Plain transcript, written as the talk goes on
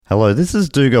Hello, this is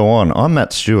Do Go On. I'm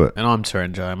Matt Stewart. And I'm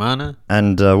Taran Jayamana.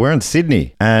 And we're in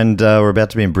Sydney. And we're about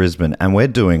to be in Brisbane. And we're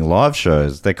doing live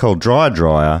shows. They're called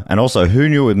Dryer. And also Who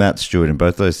Knew with Matt Stewart in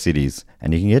both those cities.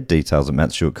 And you can get details at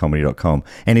mattstewartcomedy.com.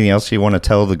 Anything else you want to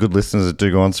tell the good listeners that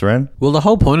Do Go On, Saran? Well, the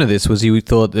whole point of this was you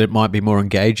thought that it might be more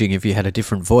engaging if you had a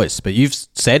different voice. But you've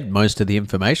said most of the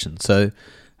information. So,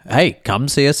 hey, come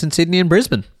see us in Sydney and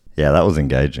Brisbane. Yeah, that was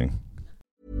engaging.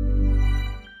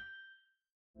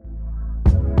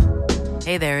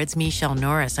 Hey there, it's Michelle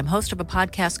Norris. I'm host of a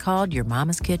podcast called Your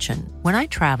Mama's Kitchen. When I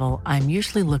travel, I'm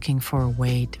usually looking for a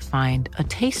way to find a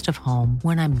taste of home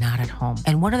when I'm not at home.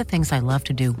 And one of the things I love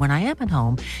to do when I am at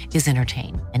home is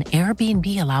entertain. And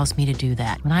Airbnb allows me to do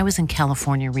that. When I was in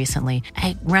California recently,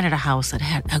 I rented a house that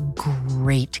had a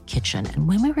great kitchen. And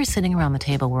when we were sitting around the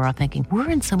table, we were all thinking,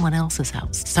 we're in someone else's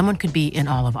house. Someone could be in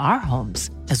all of our homes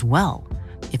as well.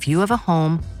 If you have a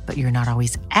home, but you're not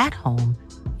always at home,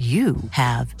 you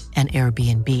have an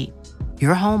Airbnb.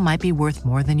 Your home might be worth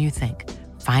more than you think.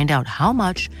 Find out how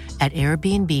much at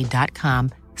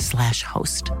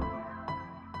airbnb.com/host.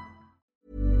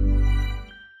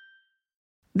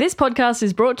 This podcast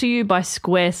is brought to you by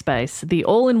Squarespace, the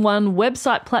all-in-one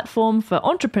website platform for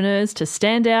entrepreneurs to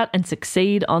stand out and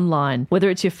succeed online.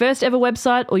 Whether it's your first ever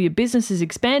website or your business is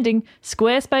expanding,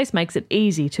 Squarespace makes it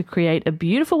easy to create a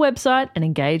beautiful website and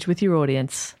engage with your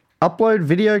audience. Upload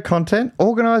video content,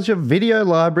 organize your video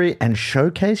library, and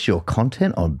showcase your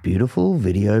content on beautiful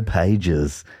video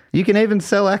pages. You can even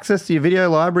sell access to your video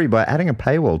library by adding a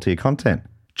paywall to your content.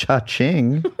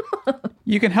 Cha-ching.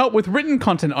 You can help with written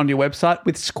content on your website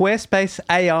with Squarespace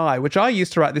AI, which I use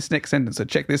to write this next sentence, so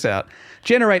check this out.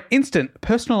 Generate instant,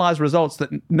 personalized results that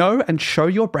know and show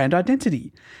your brand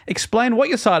identity. Explain what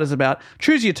your site is about,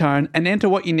 choose your tone, and enter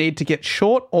what you need to get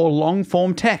short or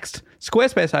long-form text.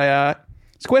 Squarespace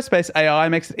AI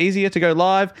makes it easier to go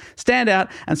live, stand out,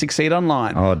 and succeed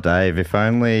online. Oh, Dave, if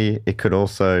only it could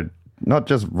also not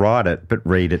just write it, but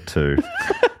read it too.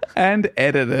 And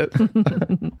edit it.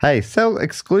 Hey, sell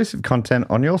exclusive content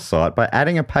on your site by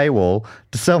adding a paywall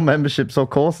to sell memberships or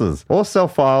courses. Or sell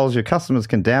files your customers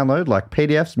can download like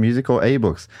PDFs, music, or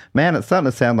ebooks. Man, it's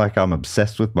starting to sound like I'm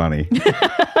obsessed with money.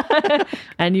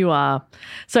 And you are.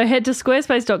 So head to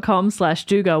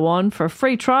squarespace.com/dogoon for a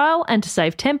free trial and to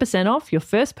save 10% off your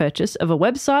first purchase of a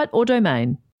website or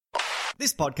domain.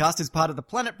 This podcast is part of the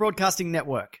Planet Broadcasting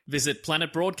Network. Visit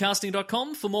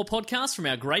planetbroadcasting.com for more podcasts from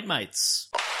our great mates.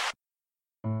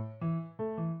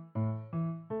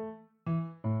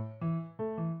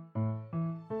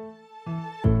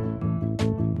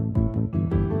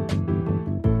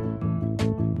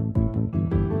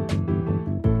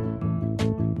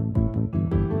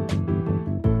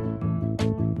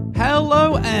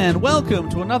 Hello and welcome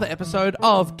to another episode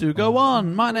of Do Go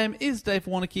On. My name is Dave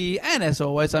Warnicky, and as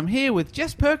always, I'm here with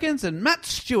Jess Perkins and Matt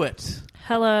Stewart.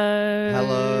 Hello.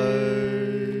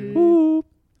 Hello. Ooh.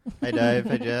 Hey, Dave.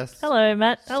 Hey, Jess. Hello,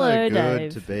 Matt. Hello, so good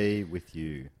Dave. to be with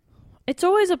you. It's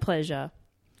always a pleasure.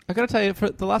 I got to tell you, for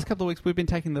the last couple of weeks, we've been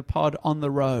taking the pod on the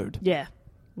road. Yeah.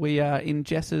 We are in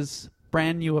Jess's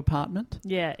brand new apartment.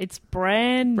 Yeah, it's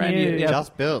brand new. Yeah.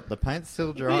 Just built. The paint's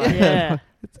still dry. Yeah.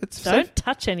 It's Don't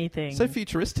touch anything. so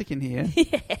futuristic in here.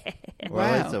 Well, at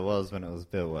Wow. least it was when it was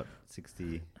built,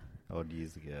 60 odd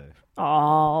years ago?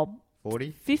 Oh,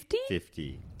 40? 50?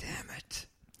 50. Damn it.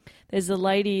 There's a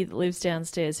lady that lives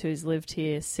downstairs who's lived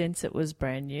here since it was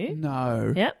brand new.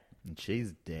 No. Yep. And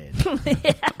she's dead.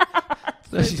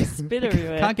 Spit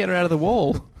everywhere. Can't get her out of the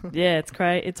wall. Yeah, it's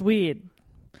great. It's weird.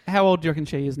 How old do you reckon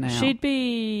she is now? She'd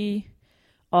be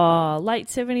late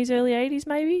 70s, early 80s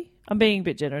maybe. I'm being a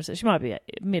bit generous. She might be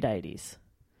mid-80s.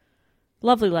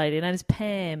 Lovely lady. Her name is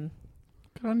Pam.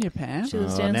 Good on you, Pam. She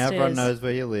lives Now downstairs. everyone knows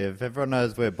where you live. Everyone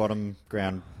knows where bottom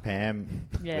ground Pam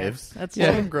Yeah, lives. that's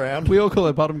Yeah. Bottom ground. We all call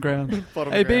her bottom ground.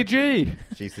 Bottom Hey, ground. BG.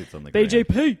 She sits on the ground.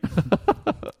 BGP.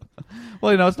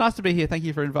 Well, it's nice to be here. Thank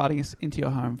you for inviting us into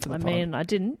your home for the I pod. mean, I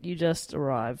didn't. You just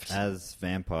arrived. As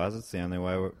vampires, it's the only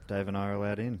way Dave and I are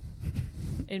allowed in.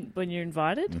 When you're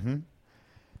invited? Mm-hmm.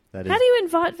 That is How do you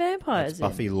invite vampires in?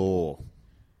 Buffy law.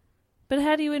 But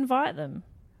how do you invite them?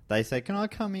 They say, "Can I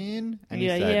come in?" And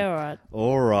Yeah, you say, yeah, all right.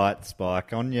 All right,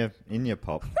 Spike, in your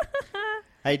pop.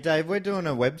 Hey, Dave, we're doing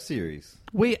a web series.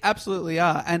 We absolutely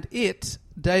are. And it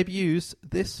debuts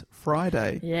this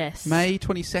Friday. Yes. May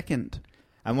 22nd.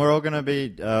 And we're all going to be,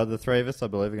 the three of us, I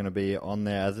believe, are going to be on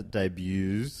there as it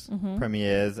debuts. Mm-hmm.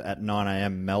 Premieres at 9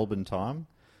 a.m. Melbourne time,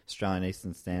 Australian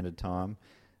Eastern Standard Time,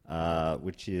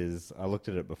 which is, I looked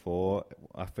at it before,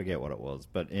 I forget what it was,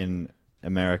 but in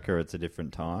America it's a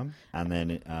different time, and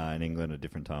then in England a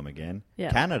different time again.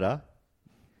 Yeah. Canada,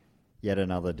 yet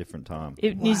another different time.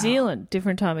 New Zealand,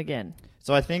 different time again.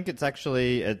 So I think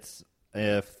it's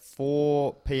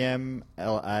 4 p.m.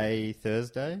 LA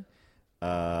Thursday,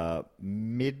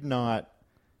 midnight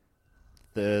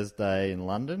Thursday in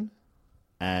London,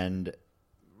 and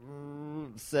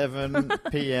 7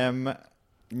 p.m.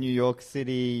 New York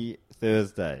City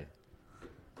Thursday.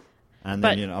 And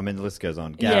then, the list goes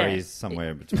on. Gary's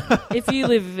somewhere in between. If you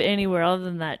live anywhere other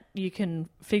than that, you can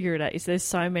figure it out. There's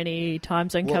so many time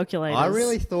zone calculators. I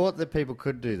really thought that people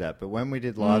could do that, but when we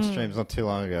did live streams not too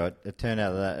long ago, it turned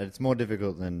out that it's more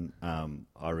difficult than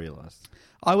I realised.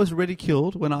 I was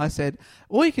ridiculed when I said,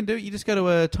 all you can do, you just go to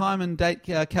a time and date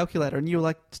calculator, and you were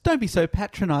like, just don't be so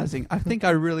patronising. I think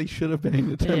I really should have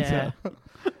been, it turns out.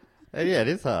 Yeah, it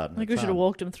is hard. I think we should have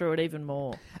walked him through it even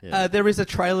more. Yeah. There is a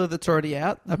trailer that's already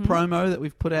out, a promo that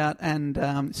we've put out, and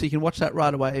so you can watch that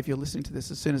right away if you're listening to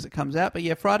this as soon as it comes out. But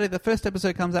yeah, Friday, the first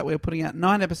episode comes out. We're putting out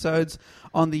 9 episodes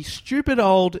on the Stupid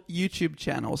Old YouTube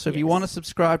channel. So if you want to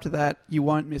subscribe to that, you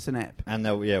won't miss an ep. And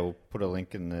we'll put a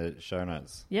link in the show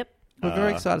notes. Yep. We're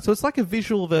very excited. So it's like a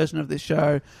visual version of this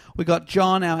show. We got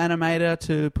John, our animator,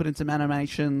 to put in some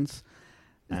animations.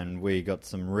 And we got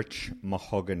some rich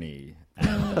mahogany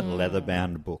and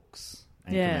leather-bound books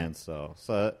and command style.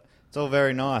 So it's all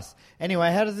very nice.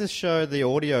 Anyway, how does this show, the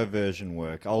audio version,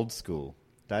 work? Old school.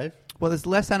 Dave? Well, there's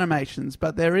less animations,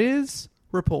 but there is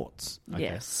reports. Okay.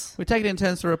 Yes. We take it in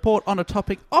turns to report on a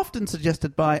topic often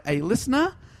suggested by a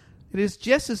listener. It is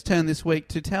Jess's turn this week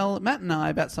to tell Matt and I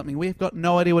about something we've got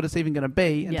no idea what it's even going to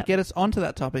be. And to get us onto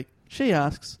that topic, she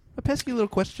asks a pesky little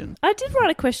question. I did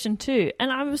write a question too, and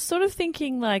I was sort of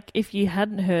thinking, like, if you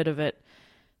hadn't heard of it,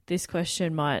 this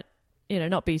question might,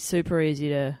 not be super easy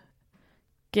to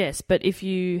guess. But if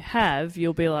you have,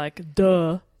 you'll be like,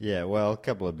 duh. Yeah, well, a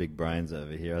couple of big brains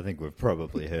over here. I think we've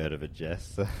probably heard of it,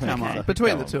 Jess. Come on,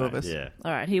 between the two of us. Yeah.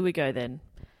 All right, here we go then.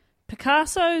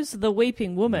 Picasso's The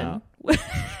Weeping Woman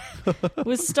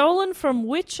was stolen from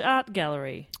which art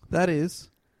gallery? That is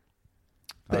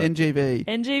the NGV.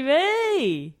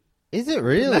 NGV! Is it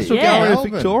really? National Gallery of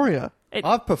Victoria.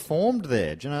 I've performed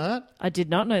there. Do you know that? I did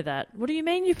not know that. What do you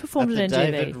mean you performed at at the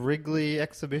NGV? David Wrigley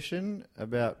exhibition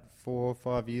about 4 or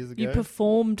 5 years ago. You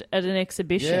performed at an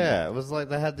exhibition? Yeah, it was like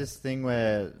they had this thing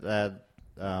where they had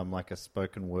like a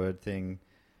spoken word thing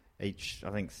each, I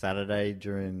think, Saturday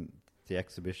during the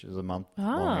exhibition. It was a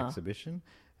month-long exhibition.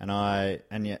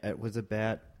 And it was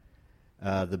about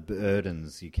the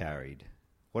burdens you carried.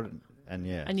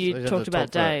 And you talked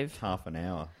about Dave. Half an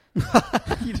hour.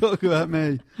 You talk about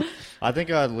me. I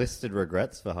think I listed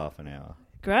regrets for half an hour.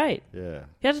 Great. Yeah.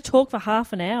 You had to talk for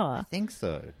half an hour. I think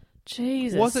so.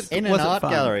 Jesus. Was it in an art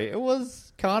gallery? It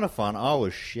was kind of fun. I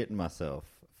was shitting myself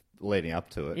leading up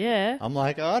to it. Yeah. I'm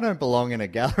like, I don't belong in a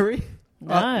gallery.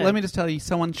 No. Let me just tell you,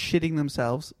 someone shitting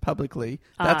themselves publicly,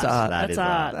 that's art. That's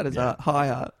art. That is art. High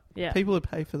art. Yeah. People would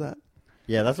pay for that.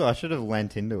 Yeah, that's what I should have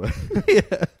lent into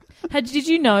it. Did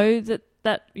you know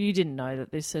that you didn't know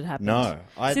that this had happened? No.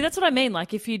 See, that's what I mean.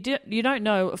 Like, if you don't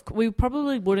know, we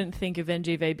probably wouldn't think of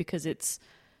NGV because it's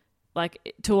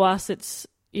like, to us, it's,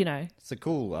 It's a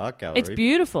cool art gallery. it's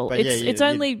beautiful. But It's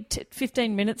only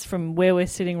 15 minutes from where we're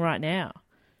sitting right now.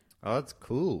 Oh, that's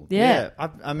cool. Yeah.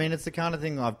 I mean, it's the kind of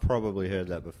thing I've probably heard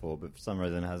that before, but for some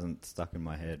reason it hasn't stuck in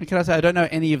my head. And can I say, I don't know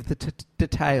any of the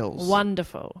details.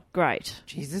 Wonderful. Great.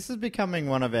 Jeez, this is becoming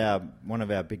one of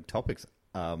our big topics.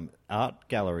 Art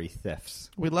gallery thefts.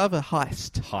 We love a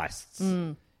heist.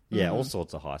 Heists. Yeah, all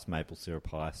sorts of heists. Maple syrup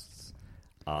heists.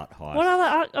 Art heists. What other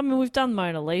art? I mean, we've done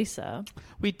Mona Lisa.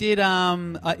 We did,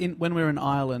 when we were in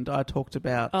Ireland, I talked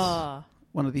about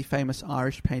one of the famous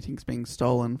Irish paintings being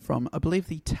stolen from, I believe,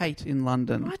 the Tate in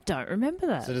London. I don't remember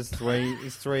that. So is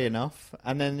three enough?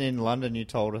 And then in London you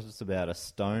told us about a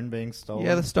stone being stolen.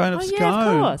 Yeah, the Stone of Scone.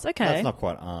 Yeah, of course. Okay. That's not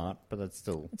quite art, but that's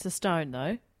still... It's a stone,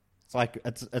 though. It's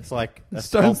like a Stone's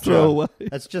sculpture. throw away.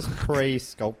 It's just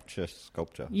pre-sculpture.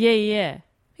 Yeah.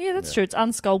 Yeah, that's true. It's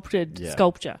unsculpted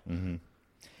sculpture. Mm-hmm.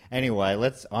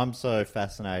 Anyway, I'm so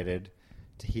fascinated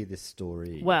to hear this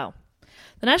story. Well,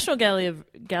 the National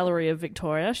Gallery of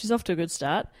Victoria, she's off to a good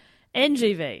start.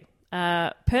 NGV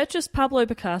purchased Pablo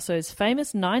Picasso's famous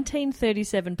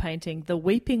 1937 painting, The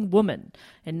Weeping Woman,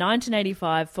 in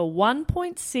 1985 for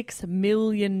 $1.6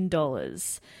 million.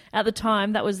 At the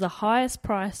time, that was the highest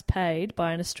price paid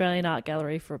by an Australian art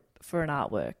gallery for an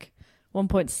artwork.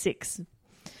 1.6.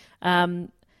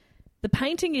 The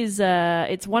painting is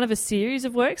it's one of a series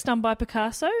of works done by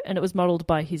Picasso, and it was modelled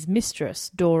by his mistress,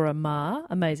 Dora Maar.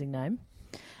 Amazing name.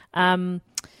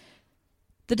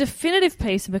 The definitive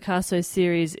piece in Picasso's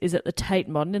series is at the Tate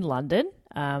Modern in London,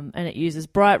 and it uses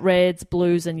bright reds,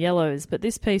 blues and yellows, but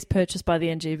this piece purchased by the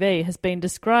NGV has been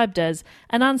described as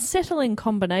an unsettling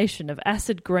combination of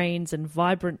acid greens and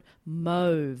vibrant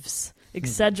mauves,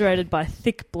 exaggerated by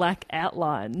thick black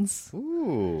outlines.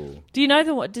 Ooh. Do you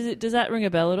know does that ring a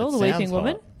bell at all, That The Weeping sounds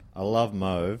Woman? hot. I love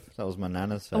mauve. That was my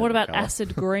nana's favorite And what about colour.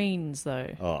 acid greens, though,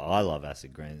 Oh, I love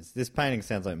acid greens. This painting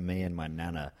sounds like me and my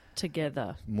nana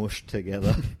together? mushed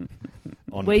together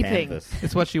on Weeping. canvas.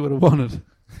 It's what she would have wanted.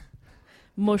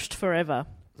 Mushed forever.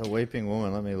 The Weeping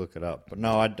Woman. Let me look it up. But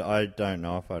no, I don't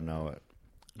know if I know it.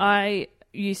 I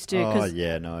used to, Oh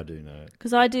yeah, no, I do know it.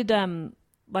 because I did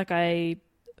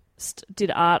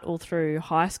did art all through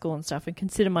high school and stuff, and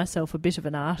considered myself a bit of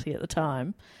an arty at the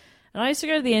time. And I used to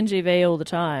go to the NGV all the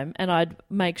time, and I'd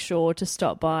make sure to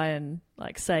stop by and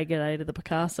like say g'day to the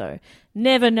Picasso,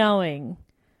 never knowing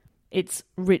its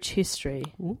rich history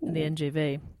in the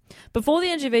NGV. Before the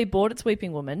NGV bought its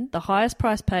Weeping Woman, the highest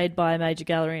price paid by a major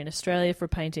gallery in Australia for a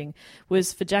painting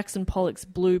was for Jackson Pollock's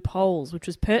Blue Poles, which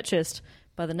was purchased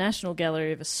by the National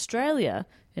Gallery of Australia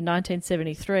in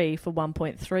 1973 for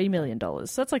 $1.3 million.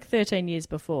 So that's like 13 years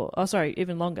before. Oh, sorry,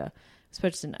 even longer. It was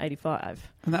purchased in 85.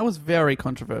 And that was very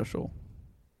controversial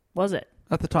Was it?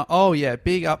 at the time. Oh, yeah,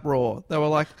 big uproar. They were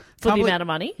like... For the "Can't believe- amount of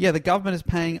money? Yeah, the government is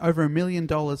paying over $1 million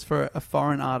for a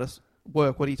foreign artist's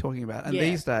work. What are you talking about? And Yeah.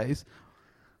 these days,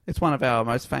 it's one of our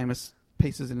most famous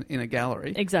pieces in a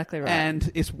gallery. Exactly right. And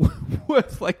it's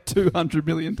worth like $200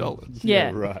 million.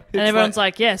 yeah. right. And everyone's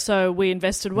like, yeah, so we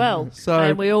invested well. So-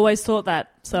 and we always thought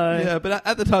that. So Yeah, but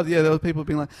at the time, yeah, there were people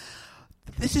being like,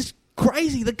 this is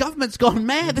crazy. The government's gone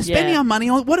mad. They're spending Yeah. our money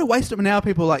on... What a waste of... Now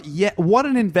people are like, yeah, what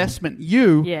an investment.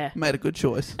 You Yeah. made a good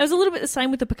choice. it was a little bit the same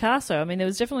with the Picasso. I mean, there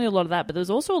was definitely a lot of that, but there was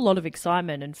also a lot of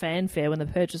excitement and fanfare when the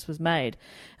purchase was made.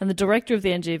 And the director of the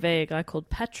NGV, a guy called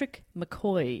Patrick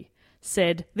McCoy,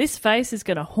 said, "This face is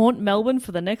going to haunt Melbourne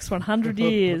for the next 100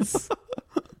 years."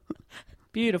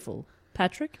 Beautiful.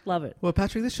 Patrick, love it. Well,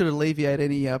 Patrick, this should alleviate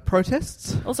any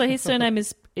protests. Also, his surname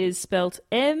is spelt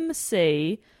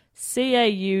McCaughey.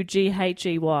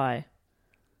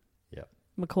 Yep,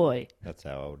 McCoy. that's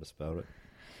how I would have spelled it.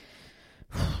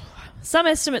 Some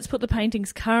estimates put the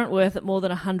painting's current worth at more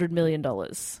than $100 million.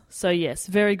 So yes,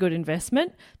 very good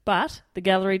investment, but the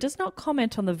gallery does not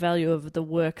comment on the value of the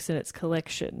works in its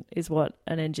collection, is what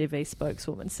an NGV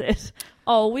spokeswoman said.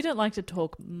 Oh, we don't like to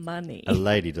talk money. A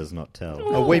lady does not tell.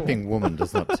 A weeping woman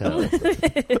does not tell.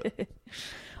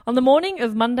 On the morning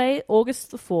of Monday,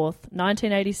 August the 4th,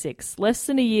 1986, less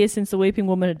than a year since the Weeping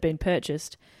Woman had been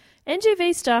purchased,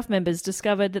 NGV staff members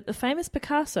discovered that the famous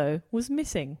Picasso was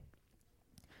missing.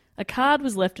 A card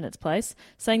was left in its place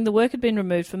saying the work had been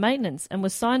removed for maintenance and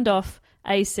was signed off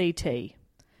ACT. It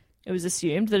was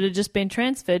assumed that it had just been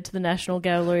transferred to the National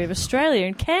Gallery of Australia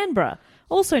in Canberra,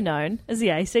 also known as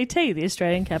the ACT, the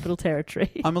Australian Capital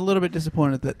Territory. I'm a little bit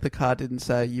disappointed that the card didn't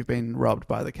say you've been robbed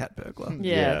by the cat burglar.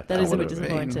 Yeah, that is a bit Would have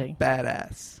been disappointing.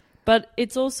 Badass. But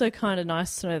it's also kind of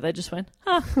nice to know they just went,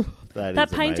 that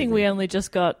is painting amazing. we only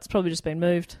just got, it's probably just been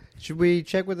moved. Should we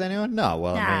check with anyone? No,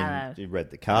 well, I Nah. mean, you read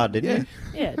the card, didn't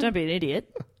you? Yeah, don't be an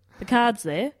idiot. The card's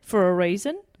there for a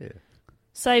reason. Yeah.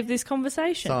 Save this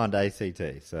conversation. Signed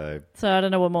ACT, so... So I don't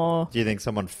know what more, Do you think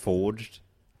someone forged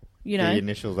you the know.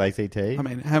 initials ACT? I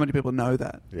mean, how many people know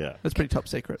that? Yeah. That's pretty top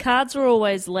secret. Cards are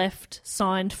always left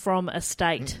signed from a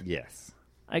state, Yes.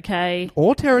 okay?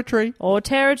 Or territory. Or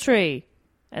territory.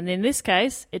 And in this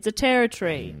case, it's a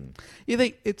territory. You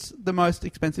think it's the most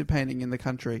expensive painting in the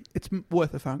country? It's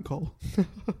worth a phone call.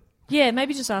 Yeah,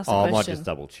 maybe just ask the Oh, I might question. just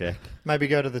double check. Maybe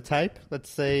go to the tape. Let's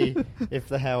see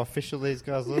how official these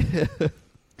guys look.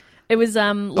 It was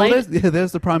Oh, late.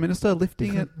 there's the Prime Minister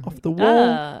lifting it off the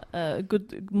wall.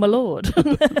 Good, my lord.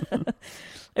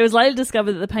 It was later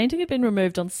discovered that the painting had been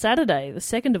removed on Saturday, the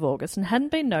 2nd of August, and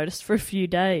hadn't been noticed for a few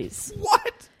days.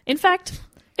 What? In fact,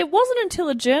 it wasn't until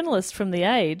a journalist from The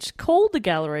Age called the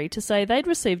gallery to say they'd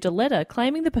received a letter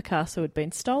claiming the Picasso had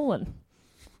been stolen.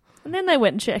 And then they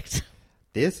went and checked.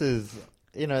 This is,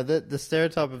 the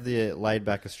stereotype of the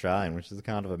laid-back Australian, which is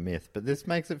kind of a myth, but this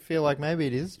makes it feel like maybe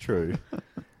it is true.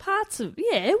 Parts of,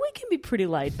 we can be pretty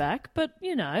laid back, but,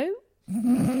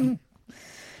 Mr.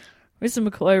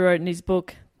 McCoy wrote in his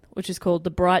book, which is called The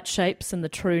Bright Shapes and the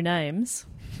True Names,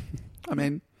 I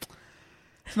mean,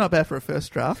 it's not bad for a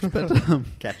first draft, but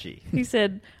Catchy. he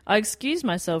said, I excused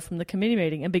myself from the committee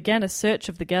meeting and began a search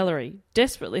of the gallery,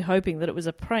 desperately hoping that it was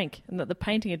a prank and that the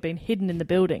painting had been hidden in the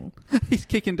building. he's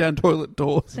kicking down toilet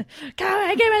doors. Go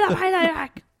away, give me the painting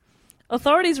back!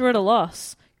 Authorities were at a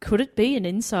loss. Could it be an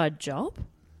inside job?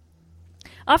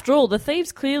 After all, the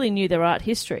thieves clearly knew their art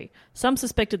history. Some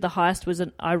suspected the heist was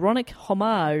an ironic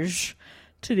homage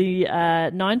to the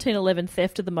 1911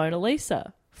 theft of the Mona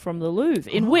Lisa from the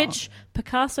Louvre, in which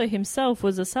Picasso himself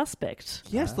was a suspect.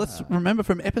 Yes, let's remember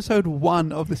from episode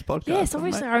 1 of this podcast. Yes,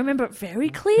 obviously, I remember it very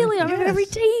clearly. I remember every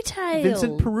detail.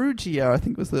 Vincent Peruggia, I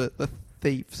think, was the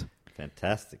thieves.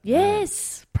 Fantastic.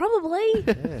 Yes, probably.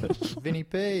 Yeah. Vinny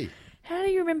P. How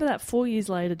do you remember that 4 years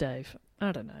later, Dave?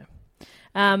 I don't know.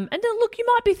 And then, look, you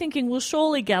might be thinking, well,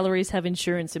 surely galleries have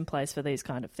insurance in place for these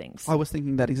kind of things. I was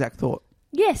thinking that exact thought.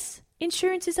 Yes,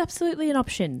 insurance is absolutely an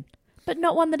option, but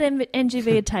not one that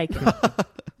NGV had taken.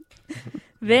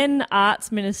 Then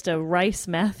Arts Minister Race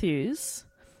Matthews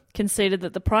conceded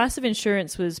that the price of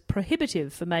insurance was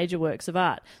prohibitive for major works of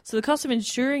art. So the cost of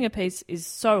insuring a piece is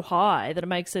so high that it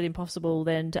makes it impossible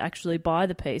then to actually buy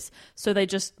the piece. So they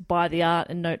just buy the art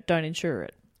and don't insure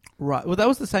it. Right. Well, that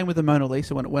was the same with the Mona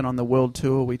Lisa when it went on the world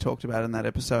tour we talked about in that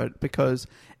episode, because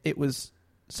it was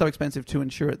so expensive to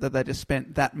insure it that they just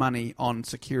spent that money on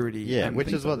security. Yeah, and which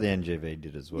things is what like the NGV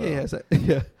did as well.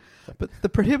 Yeah. But the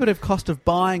prohibitive cost of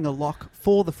buying a lock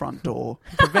for the front door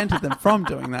prevented them from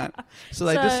doing that. So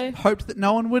they just hoped that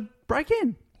no one would break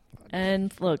in.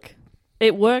 And look,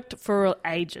 it worked for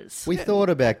ages. We thought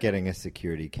about getting a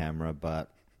security camera,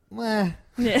 but Yeah.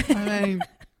 I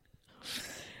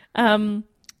mean,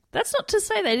 That's not to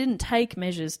say they didn't take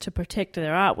measures to protect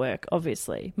their artwork,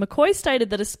 obviously. McCoy stated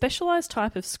that a specialised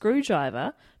type of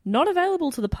screwdriver, not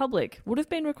available to the public, would have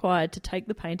been required to take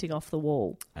the painting off the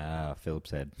wall.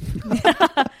 Phillips head.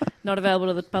 Not available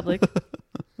to the public.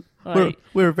 Like,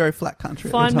 we're a very flat country.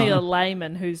 at the find me a time.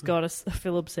 layman who's got a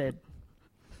Phillips head.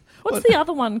 What's the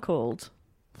other one called?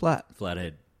 Flat.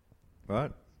 Flathead.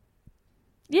 Right?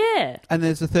 Yeah. And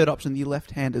there's the third option, the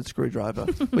left-handed screwdriver,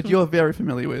 which you're very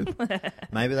familiar with.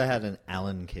 Maybe they had an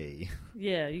Allen key.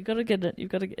 Yeah, you got to get it.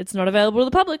 It's not available to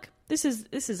the public. This is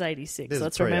 86. This is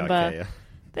Let's pre-IKEA. remember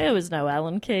there was no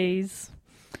Allen keys.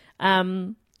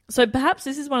 So perhaps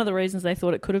this is one of the reasons they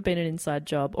thought it could have been an inside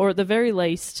job, or at the very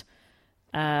least,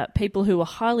 people who were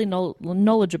highly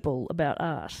knowledgeable about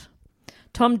art.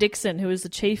 Tom Dixon, who was the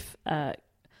chief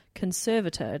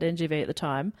conservator at NGV at the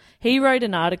time, he wrote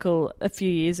an article a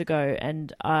few years ago,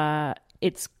 and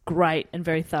it's great and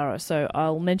very thorough, so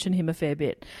I'll mention him a fair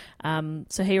bit.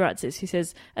 So he writes this. He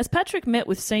says, as Patrick met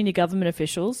with senior government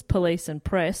officials, police and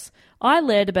press, I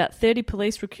led about 30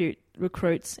 police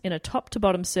recruits in a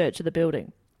top-to-bottom search of the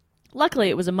building. Luckily,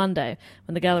 it was a Monday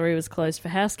when the gallery was closed for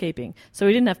housekeeping, so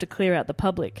we didn't have to clear out the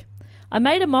public. I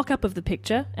made a mock-up of the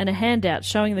picture and a handout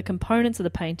showing the components of the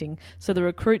painting so the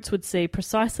recruits would see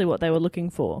precisely what they were looking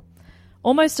for.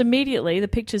 Almost immediately, the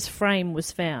picture's frame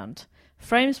was found.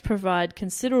 Frames provide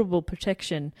considerable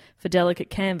protection for delicate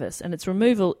canvas, and its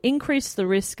removal increased the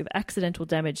risk of accidental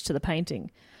damage to the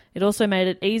painting. It also made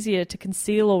it easier to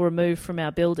conceal or remove from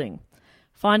our building.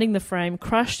 Finding the frame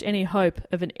crushed any hope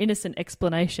of an innocent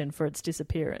explanation for its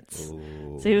disappearance.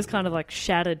 Ooh. So he was kind of like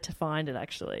shattered to find it,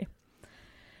 actually.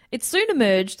 It soon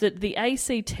emerged that the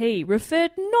ACT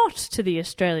referred not to the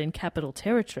Australian Capital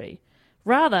Territory.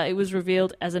 Rather, it was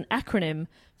revealed as an acronym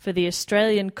for the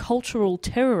Australian Cultural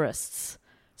Terrorists.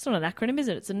 It's not an acronym, is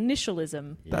it? It's an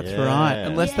initialism. That's right.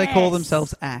 Unless they call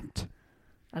themselves ACT.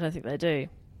 I don't think they do.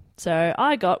 So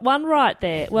I got one right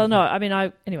there. Well, no, I mean,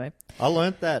 anyway. I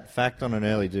learnt that fact on an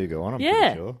early Do Go On, I'm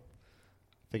pretty sure.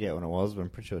 Forget when it was, but I'm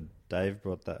pretty sure Dave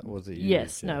brought that. Was it you?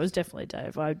 Yes, no, it was definitely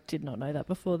Dave. I did not know that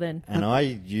before then. And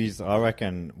I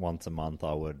reckon once a month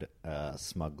I would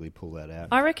smugly pull that out.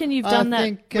 I reckon you've done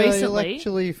that recently. You'll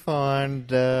actually find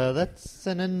that's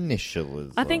an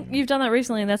initialism. I think you've done that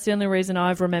recently, and that's the only reason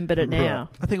I've remembered it now.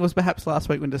 I think it was perhaps last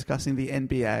week when discussing the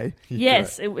NBA.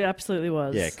 Yes, it absolutely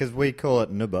was. Yeah, because we call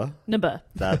it NUBA. NUBA.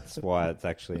 That's why it's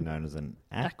actually known as an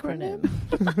acronym.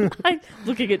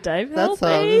 Looking at Dave. That's how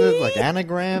there's like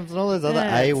anagrams and all those other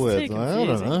A words. I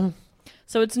don't know.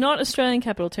 So it's not Australian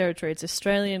Capital Territory, it's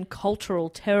Australian Cultural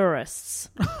Terrorists.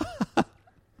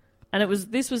 And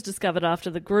this was discovered after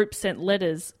the group sent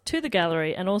letters to the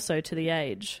gallery and also to The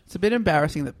Age. It's a bit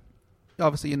embarrassing that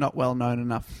obviously you're not well known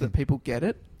enough that people get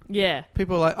it. Yeah.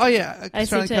 People are like, oh yeah,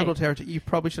 Australian ACT. Capital Territory. You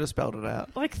probably should have spelled it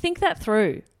out. Like, think that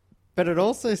through. But it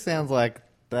also sounds like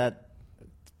that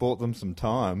bought them some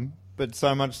time. But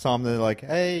so much time they're like,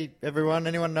 hey, everyone,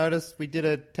 anyone notice we did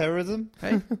a terrorism?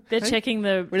 Hey, They're checking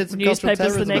the We did some newspapers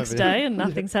cultural the terrorism next over here. day and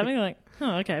nothing's happening. Like,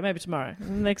 oh, okay, maybe tomorrow. And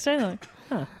the next day, they're like,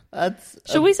 huh. That's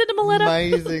Should we send them a letter?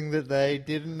 Amazing that they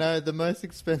didn't know the most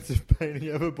expensive painting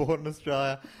ever bought in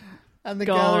Australia, and the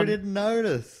Gone. gallery didn't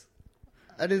notice.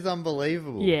 That is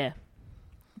unbelievable. Yeah.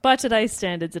 By today's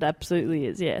standards, it absolutely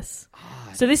is, yes.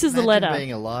 So this is the Imagine letter.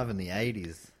 being alive in the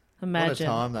 80s. Imagine. What a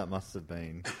time that must have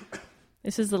been.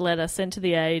 This is the letter sent to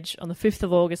The Age on the 5th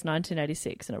of August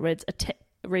 1986, and it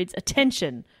reads,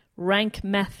 "Attention, Rank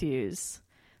Matthews."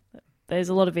 There's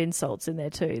a lot of insults in there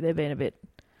too. They're being a bit...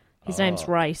 His name's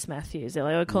Race Matthews. They're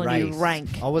like, calling you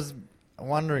Rank. I was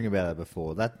wondering about it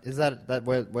before. That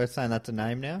we're saying that's a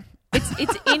name now?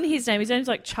 It's in his name. His name's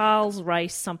like Charles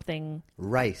Race something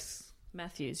Race.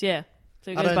 Matthews, yeah.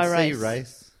 So he I goes don't by see Race.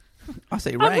 race. I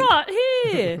see I'm rank. right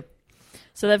here.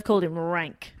 So they've called him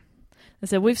Rank. They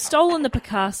said, "We've stolen the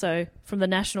Picasso from the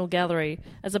National Gallery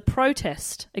as a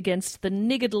protest against the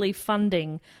niggardly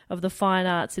funding of the fine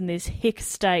arts in this hick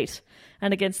state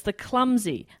and against the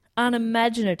clumsy,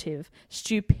 unimaginative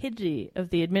stupidity of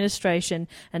the administration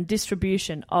and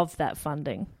distribution of that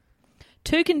funding.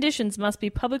 2 conditions must be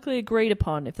publicly agreed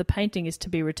upon if the painting is to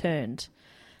be returned.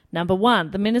 Number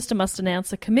 1, the minister must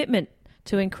announce a commitment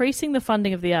to increasing the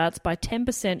funding of the arts by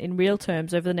 10% in real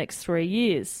terms over the next 3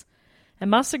 years, and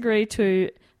must agree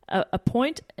to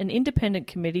appoint an independent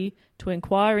committee to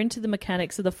inquire into the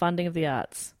mechanics of the funding of the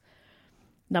arts.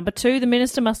 Number 2, the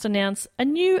minister must announce a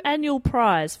new annual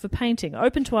prize for painting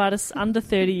open to artists under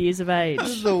 30 years of age. This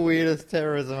is the weirdest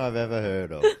terrorism I've ever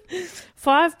heard of.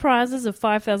 5 prizes of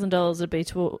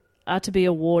 $5,000 are to be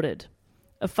awarded.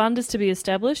 A fund is to be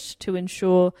established to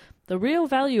ensure the real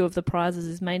value of the prizes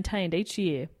is maintained each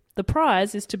year. The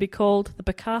prize is to be called the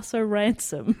Picasso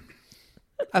Ransom."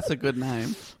 That's a good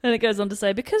name. And it goes on to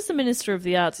say, because the Minister of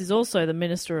the Arts is also the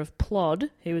Minister of Plod,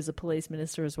 he was a police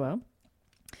minister as well,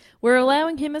 we're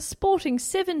allowing him a sporting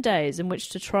 7 days in which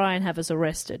to try and have us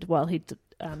arrested while he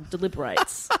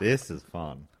deliberates. This is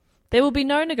fun. There will be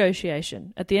no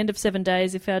negotiation. At the end of 7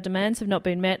 days, if our demands have not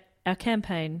been met, our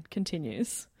campaign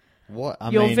continues. What? I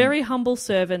Your mean, very humble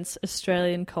servants,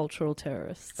 Australian cultural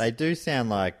terrorists. They do sound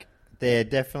like they're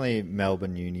definitely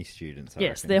Melbourne uni students. I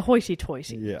Yes, reckon. they're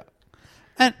hoity-toity. Yeah.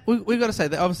 And we've got to say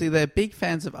that obviously they're big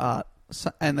fans of art,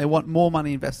 and they want more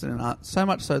money invested in art, so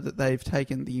much so that they've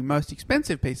taken the most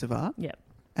expensive piece of art Yep.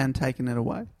 and taken it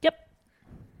away. Yep.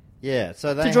 Yeah,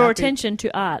 so they To draw happy- attention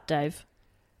to art, Dave.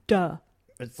 Duh.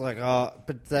 It's like,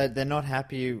 but they're not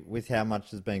happy with how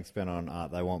much is being spent on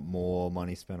art. They want more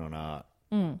money spent on art.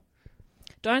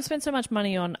 Don't spend so much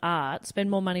money on art. Spend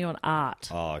more money on art.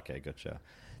 Oh, okay, gotcha.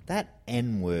 That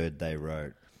N word they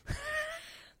wrote.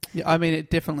 Yeah, I mean, it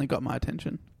definitely got my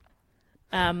attention.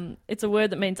 It's a word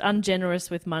that means ungenerous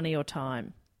with money or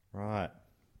time. Right.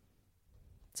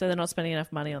 So they're not spending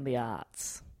enough money on the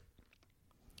arts.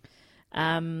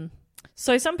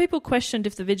 So some people questioned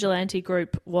if the vigilante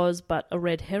group was but a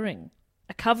red herring,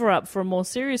 a cover-up for a more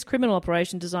serious criminal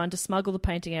operation designed to smuggle the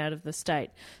painting out of the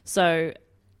state. So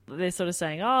they're sort of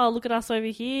saying, "Oh, look at us over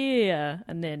here,"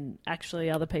 and then actually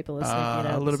other people are sneaking it out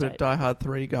A of little the bit of state. Die Hard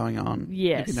 3 going on.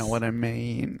 Yes. If you know what I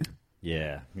mean.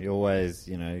 Yeah, you always,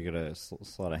 you got to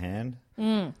slide a hand.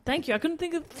 Thank you. I couldn't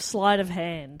think of sleight of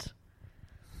hand.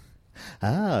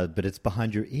 Ah, but it's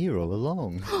behind your ear all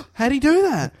along. How'd he do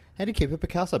that? How do you keep a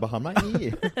Picasso behind my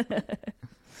ear?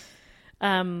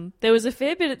 There was a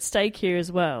fair bit at stake here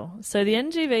as well. So the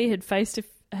NGV had faced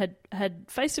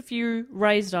a few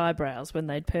raised eyebrows when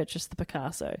they'd purchased the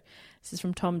Picasso. This is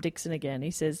from Tom Dixon again.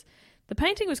 He says, "The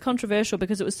painting was controversial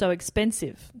because it was so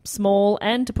expensive, small,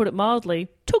 and, to put it mildly,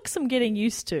 took some getting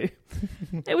used to.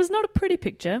 It was not a pretty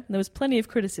picture, and there was plenty of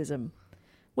criticism.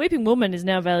 Weeping Woman is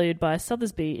now valued by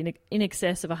Sotheby's in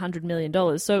excess of $100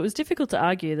 million, so it was difficult to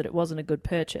argue that it wasn't a good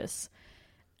purchase.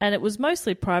 And it was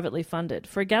mostly privately funded.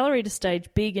 For a gallery to stage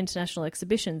big international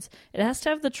exhibitions, it has to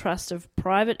have the trust of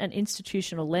private and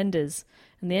institutional lenders,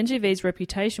 and the NGV's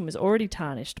reputation was already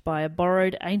tarnished by a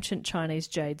borrowed ancient Chinese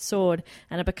jade sword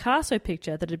and a Picasso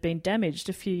picture that had been damaged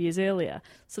a few years earlier.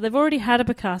 So they've already had a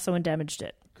Picasso and damaged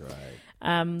it.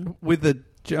 Great. With the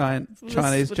giant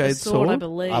Chinese With the jade sword? I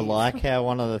believe. I like how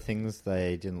one of the things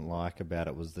they didn't like about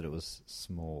it was that it was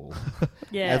small.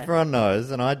 Yeah. Everyone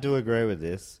knows, and I do agree with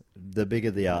this, the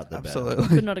bigger the art, the Absolutely.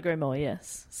 Could not agree more,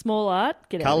 yes. Small art,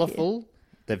 get better. out of here. Colourful,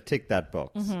 they've ticked that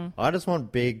box. I just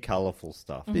want big, colourful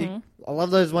stuff. Big. I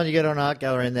love those when you get to an art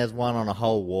gallery and there's one on a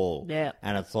whole wall. Yeah.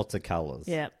 And it's lots of colours.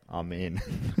 Yeah. I'm in.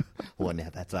 Well, now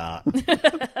that's art.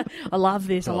 I love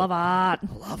this. I love art.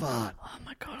 I love art. Oh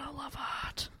my God, I love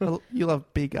art. Well, you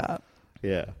love big art.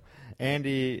 Yeah.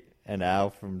 Andy and Al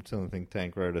from Chill and Think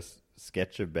Tank wrote a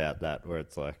sketch about that where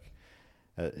it's like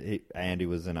Andy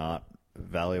was an art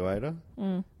evaluator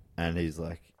and he's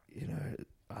like,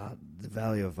 the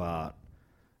value of art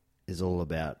is all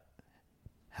about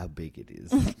how big it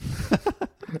is.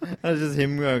 It's just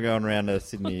him going around a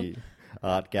Sydney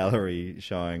art gallery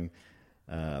showing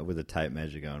with a tape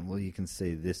measure going, well, you can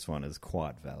see this one is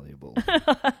quite valuable.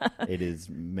 It is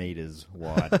meters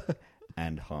wide.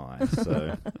 and high.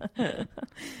 So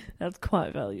That's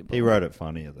quite valuable. he wrote it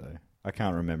funnier, though. I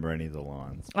can't remember any of the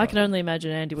lines. I can only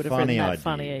imagine Andy would have Funny written that idea.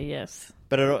 funnier, yes.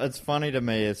 But it's funny to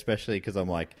me, especially because I'm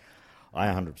like, I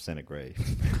 100% agree.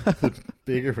 The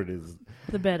bigger it is,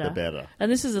 The better. the better.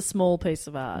 And this is a small piece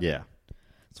of art. Yeah.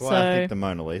 That's why I So- think the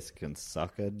Mona Lisa can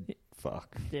suck a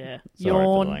fuck. Yeah. Sorry for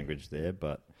Yawn. the language there,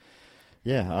 but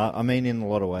yeah, I mean, in a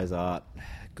lot of ways,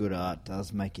 good art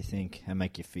does make you think and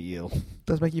make you feel.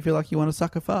 Does make you feel like you want to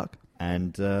suck a fuck.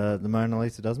 And the Mona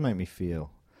Lisa does make me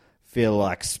feel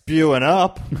like spewing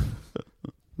up.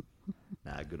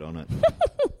 Nah, good on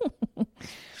it.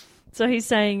 So he's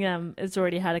saying it's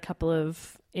already had a couple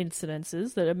of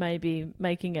incidences that are maybe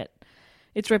making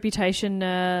its reputation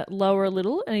lower a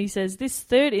little. And he says this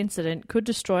third incident could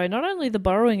destroy not only the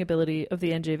borrowing ability of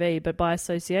the NGV, but by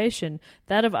association,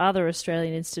 that of other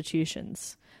Australian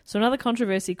institutions. So another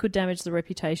controversy could damage the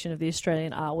reputation of the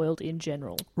Australian art world in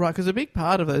general. Right, because a big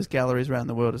part of those galleries around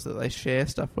the world is that they share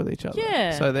stuff with each other.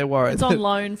 Yeah. So they're worried. It's on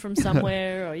loan from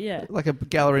somewhere, or yeah. Like a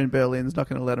gallery in Berlin's not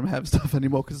going to let them have stuff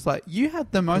anymore because it's like, you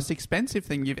had the most expensive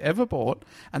thing you've ever bought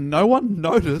and no one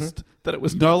noticed that it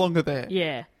was no longer there.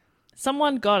 Yeah.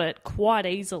 Someone got it quite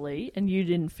easily and you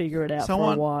didn't figure it out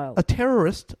for a while. A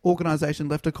terrorist organisation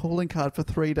left a calling card for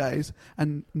 3 days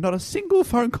and not a single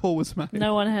phone call was made.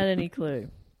 No one had any clue.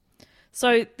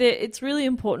 So it's really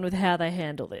important with how they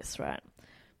handle this, right?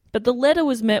 But the letter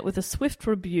was met with a swift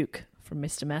rebuke from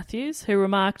Mr. Matthews, who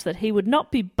remarked that he would not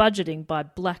be budgeting by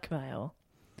blackmail.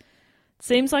 It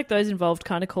seems like those involved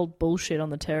kind of called bullshit on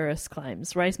the terrorist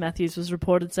claims. Race Matthews was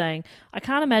reported saying, I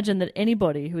can't imagine that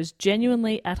anybody who is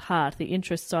genuinely at heart the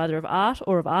interests either of art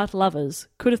or of art lovers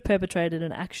could have perpetrated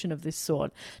an action of this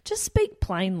sort. Just speak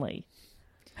plainly.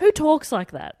 Who talks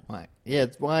like that? Like, yeah,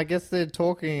 well, I guess they're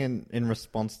talking in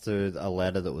response to a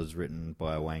letter that was written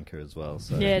by a wanker as well.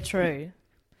 So Yeah, true.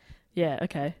 Yeah,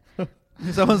 okay.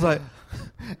 Someone's like,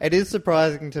 it is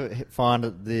surprising to find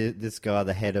that this guy,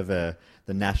 the head of the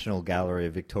National Gallery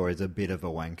of Victoria, is a bit of a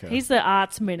wanker. He's the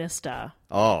arts minister.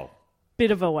 Oh, Bit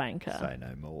of a wanker. say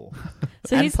no more.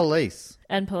 So and he's- police.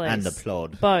 And police. And the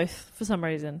plod. Both, for some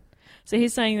reason. So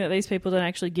he's saying that these people don't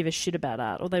actually give a shit about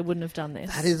art, or they wouldn't have done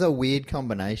this. That is a weird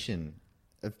combination.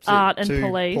 Of Art and two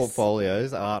police.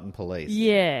 portfolios, art and police.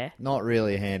 Yeah. Not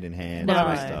really hand in hand No.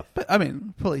 with stuff. but I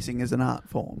mean, policing is an art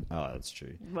form. Oh, that's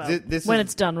true. Well, This when is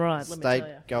it's done right, let me state tell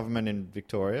you. government in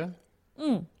Victoria.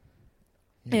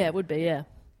 Yeah, it would be, yeah.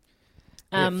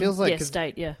 Yeah, it feels like- yeah, 'cause-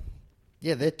 state, yeah.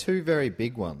 Yeah, they're two very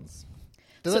big ones.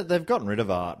 They've gotten rid of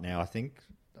art now, I think.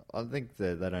 I think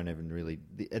they don't even really...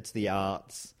 It's the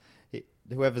arts.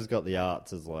 Whoever's got the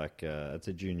arts is like... it's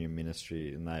a junior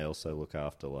ministry, and they also look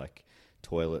after, like,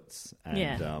 toilets and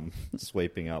Yeah.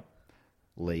 sweeping up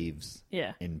leaves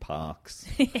Yeah. in parks.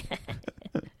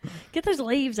 Get those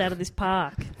leaves out of this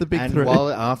park. The big And three.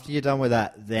 after you're done with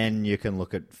that, then you can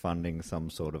look at funding some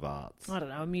sort of arts. I don't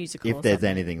know, a musical If or there's something.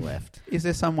 anything left. Is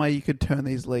there some way you could turn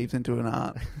these leaves into an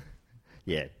art?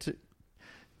 Yeah,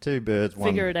 two birds, one,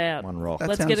 Figure it out. one rock. That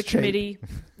Let's sounds get a cheap. committee.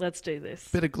 Let's do this.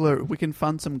 Bit of glue. We can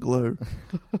fund some glue.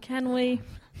 Can we?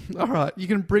 All right, you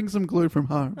can bring some glue from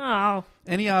home. Oh.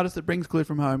 Any artist that brings glue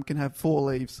from home can have 4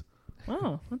 leaves.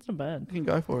 Oh, that's not bad. You can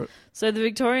go for it. So the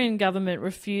Victorian government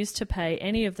refused to pay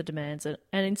any of the demands and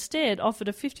instead offered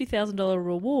a $50,000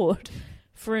 reward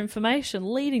for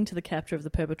information leading to the capture of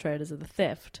the perpetrators of the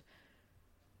theft.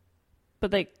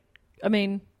 But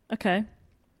okay.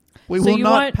 We So will you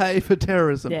not won't- pay for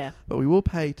terrorism, Yeah. but we will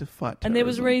pay to fight terrorism. And there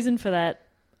was reason for that,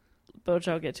 which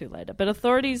I'll get to later. But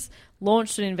authorities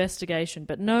launched an investigation,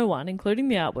 but no one, including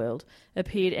the art world,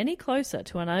 appeared any closer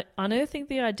to unearthing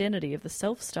the identity of the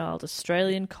self-styled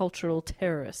Australian cultural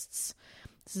terrorists.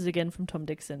 This is again from Tom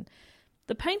Dixon.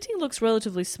 The painting looks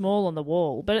relatively small on the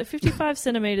wall, but at 55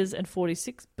 centimetres and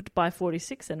 46 by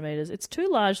 46 centimetres, it's too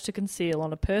large to conceal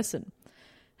on a person.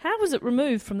 How was it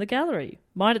removed from the gallery?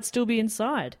 Might it still be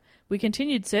inside? We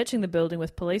continued searching the building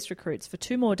with police recruits for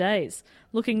 2 more days,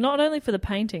 looking not only for the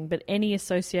painting but any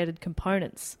associated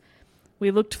components.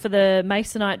 We looked for the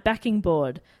masonite backing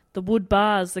board, the wood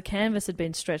bars the canvas had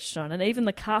been stretched on, and even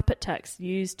the carpet tacks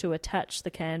used to attach the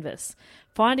canvas.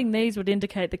 Finding these would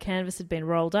indicate the canvas had been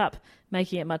rolled up,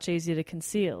 making it much easier to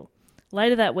conceal.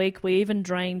 Later that week, we even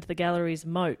drained the gallery's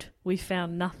moat. We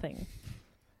found nothing.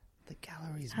 The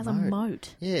gallery's It has a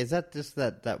moat. Yeah, is that just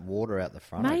that water out the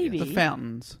front? I Maybe. guess? The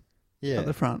fountains Yeah. at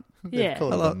the front. They've Yeah.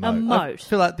 called it I love- the A moat. I moat.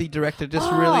 feel like the director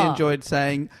just Ah. really enjoyed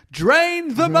saying,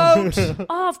 "Drain the moat!"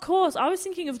 Oh, of course. I was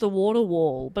thinking of the water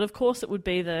wall, but of course it would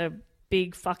be the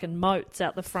big fucking moats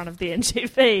out the front of the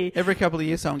NGV. Every couple of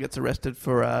years, someone gets arrested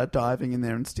for diving in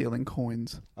there and stealing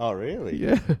coins. Oh, really?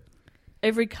 Yeah.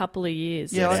 every couple of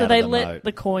years. Yeah, so out they of the let moat.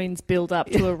 the coins build up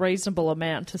to a reasonable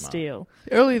amount to steal.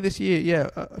 Earlier this year,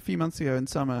 a few months ago in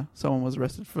summer, someone was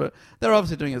arrested for... They're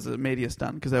obviously doing it as a media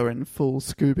stunt because they were in full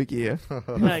scuba gear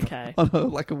Okay. on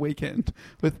a weekend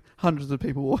with hundreds of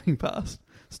people walking past,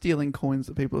 stealing coins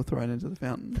that people have thrown into the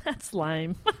fountain. That's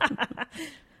lame.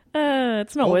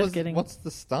 It's not worth getting. What's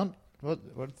the stunt?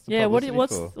 What's the Yeah, publicity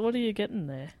for? what are you getting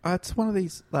there? It's one of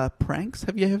these pranks.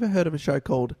 Have you ever heard of a show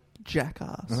called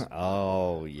Jackass?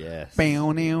 Oh, yes.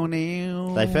 Bow, now,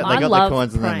 now. They I got love the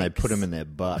coins and then they pranks. put them in their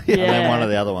butt. And then Yeah. one of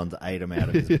the other ones ate them out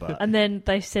of his butt. And then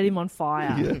they set him on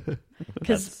fire That's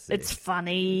because sick. it's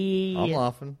funny. I'm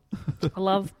laughing. I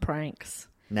love pranks.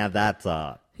 Now that's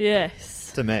art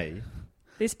Yes, to me.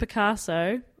 this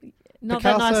Picasso, not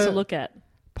that nice to Picasso- look at.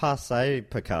 Passe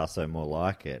Picasso, more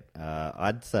like it.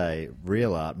 I'd say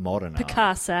real art, modern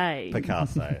Picasso.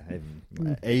 Picasso,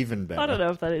 even better. I don't know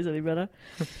if that is any better.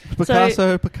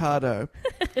 Picasso, Picardo.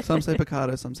 Some say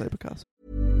Picardo, some say Picasso.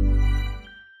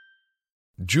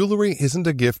 Jewelry isn't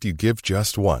a gift you give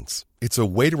just once. It's a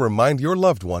way to remind your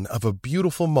loved one of a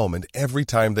beautiful moment every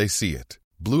time they see it.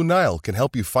 Blue Nile can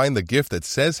help you find the gift that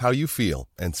says how you feel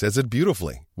and says it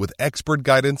beautifully, with expert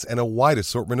guidance and a wide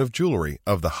assortment of jewelry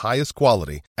of the highest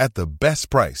quality at the best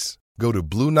price. Go to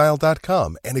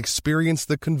BlueNile.com and experience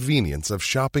the convenience of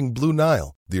shopping Blue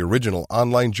Nile, the original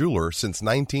online jeweler since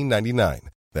 1999.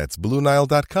 That's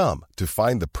BlueNile.com to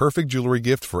find the perfect jewelry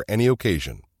gift for any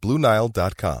occasion.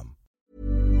 BlueNile.com.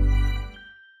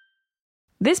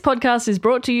 This podcast is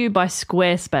brought to you by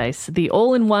Squarespace, the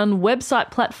all-in-one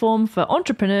website platform for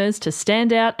entrepreneurs to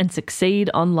stand out and succeed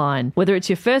online. Whether it's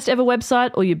your first ever website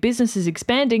or your business is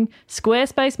expanding,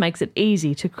 Squarespace makes it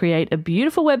easy to create a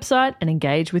beautiful website and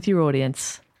engage with your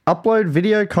audience. Upload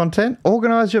video content,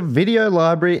 organize your video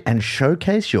library, and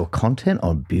showcase your content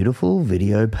on beautiful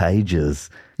video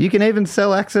pages. You can even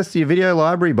sell access to your video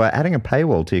library by adding a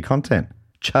paywall to your content.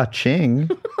 Cha-ching.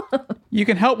 You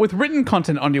can help with written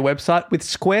content on your website with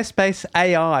Squarespace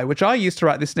AI, which I use to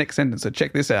write this next sentence, so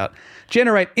check this out.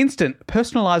 Generate instant,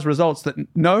 personalized results that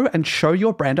know and show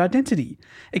your brand identity.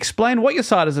 Explain what your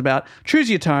site is about, choose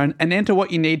your tone, and enter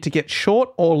what you need to get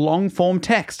short or long-form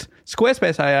text.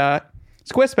 Squarespace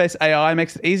AI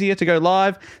makes it easier to go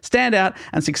live, stand out,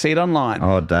 and succeed online.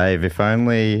 Oh, Dave, if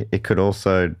only it could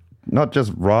also not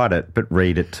just write it, but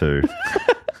read it too.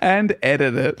 And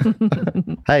edit it.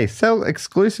 Hey, sell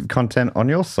exclusive content on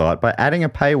your site by adding a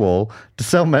paywall to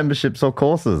sell memberships or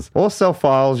courses, or sell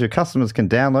files your customers can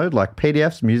download like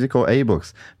PDFs, music, or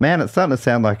ebooks. Man, it's starting to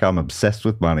sound like I'm obsessed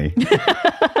with money.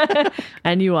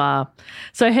 And you are.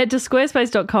 So head to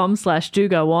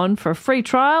squarespace.com/dogoon for a free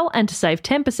trial and to save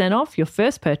 10% off your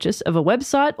first purchase of a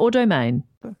website or domain.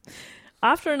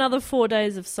 After another 4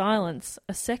 days of silence,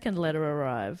 a second letter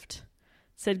arrived.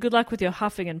 Said, "Good luck with your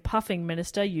huffing and puffing,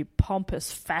 Minister, you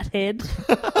pompous fathead."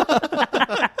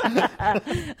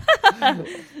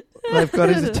 They've got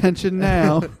his attention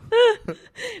now.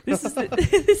 This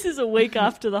is a week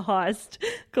after the heist.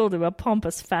 Called him a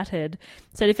pompous fathead.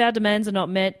 Said, "If our demands are not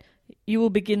met, you will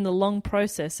begin the long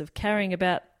process of carrying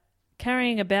about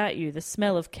you the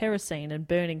smell of kerosene and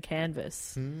burning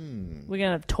canvas. We're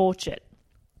going to torch it.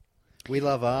 We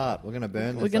love art. We're going to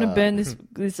burn this We're going to art. burn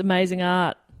this amazing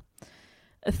art."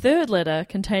 A third letter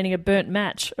containing a burnt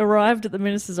match arrived at the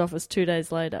minister's office 2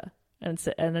 days later, and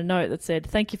a note that said,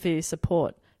 "Thank you for your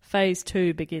support. Phase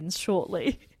 2 begins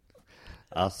shortly."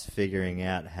 Us figuring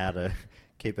out how to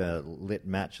keep a lit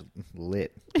match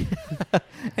lit.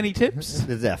 Any tips?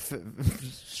 There's our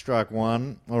strike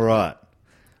one. All right.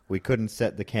 We couldn't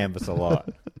set the canvas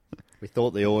alight. We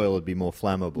thought the oil would be more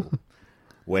flammable.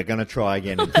 We're going to try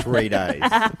again in 3 days.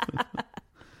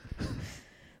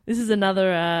 This is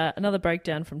another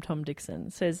breakdown from Tom Dixon.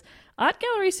 It says, "Art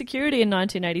gallery security in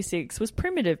 1986 was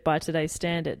primitive by today's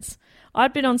standards.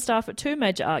 I'd been on staff at 2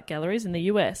 major art galleries in the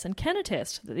US and can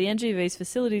attest that the NGV's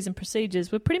facilities and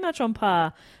procedures were pretty much on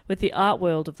par with the art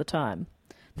world of the time.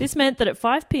 This meant that at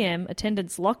 5 p.m,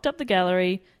 attendants locked up the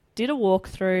gallery, did a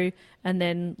walkthrough, and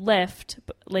then left,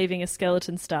 leaving a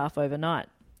skeleton staff overnight.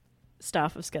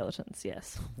 Staff of skeletons,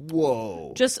 yes.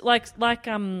 Whoa. Just like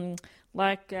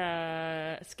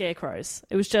scarecrows.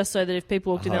 It was just so that if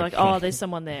people walked in, they're like, Okay. "Oh, there's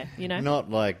someone there," you know?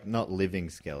 Not living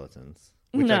skeletons,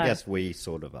 which No. I guess we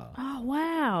sort of are. Oh,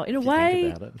 wow. In a If you way,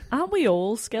 think about it. aren't we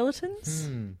all skeletons?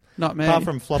 Not me. Apart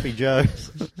from Floppy Joe.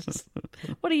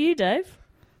 What are you, Dave?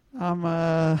 I'm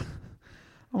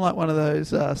like one of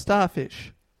those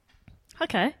starfish.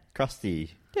 Okay.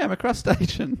 Crusty. Yeah, I'm a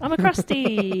crustacean. I'm a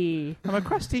crusty. I'm a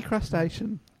crusty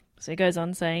crustacean. So he goes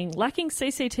on saying, lacking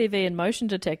CCTV and motion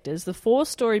detectors, the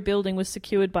 4-story building was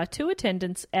secured by 2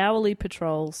 attendants' hourly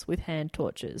patrols with hand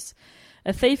torches.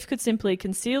 A thief could simply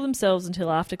conceal themselves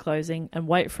until after closing and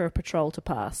wait for a patrol to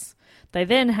pass. They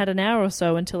then had an hour or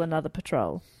so until another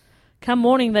patrol. Come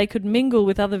morning, they could mingle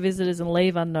with other visitors and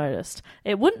leave unnoticed.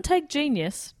 It wouldn't take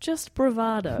genius, just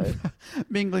bravado.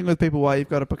 Mingling with people while you've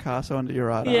got a Picasso under your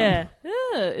right arm. Yeah.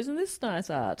 Isn't this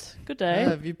nice art? Good day.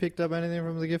 Have you picked up anything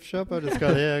from the gift shop? I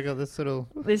got this little...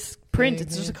 This print, thing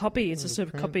it's just a here. copy. It's just a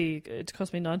print. copy. It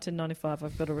cost me $19.95.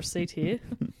 I've got a receipt here.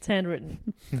 It's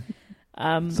handwritten.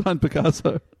 Signed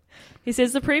Picasso. He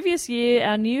says the previous year,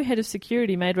 our new head of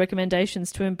security made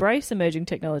recommendations to embrace emerging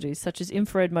technologies such as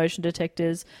infrared motion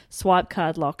detectors, swipe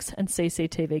card locks, and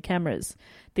CCTV cameras.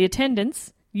 The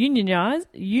attendants,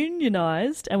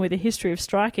 unionised and with a history of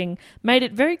striking, made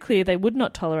it very clear they would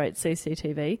not tolerate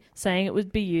CCTV, saying it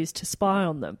would be used to spy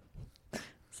on them.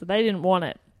 So they didn't want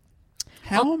it.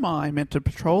 How am I meant to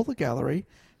patrol the gallery,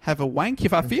 have a wank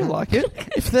if I feel like it,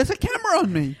 if there's a camera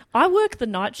on me? I work the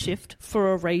night shift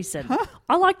for a reason.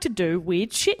 I like to do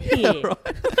weird shit here. Yeah,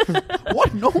 right.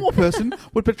 What normal person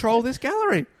would patrol this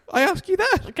gallery? I ask you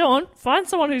that. Go on, find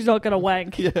someone who's not going to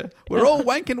wank. Yeah, we're all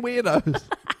wanking weirdos.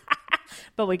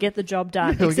 But we get the job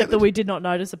done, Yeah, except that we did not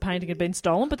notice a painting had been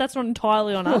stolen, but that's not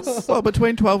entirely on us. Well,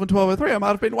 between 12 and 12:03, I might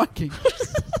have been wanking.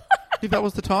 If that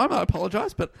was the time, I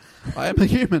apologise, but I am a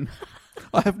human.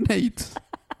 I have needs.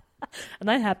 And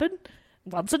they happen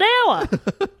once an hour.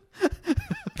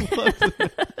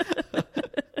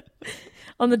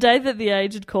 On the day that The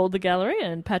Age had called the gallery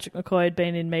and Patrick McCoy had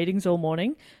been in meetings all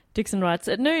morning, Dixon writes,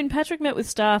 at noon, Patrick met with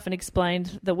staff and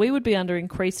explained that we would be under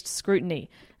increased scrutiny.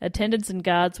 Attendants and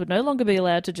guards would no longer be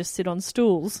allowed to just sit on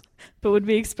stools, but would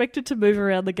be expected to move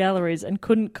around the galleries and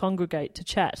couldn't congregate to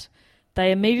chat.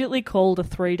 They immediately called a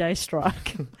 3-day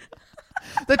strike.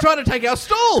 They're trying to take our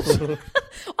stalls.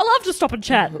 I love to stop and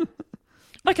chat.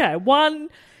 Okay, one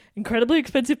incredibly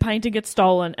expensive painting gets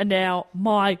stolen, and now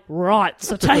my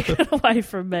rights are taken away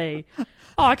from me.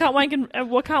 Oh, I can't wank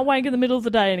in the middle of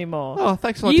the day anymore. Oh,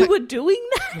 thanks a lot. You were doing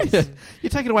that? Yeah, you're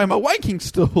taking away my wanking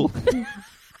stool.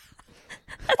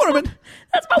 What a minute.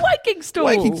 That's my wanking stool.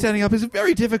 Wanking standing up is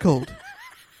very difficult.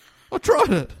 I've tried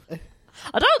it.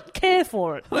 I don't care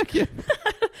for it. Thank you.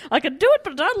 I can do it,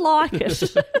 but I don't like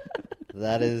it.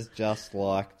 That is just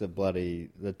like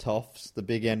the toffs, the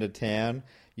big end of town,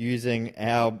 using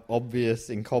our obvious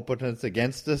incompetence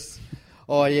against us.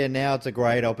 Oh, yeah, now it's a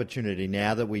great opportunity.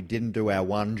 Now that we didn't do our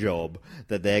one job,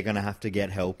 that they're going to have to get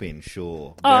help in,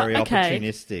 sure. Very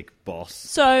opportunistic, boss.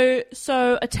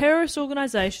 So a terrorist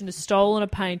organisation has stolen a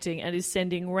painting and is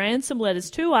sending ransom letters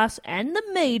to us and the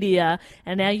media,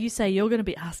 and now you say you're going to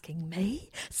be asking me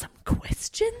some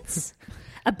questions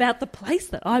about the place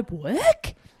that I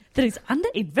work that is under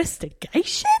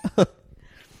investigation?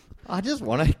 I just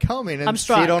want to come in and I'm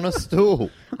strike. sit on a stool.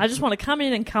 I just want to come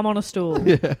in and come on a stool.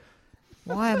 Yeah.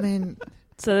 Why, I mean...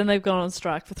 So then they've gone on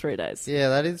strike for 3 days. Yeah,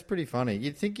 that is pretty funny.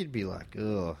 You'd think you'd be like,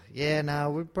 oh, yeah, no,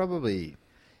 we'd probably...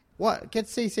 What? Get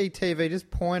CCTV,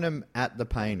 just point them at the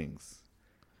paintings.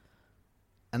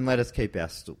 And let us keep our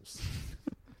stools.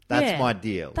 That's Yeah. my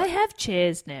deal. They have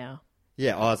chairs now.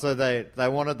 Yeah, so they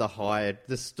wanted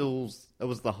the stools, it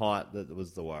was the height that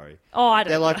was the worry. Oh, I don't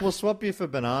They're know. like, we'll swap you for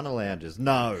banana lounges.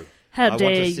 No. How I want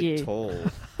dare to sit you. tall.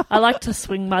 I like to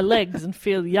swing my legs and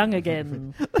feel young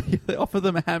again. They offer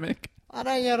them a hammock. I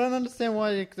don't understand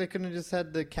why they couldn't have just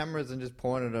had the cameras and just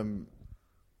pointed them,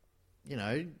 you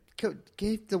know,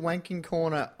 keep the wanking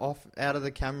corner out of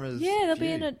the cameras. Yeah, they'll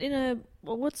be view. in a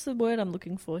well, what's the word I'm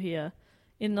looking for here?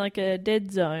 In like a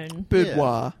dead zone.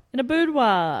 Boudoir. In a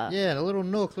boudoir. Yeah, a little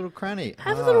nook, little cranny.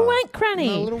 Have a little wank cranny.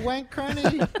 A little wank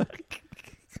cranny.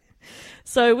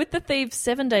 So, with the thieves'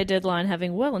 7-day deadline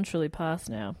having well and truly passed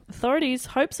now, authorities'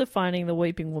 hopes of finding the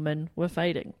weeping woman were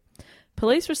fading.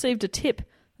 Police received a tip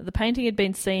that the painting had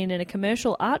been seen in a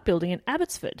commercial art building in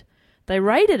Abbotsford. They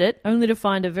raided it only to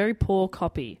find a very poor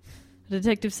copy. The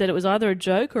detective said it was either a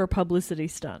joke or a publicity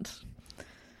stunt.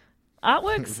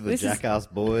 Artworks... The Jackass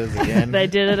Boys again. They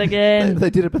did it again. They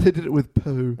did it, but they did it with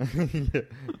poo.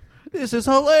 This is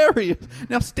hilarious.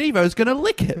 Now Steve-O's going to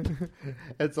lick it.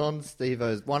 It's on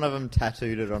Steve-O's. One of them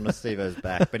tattooed it on Steve-O's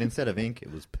back, but instead of ink, it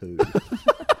was poo.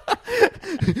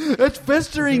 It's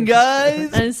festering,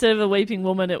 guys. And instead of a weeping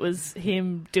woman, it was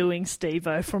him doing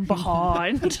Steve-O from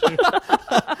behind. The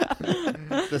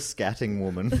scatting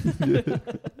woman.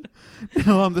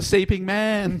 Now I'm the seeping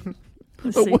man.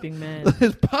 The seeping man.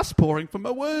 There's pus pouring from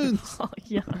my wounds. Oh,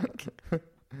 yuck.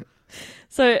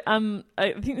 So,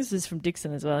 I think this is from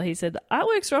Dixon as well. He said,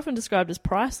 artworks are often described as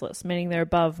priceless, meaning they're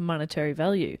above monetary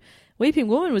value. Weeping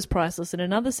Woman was priceless in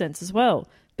another sense as well.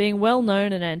 Being well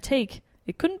known and antique,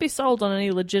 it couldn't be sold on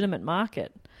any legitimate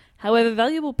market. However,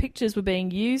 valuable pictures were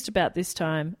being used about this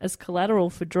time as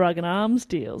collateral for drug and arms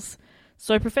deals,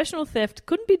 so professional theft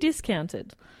couldn't be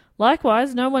discounted.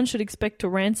 Likewise, no one should expect to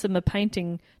ransom a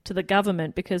painting to the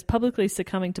government because publicly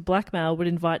succumbing to blackmail would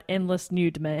invite endless new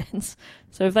demands.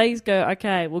 So if they go,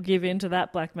 okay, we'll give in to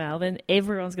that blackmail, then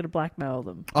everyone's going to blackmail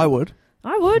them. I would.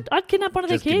 I would. I'd kidnap one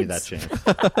of Just their give me kids.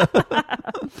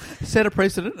 that chance. Set a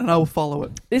precedent and I will follow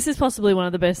it. This is possibly one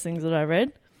of the best things that I read.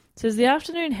 It says the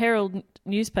Afternoon Herald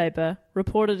newspaper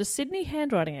reported a Sydney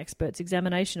handwriting expert's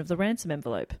examination of the ransom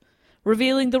envelope,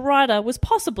 revealing the writer was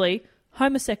possibly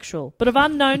homosexual, but of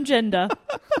unknown gender.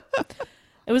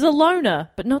 It was a loner,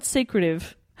 but not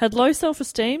secretive, had low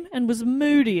self-esteem and was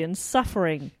moody and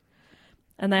suffering.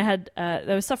 And they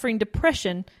were suffering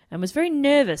depression and was very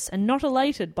nervous and not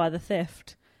elated by the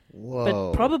theft. Whoa.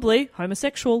 But probably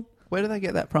homosexual. Where do they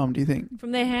get that from, do you think?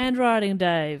 From their handwriting,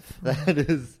 Dave. That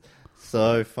is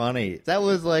so funny. That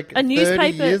was like A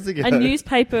 30 years ago. A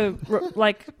newspaper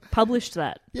published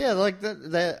that. Yeah, like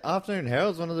the Afternoon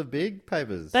Herald's one of the big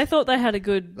papers. They thought they had a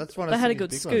good. That's one of they had a Sydney's good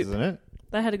big scoop. ones, isn't it?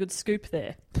 They had a good scoop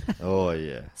there. Oh,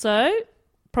 yeah. So,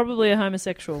 probably a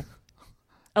homosexual.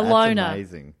 A That's loner.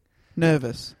 amazing.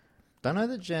 Nervous. Don't know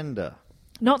the gender.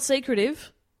 Not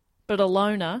secretive, but a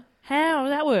loner. How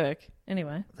does that work?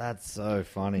 Anyway, That's so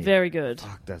funny. very good.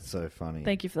 Fuck, that's so funny.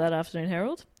 Thank you for that, Afternoon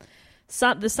Herald.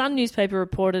 The Sun newspaper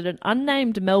reported an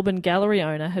unnamed Melbourne gallery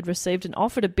owner had received an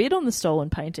offer to bid on the stolen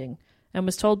painting and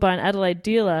was told by an Adelaide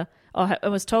dealer,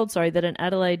 that an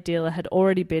Adelaide dealer had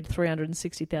already bid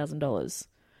 $360,000.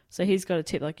 So he's got a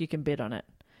tip like you can bid on it.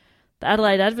 The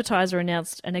Adelaide Advertiser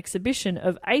announced an exhibition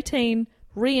of 18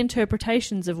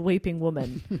 reinterpretations of Weeping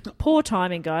Woman. Poor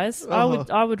timing, guys. I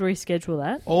would reschedule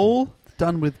that. All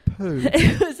done with poo.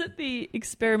 It was at the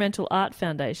Experimental Art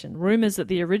Foundation. Rumours that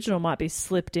the original might be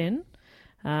slipped in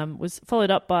was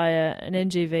followed up by an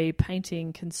NGV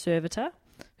painting conservator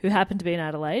who happened to be in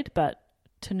Adelaide, but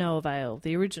to no avail.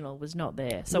 The original was not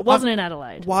there. So it wasn't in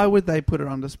Adelaide. Why would they put it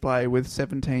on display with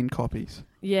 17 copies?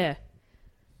 Yeah.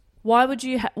 Why would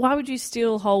you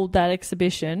still hold that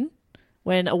exhibition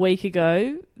when a week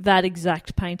ago that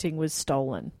exact painting was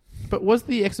stolen? But was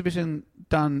the exhibition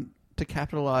done to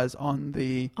capitalise on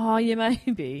the... Oh, yeah,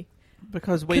 maybe.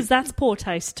 Because that's poor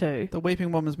taste too. the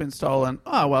Weeping Woman's been stolen.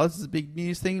 Oh, well, this is a big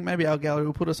news thing. Maybe our gallery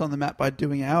will put us on the map by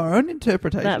doing our own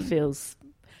interpretation. That feels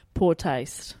poor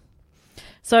taste.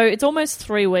 So it's almost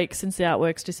 3 weeks since the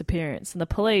artwork's disappearance, and the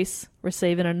police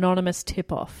receive an anonymous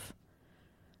tip-off.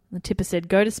 The tipper said,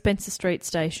 go to Spencer Street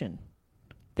Station.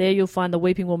 There you'll find the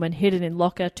Weeping Woman hidden in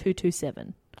locker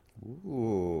 227.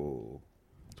 Ooh.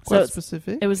 Quite So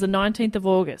specific. It was the 19th of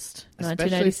August, Especially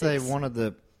if 1986. they wanted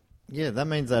the... Yeah, that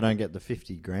means they don't get the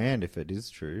 50 grand if it is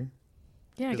true.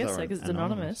 Yeah, I 'Cause guess they so, were because it's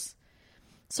anonymous. anonymous.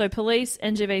 So police,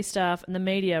 NGV staff, and the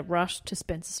media rushed to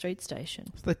Spencer Street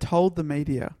Station. So they told the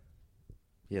media.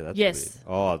 Yeah, that's Yes. weird.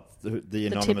 Oh, the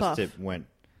anonymous tip-off. tip went...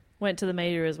 Went to the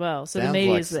media as well. So Sounds the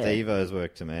media's like there. Steve-O's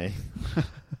work to me.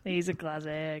 He's a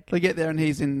classic. They get there and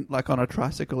he's in on a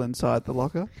tricycle inside the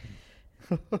locker.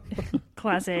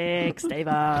 Classic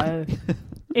Steve-O.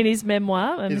 In his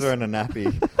memoir. He's wearing a nappy.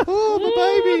 Oh, my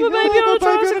baby on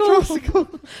a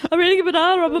tricycle. I'm eating a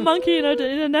banana. I'm a monkey in a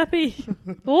nappy.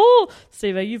 Oh,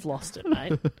 Steve-O, you've lost it,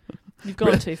 mate. You've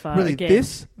gone too far Really, again.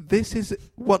 this is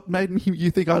what made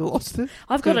you think I lost it?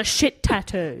 I've got a shit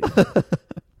tattoo.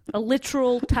 A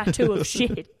literal tattoo of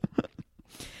shit.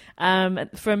 From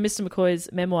Mr. McCoy's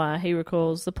memoir, he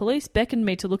recalls, the police beckoned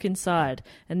me to look inside,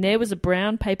 and there was a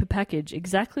brown paper package,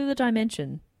 exactly the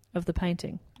dimension of the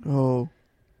painting. Oh.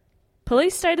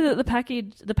 Police stated that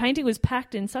the painting was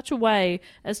packed in such a way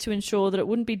as to ensure that it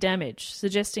wouldn't be damaged,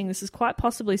 suggesting this is quite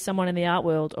possibly someone in the art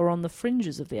world or on the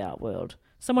fringes of the art world.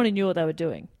 Someone who knew what they were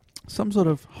doing. Some sort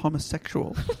of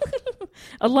homosexual.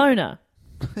 A loner,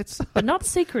 It's but not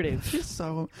secretive. just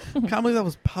so... Can't believe that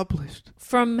was published.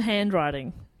 From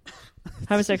handwriting.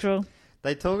 Homosexual.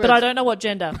 They talk about... But I don't know what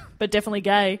gender, but definitely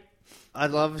gay. I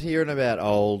love hearing about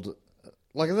old...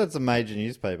 Like, that's a major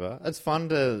newspaper. It's fun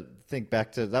to think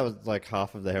back to... That was like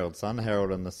half of the Herald Sun.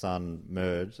 Herald and the Sun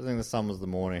merged. I think the Sun was the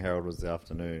morning, Herald was the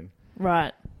afternoon.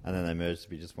 Right. And then they merged to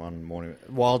be just one morning.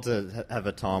 Wild to have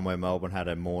a time where Melbourne had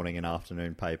a morning and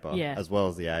afternoon paper. Yeah. As well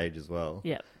as the Age as well.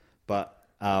 Yep. But...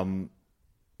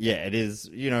 yeah, it is.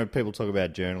 People talk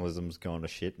about journalism's gone to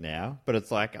shit now, but it's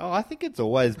like, I think it's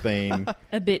always been.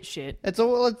 A bit shit. It's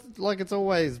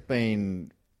always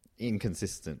been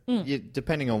inconsistent.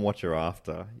 Depending on what you're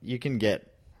after, you can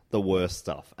get the worst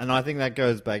stuff, and I think that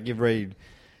goes back. You read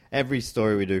every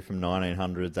story we do from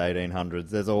 1900s, 1800s.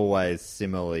 There's always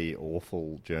similarly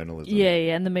awful journalism.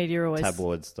 Yeah, and the media always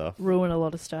tabloid stuff. ruin a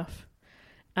lot of stuff.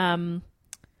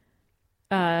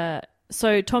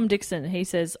 So Tom Dixon, he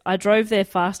says, I drove there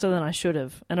faster than I should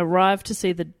have and arrived to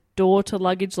see the door to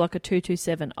luggage locker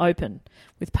 227 open,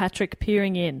 with Patrick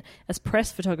peering in as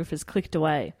press photographers clicked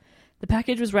away. The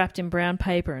package was wrapped in brown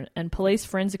paper, and police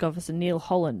forensic officer Neil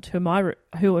Holland, whom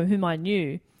I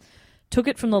knew, took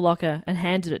it from the locker and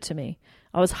handed it to me.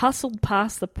 I was hustled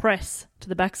past the press to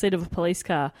the back seat of a police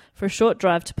car for a short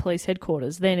drive to police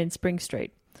headquarters, then in Spring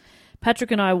Street.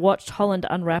 Patrick and I watched Holland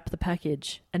unwrap the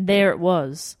package, and there it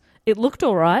was. It looked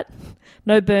all right.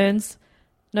 No burns,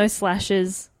 no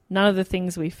slashes, none of the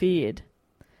things we feared.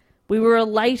 We were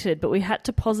elated, but we had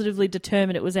to positively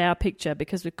determine it was our picture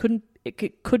because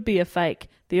it could be a fake,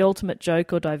 the ultimate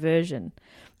joke or diversion.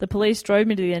 The police drove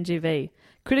me to the NGV.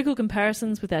 Critical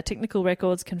comparisons with our technical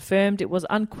records confirmed it was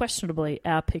unquestionably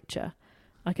our picture.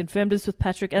 I confirmed this with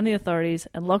Patrick and the authorities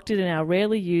and locked it in our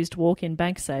rarely used walk-in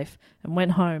bank safe and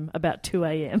went home about 2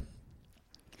 a.m.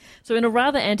 So in a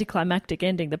rather anticlimactic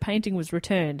ending, the painting was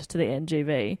returned to the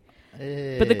NGV.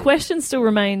 But the question still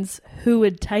remains, who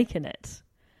had taken it?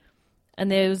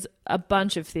 And there's a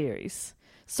bunch of theories.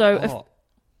 So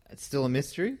it's still a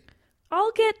mystery?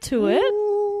 I'll get to it.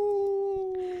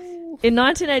 In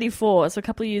 1984, so a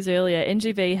couple of years earlier,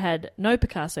 NGV had no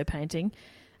Picasso painting,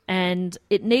 and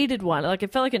it needed one. Like,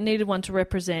 it felt like it needed one to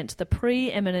represent the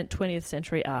preeminent 20th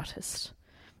century artist.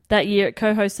 That year, it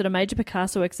co-hosted a major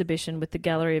Picasso exhibition with the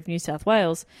Gallery of New South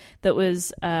Wales that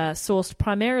was sourced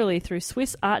primarily through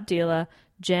Swiss art dealer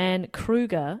Jan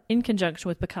Kruger in conjunction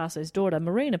with Picasso's daughter,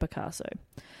 Marina Picasso.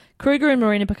 Kruger and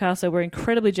Marina Picasso were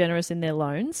incredibly generous in their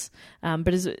loans,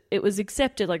 but as it was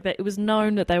accepted, like that, it was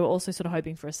known that they were also sort of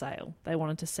hoping for a sale. They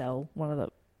wanted to sell one of the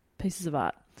pieces of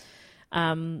art.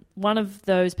 One of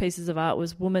those pieces of art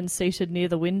was Woman Seated Near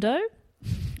the Window,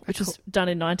 which was done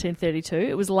in 1932.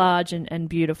 It was large and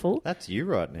beautiful. That's you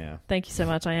right now. Thank you so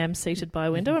much. I am seated by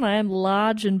a window and I am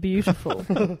large and beautiful.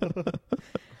 The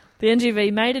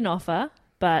NGV made an offer,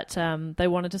 but they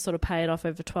wanted to sort of pay it off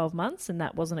over 12 months and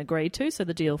that wasn't agreed to, so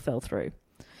the deal fell through.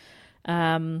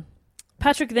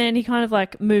 Patrick then, he kind of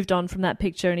like moved on from that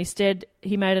picture and instead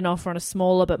he made an offer on a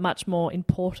smaller but much more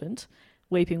important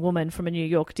Weeping Woman from a New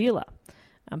York dealer.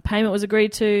 Payment was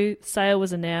agreed to, sale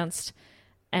was announced,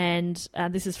 and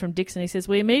this is from Dixon. He says,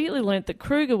 we immediately learnt that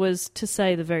Kruger was, to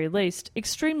say the very least,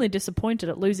 extremely disappointed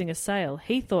at losing a sale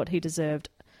he thought he deserved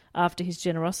after his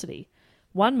generosity.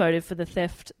 One motive for the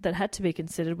theft that had to be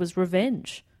considered was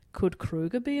revenge. Could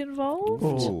Kruger be involved?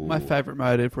 Ooh, my favourite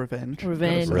motive, revenge.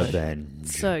 Revenge.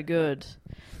 So good.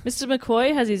 Mr.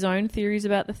 McCoy has his own theories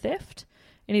about the theft.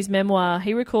 In his memoir,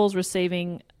 he recalls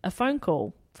receiving a phone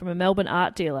call from a Melbourne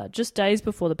art dealer just days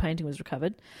before the painting was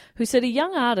recovered, who said a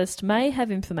young artist may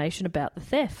have information about the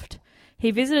theft.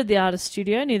 He visited the artist's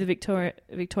studio near the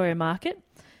Victoria Market,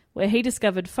 where he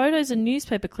discovered photos and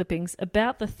newspaper clippings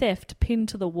about the theft pinned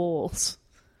to the walls.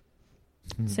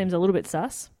 Seems a little bit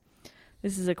sus.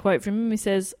 This is a quote from him. He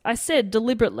says, I said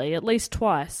deliberately, at least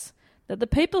twice, that the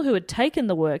people who had taken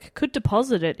the work could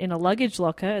deposit it in a luggage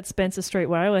locker at Spencer Street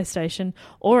Railway Station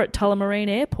or at Tullamarine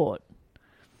Airport.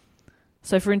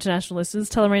 So for international listeners,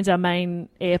 Tullamarine's our main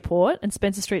airport, and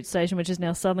Spencer Street Station, which is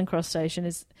now Southern Cross Station,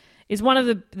 is one of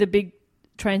the big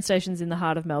train stations in the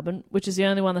heart of Melbourne, which is the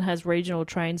only one that has regional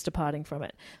trains departing from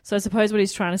it. So I suppose what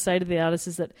he's trying to say to the artist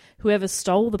is that whoever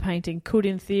stole the painting could,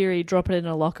 in theory, drop it in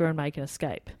a locker and make an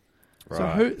escape.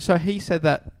 Right. So he said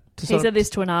that He said this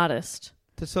to an artist.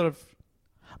 to sort of...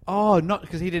 Oh, not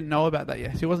because he didn't know about that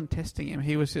yet. So he wasn't testing him.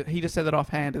 He just said that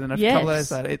offhand, and then a couple of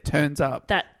days later, it turns up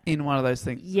that in one of those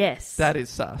things. Yes, that is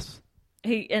sus.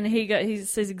 He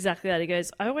says exactly that. He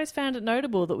goes, I always found it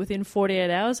notable that within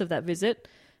 48 hours of that visit,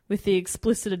 with the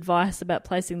explicit advice about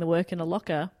placing the work in a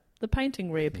locker, the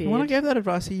painting reappeared. And when I gave that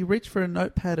advice, he reached for a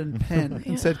notepad and pen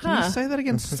and said, "Can you say that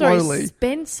again slowly?" Sorry,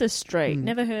 Spencer Street.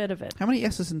 Never heard of it. How many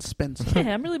S's in Spencer?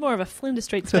 Yeah, I'm really more of a Flinders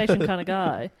Street Station kind of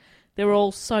guy. They were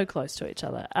all so close to each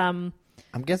other. I'm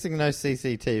guessing no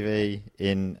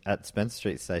CCTV at Spencer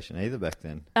Street Station either back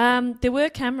then. There were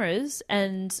cameras,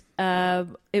 and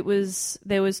there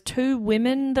was two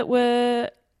women that were.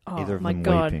 Oh Either of my them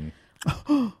god! weeping.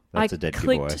 That's a dead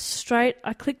boy.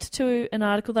 I clicked to an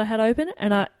article that I had open,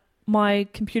 and my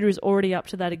computer is already up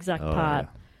to that exact part.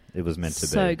 Yeah. It was meant to be.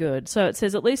 So good. So it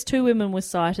says at least two women were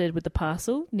sighted with a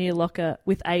parcel near locker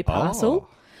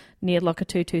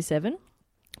 227.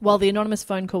 While the anonymous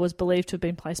phone call was believed to have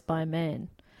been placed by a man.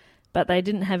 But they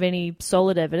didn't have any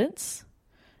solid evidence,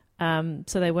 so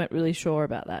they weren't really sure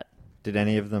about that. Did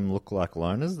any of them look like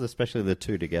loners, especially the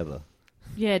two together?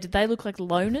 Yeah, did they look like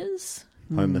loners?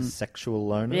 Homosexual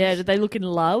loners? Yeah, did they look in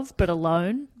love but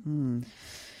alone?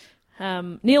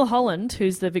 Neil Holland,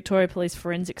 who's the Victoria Police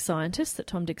forensic scientist that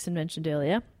Tom Dixon mentioned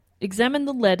earlier, examined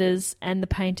the letters and the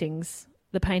painting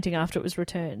after it was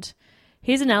returned.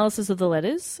 His analysis of the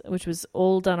letters, which was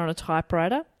all done on a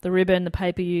typewriter, the ribbon, the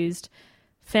paper used,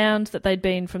 found that they'd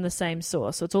been from the same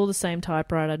source. So it's all the same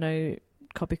typewriter, no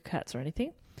copycats or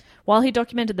anything. While he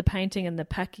documented the painting and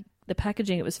the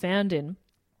packaging it was found in,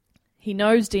 he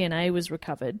knows DNA was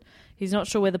recovered. He's not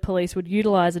sure whether police would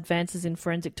utilise advances in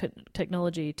forensic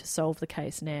technology to solve the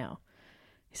case now.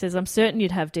 He says, I'm certain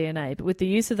you'd have DNA, but with the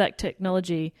use of that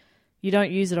technology, you don't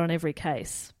use it on every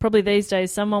case. Probably these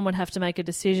days someone would have to make a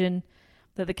decision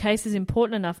that the case is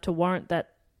important enough to warrant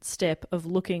that step of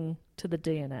looking to the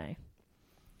DNA.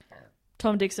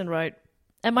 Tom Dixon wrote,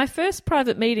 at my first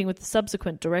private meeting with the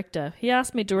subsequent director, he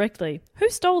asked me directly, who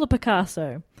stole the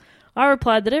Picasso? I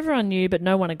replied that everyone knew, but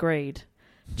no one agreed.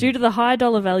 Due to the high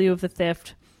dollar value of the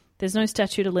theft, there's no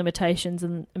statute of limitations,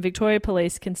 and Victoria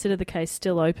Police consider the case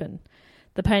still open.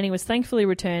 The painting was thankfully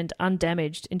returned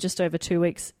undamaged in just over 2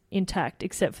 weeks, intact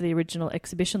except for the original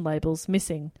exhibition labels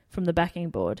missing from the backing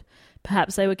board.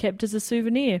 Perhaps they were kept as a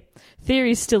souvenir.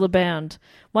 Theories still abound.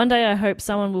 One day I hope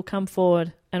someone will come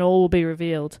forward and all will be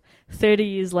revealed. 30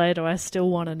 years later, I still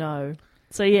want to know.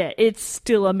 So yeah, it's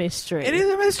still a mystery. It is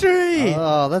a mystery.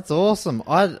 Oh, that's awesome.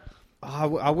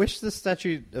 I wish the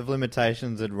statute of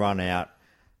limitations had run out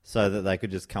so that they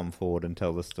could just come forward and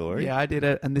tell the story. Yeah, I did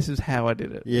it, and this is how I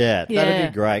did it. Yeah, Yeah.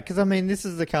 that'd be great. Because, I mean, this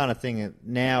is the kind of thing that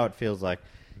now it feels like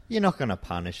you're not going to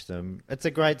punish them. It's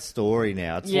a great story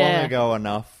now. It's Yeah. long ago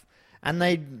enough. And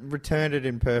they returned it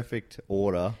in perfect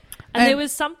order. And there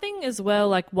was something as well,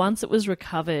 like once it was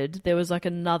recovered, there was like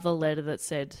another letter that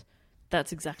said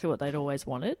that's exactly what they'd always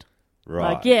wanted.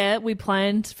 Right. Like, yeah, we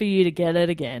planned for you to get it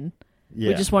again. Yeah.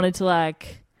 We just wanted to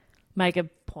like make a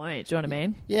point. Do you know what I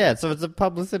mean? Yeah, so it's a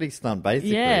publicity stunt,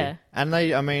 basically. Yeah.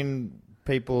 And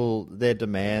people, their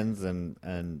demands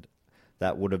and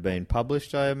that would have been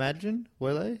published, I imagine,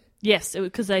 were they? Yes,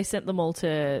 because they sent them all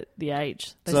to The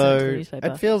Age. They sent it to So the newspaper.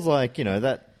 it feels like,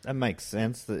 that makes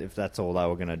sense that if that's all they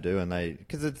were going to do, and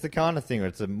because it's the kind of thing where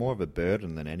it's more of a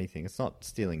burden than anything. It's not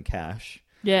stealing cash.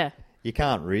 Yeah. You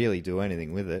can't really do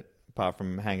anything with it apart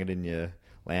from hang it in your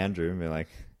lounge room and like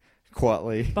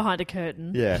quietly. Behind a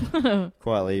curtain. Yeah,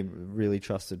 quietly, really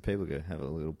trusted people go have a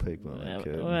little peek behind that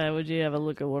curtain. Well, would you have a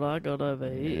look at what I got over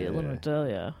here? Let me tell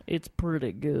you, it's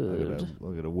pretty good.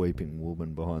 Look at a weeping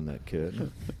woman behind that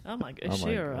curtain. Oh my god, Oh is she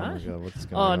my alright? God, what's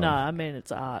going Oh on? no, I mean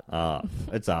it's art.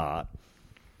 It's art.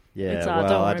 Yeah, It's art, well,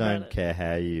 don't I worry about don't it. care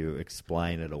how you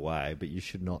explain it away, but you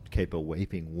should not keep a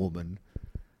weeping woman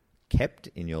kept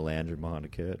in your lounge room behind a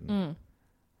curtain.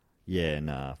 Yeah,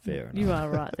 nah, fair enough. You are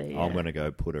right there. Yeah. I'm going to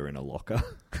go put her in a locker.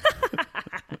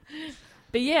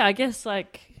 But yeah, I guess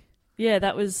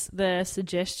that was the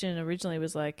suggestion originally,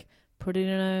 was like put it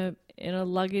in a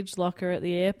luggage locker at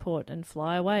the airport and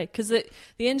fly away. Because the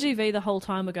NGV the whole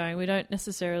time were going, we don't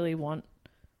necessarily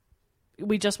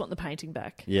we just want the painting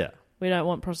back. Yeah. We don't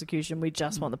want prosecution. We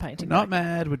just want the painting Not back.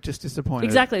 mad, we're just disappointed.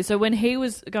 Exactly. So when he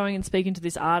was going and speaking to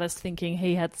this artist thinking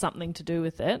he had something to do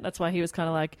with it, that's why he was kind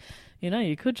of like,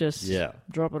 you could just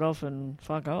drop it off and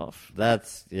fuck off.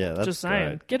 That's Just saying.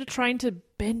 great. Get a train to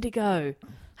Bendigo.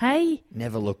 Hey,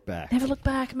 Never look back. never look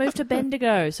back. Move to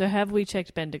Bendigo. So have we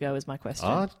checked Bendigo is my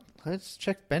question. Let's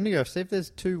check Bendigo, see if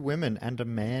there's 2 women and a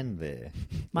man there.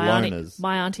 my Loners.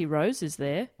 auntie Rose is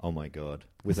there. Oh my God.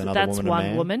 With So another that's woman one and a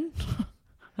man? woman.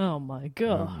 Oh my Oh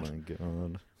god. my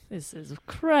God. This is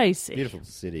crazy. Beautiful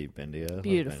city, Bendigo. I love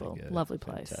Beautiful. Bendigo. Lovely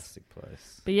place. Fantastic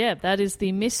place. But yeah, that is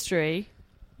the mystery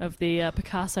of the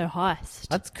Picasso heist.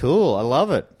 That's cool. I love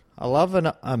it. I love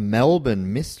a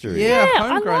Melbourne mystery. Yeah, I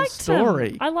homegrown liked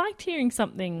story. I liked hearing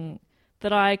something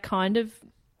that I kind of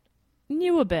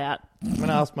knew about. I'm going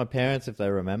to ask my parents if they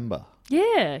remember.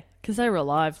 Yeah, because they were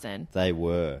alive then. They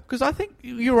were. Because I think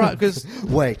you're right, because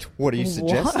Wait, what are you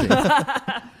suggesting?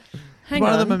 Hang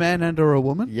one on, of them a man and or a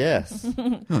woman. Yes.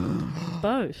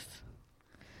 both.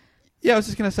 Yeah, I was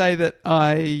just going to say that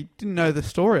I didn't know the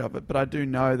story of it, but I do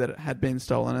know that it had been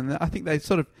stolen, and I think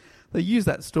they use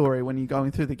that story when you're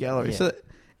going through the gallery. Yeah. So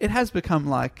it has become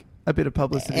like a bit of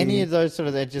publicity. Any of those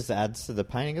that just adds to the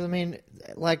painting. 'Cause I mean,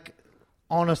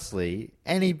 honestly,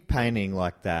 any painting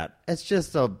like that, it's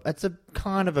a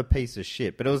kind of a piece of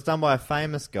shit. But it was done by a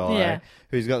famous guy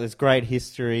who's got this great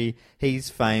history. He's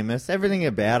famous. Everything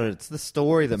about it. It's the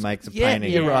story that makes a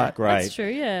painting you're right. great. That's true,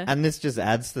 yeah. And this just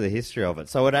adds to the history of it.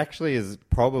 So it actually has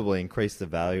probably increased the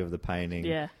value of the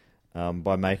painting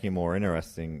by making it more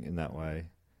interesting in that way.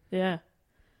 Yeah.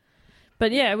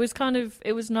 But yeah, it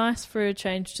was nice for a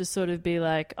change to sort of be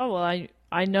like, oh, well,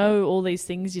 I know all these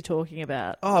things you're talking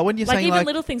about. Oh, when you're like saying even like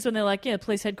little things when they're like, yeah,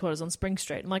 police headquarters on Spring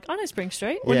Street. I'm like, I know Spring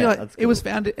Street. when Yeah, you're like, that's it was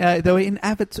cool. found. They were in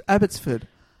Abbotsford.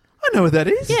 I know what that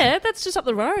is. Yeah, that's just up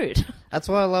the road. That's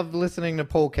why I love listening to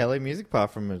Paul Kelly music,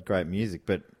 apart from his great music,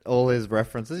 but all his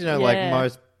references, like Yeah.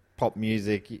 most pop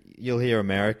music, you'll hear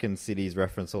American cities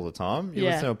referenced all the time. You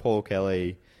Yeah. listen to Paul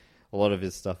Kelly, a lot of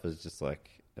his stuff is just like,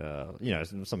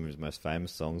 some of his most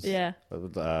famous songs. Yeah.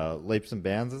 Leaps and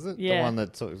Bounds, is it? Yeah. The one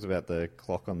that talks about the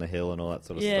clock on the hill and all that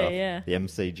sort of Yeah, stuff. yeah. The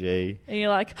MCG. And you're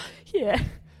like, yeah,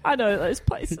 I know those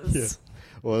places.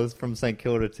 Well, it's from St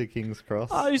Kilda to King's Cross.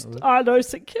 I know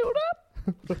St Kilda.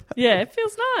 Yeah, it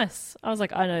feels nice. I was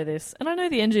like, I know this. And I know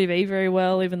the NGV very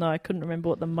well, even though I couldn't remember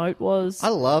what the moat was. I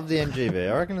love the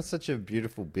NGV. I reckon it's such a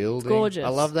beautiful building. gorgeous. I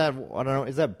love that. I don't know.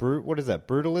 Is that what is that?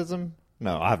 Brutalism?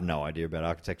 No, I have no idea about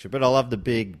architecture, but I love the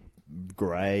big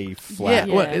grey flat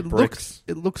Well, Yeah. bricks.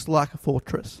 it looks like a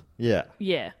fortress. Yeah.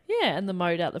 Yeah, and the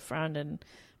moat out the front,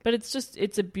 but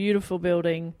it's a beautiful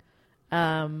building,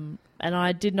 and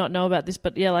I did not know about this,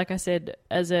 but yeah, like I said,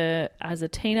 as a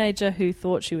teenager who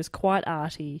thought she was quite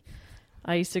arty,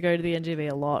 I used to go to the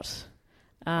NGV a lot,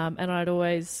 and I'd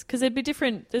always, because there's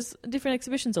different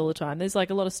exhibitions all the time. There's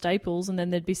like a lot of staples, and then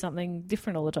there'd be something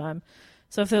different all the time.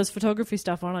 So if there was photography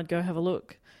stuff on, I'd go have a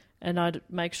look. And I'd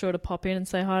make sure to pop in and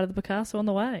say hi to the Picasso on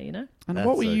the way, And That's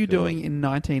what were so you cool. doing in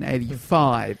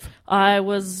 1985? I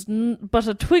was but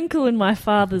a twinkle in my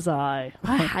father's eye.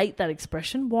 I hate that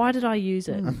expression. Why did I use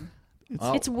it?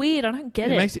 It's weird. I don't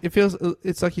get it. It feels.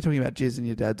 It's like you're talking about jizz in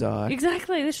your dad's eye.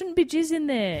 Exactly. There shouldn't be jizz in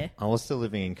there. I was still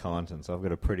living in Kyneton, so I've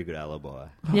got a pretty good alibi.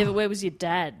 Yeah, but where was your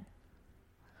dad?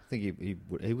 I think he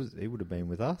would have been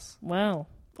with us. Well,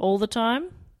 all the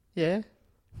time? Yeah.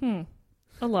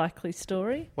 A likely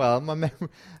story. Well, my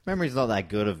memory's not that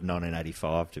good of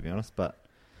 1985, to be honest, but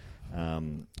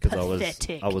because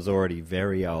Pathetic. I was already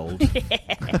very old.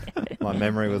 My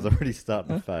memory was already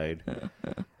starting to fade.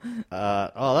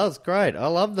 That was great. I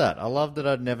love that. I love that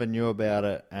I never knew about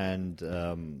it.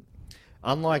 And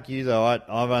unlike you, though,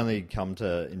 I've only come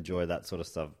to enjoy that sort of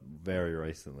stuff very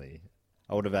recently.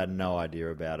 I would have had no idea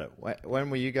about it. When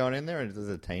were you going in there? As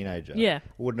a teenager? Yeah.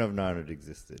 Wouldn't have known it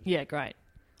existed. Yeah, great.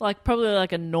 Probably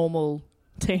like a normal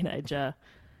teenager.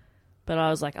 But I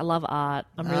was like, I love art.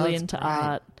 I'm really that's into great.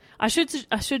 art. I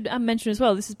should mention as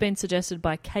well, this has been suggested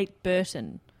by Kate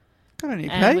Burton. Good on you,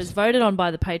 And Kate. it was voted on by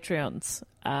the Patreons.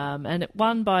 And it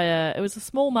won by it was a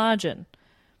small margin.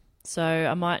 So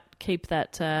I might keep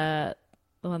that, the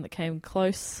one that came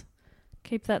close,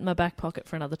 keep that in my back pocket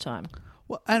for another time.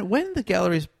 Well, and when the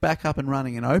gallery's back up and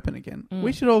running and open again,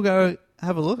 we should all go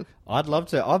have a look. I'd love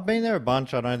to. I've been there a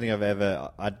bunch. I don't think I've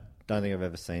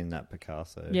ever seen that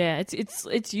Picasso. Yeah,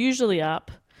 it's usually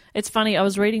up. It's funny. I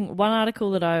was reading one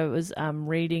article that I was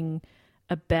reading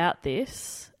about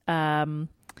this.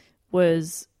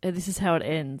 This is how it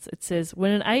ends. It says,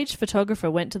 when an aged photographer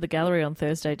went to the gallery on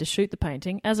Thursday to shoot the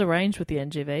painting, as arranged with the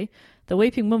NGV, the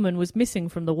weeping woman was missing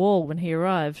from the wall when he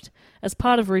arrived, as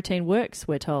part of routine works,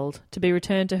 we're told, to be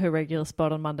returned to her regular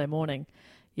spot on Monday morning.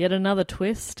 Yet another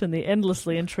twist in the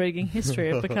endlessly intriguing history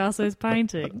of Picasso's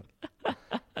painting.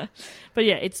 But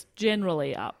yeah, it's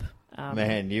generally up.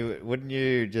 Man, wouldn't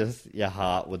you just your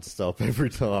heart would stop every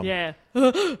time? Yeah.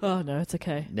 Oh, no, it's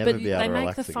okay. Never but be able they to make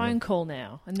relax the again. phone call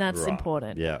now, and that's Right.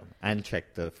 important. Yeah, and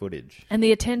check the footage. And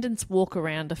the attendants walk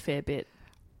around a fair bit.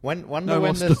 Wonder No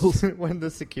when more stools. when the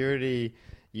security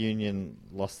union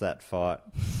lost that fight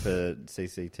for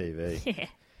CCTV. Yeah.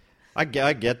 I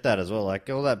get that as well. Like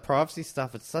all that privacy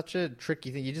stuff, it's such a tricky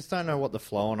thing. You just don't know what the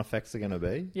flow-on effects are going to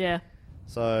be. Yeah.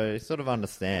 So I sort of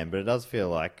understand, but it does feel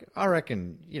like, I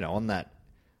reckon, on that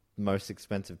most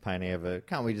expensive painting ever,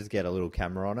 can't we just get a little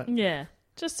camera on it? Yeah.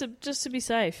 Just to be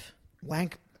safe.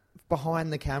 Wank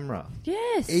behind the camera.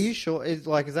 Yes. Are you sure? Is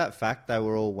that fact they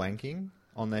were all wanking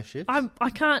on their shifts? I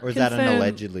can't Or is confirm that an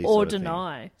allegedly or sort of thing?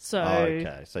 deny. So Oh,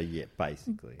 okay. So, yeah,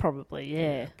 basically. probably,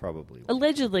 yeah. Probably.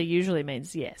 Allegedly usually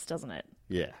means yes, doesn't it?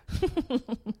 Yeah.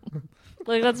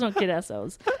 Let's not kid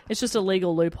ourselves. It's just a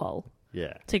legal loophole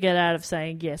Yeah. to get out of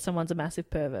saying, yeah, someone's a massive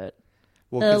pervert.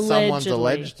 Well, because someone's Allegedly.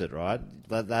 alleged it, right?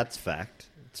 That's fact.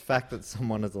 It's fact that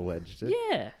someone has alleged it.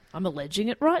 Yeah, I'm alleging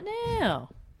it right now.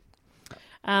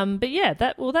 But yeah,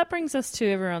 that brings us to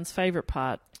everyone's favourite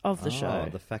part of the show,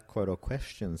 The fact, quote, or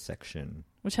question section.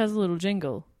 which has a little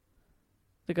jingle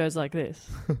that goes like this.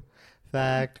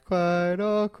 Fact, quote,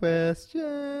 or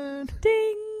question.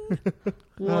 Ding!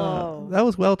 Whoa. That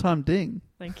was well-timed ding.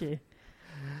 Thank you.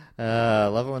 I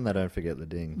love it when they don't forget the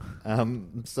ding.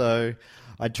 So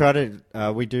I try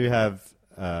to... we do have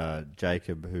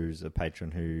Jacob, who's a patron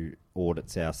who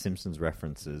audits our Simpsons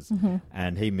references,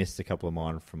 and he missed a couple of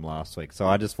mine from last week. So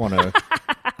I just want to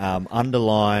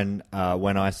underline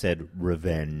when I said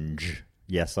revenge.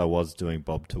 Yes, I was doing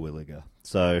Bob Terwilliger.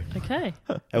 So Okay.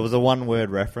 it was a one-word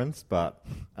reference, but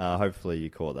hopefully you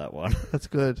caught that one. That's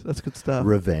good. That's good stuff.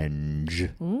 Revenge.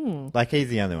 Like, he's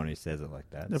the only one who says it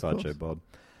like that. Of Sideshow course. Bob.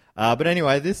 But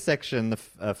anyway, this section, the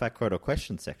fact quote or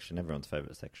question section, everyone's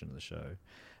favourite section of the show.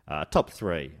 Top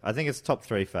 3. I think it's top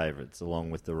 3 favourites, along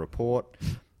with the report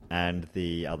and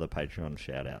the other Patreon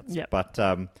shout-outs. Yep. But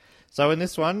so in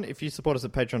this one, if you support us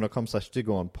at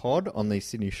patreon.com/DigoOnPod on the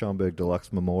Sydney Schomburg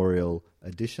Deluxe Memorial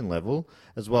Edition level,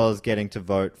 as well as getting to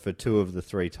vote for 2 of the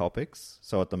 3 topics.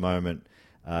 So at the moment,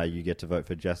 you get to vote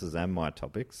for Jess's and my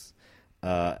topics.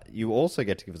 You also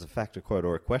get to give us a fact, a quote,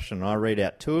 or a question. And I read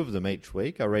out 2 of them each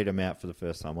week. I read them out for the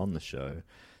first time on the show.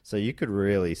 So you could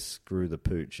really screw the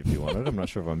pooch if you wanted. I'm not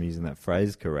sure if I'm using that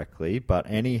phrase correctly. But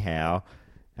anyhow,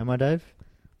 am I, Dave?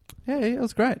 Yeah, it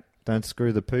was great. Don't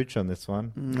screw the pooch on this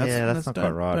one. That's not quite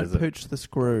right, don't is it? pooch the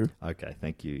screw. Okay,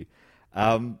 thank you.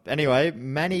 Anyway,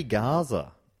 Manny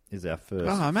Garza is our first.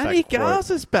 Oh, Manny fact, quote,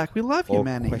 Garza's back. We love you, or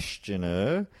Manny.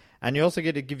 questioner. And you also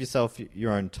get to give yourself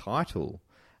your own title.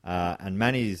 And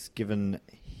Manny's given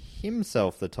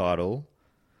himself the title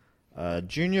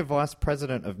Junior Vice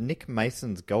President of Nick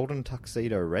Mason's Golden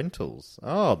Tuxedo Rentals.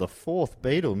 Oh, the 4th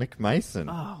Beatle, Nick Mason.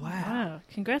 Oh, wow. Wow.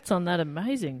 Congrats on that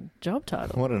amazing job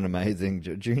title. What an amazing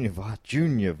Junior Vice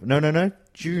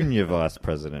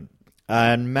President.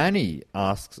 And Manny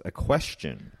asks a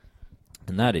question,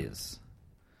 and that is,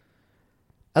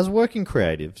 as working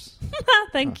creatives...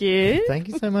 Thank you. Thank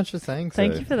you so much for saying so.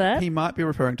 Thank you for that. He might be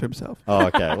referring to himself. Oh,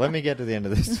 okay. Let me get to the end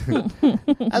of this.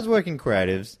 As working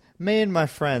creatives, me and my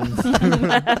friends...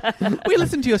 We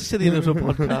listen to your silly little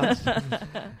podcast.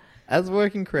 As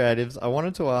working creatives, I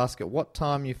wanted to ask at what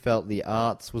time you felt the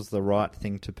arts was the right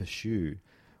thing to pursue.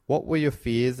 What were your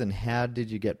fears and how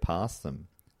did you get past them?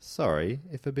 Sorry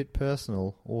if a bit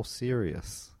personal or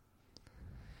serious.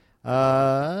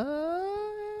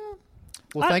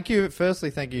 Well, thank you. Firstly,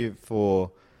 thank you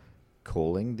for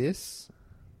calling this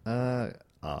art.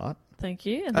 Thank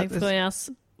you. And thanks for calling us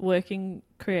working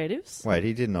creatives. Wait,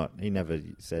 he did not. He never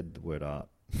said the word art.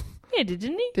 Yeah,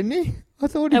 didn't he? Didn't he? I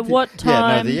thought he At did. what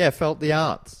time? Felt the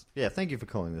arts. Yeah, thank you for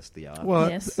calling this the art. Well,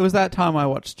 Yes. it was that time I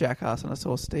watched Jackass and I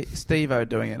saw Steve-O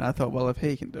doing it, and I thought, well, if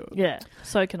he can do it. Yeah,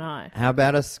 so can I. How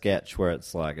about a sketch where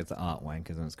it's like it's art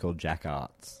wankers and it's called Jack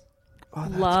Arts? Oh,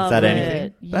 Love Is that it.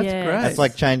 anything? That's Yeah. great. That's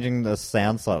like changing the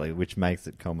sound slightly, which makes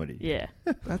it comedy. Yeah.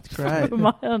 That's great. From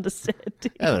my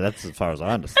understanding. Yeah, that's as far as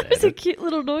I understand It's a it. cute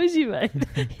little noise you made.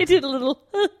 You did a little...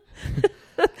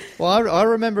 Well, I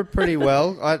remember pretty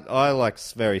well. I like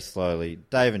very slowly.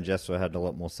 Dave and Jess had a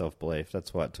lot more self-belief.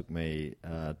 That's why it took me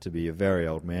to be a very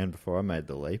old man before I made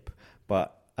the leap.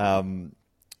 But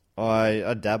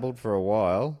I dabbled for a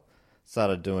while.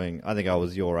 Started doing... I think I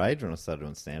was your age when I started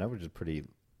doing stand-up, which is pretty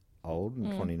old,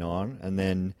 29. And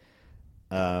then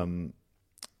I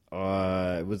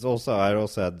also had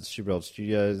Stupid Old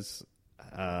Studios.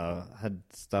 Had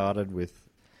started with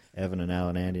Evan and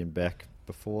Alan, Andy and Beck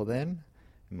before then,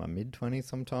 in my mid-20s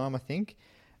sometime, I think.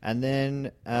 And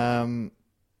then, I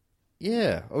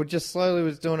just slowly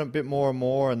was doing it a bit more and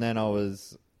more, and then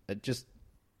it just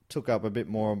took up a bit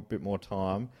more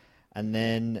time. And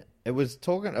then I used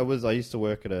to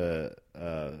work at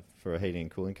for a heating and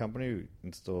cooling company,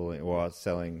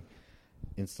 selling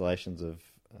installations of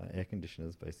air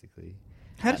conditioners, basically.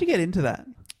 How did you get into that?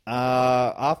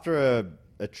 After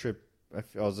a trip, I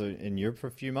was in Europe for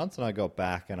a few months, and I got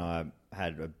back, and I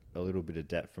had a little bit of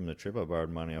debt from the trip. I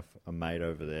borrowed money off a mate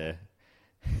over there,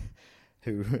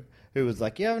 who was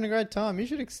like, "You're having a great time. You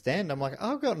should extend." I'm like,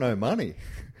 "I've got no money."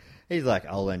 He's like,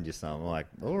 "I'll lend you some." I'm like,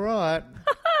 "All right."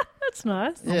 That's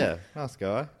nice. Yeah, nice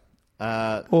guy.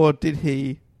 Or did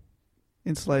he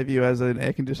enslave you as an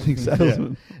air conditioning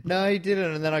salesman? No, he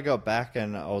didn't. And then I got back,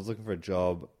 and I was looking for a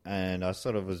job, and I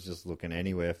sort of was just looking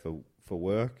anywhere for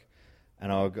work.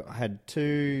 And I had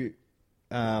two...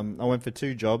 I went for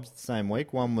 2 jobs the same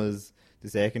week. One was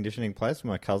this air conditioning place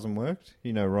where my cousin worked.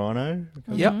 You know Rhino?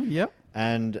 Yep.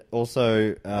 And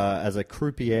also as a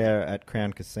croupier at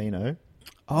Crown Casino.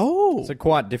 Oh. So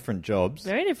quite different jobs.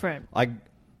 Very different.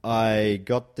 I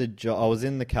got the job. I was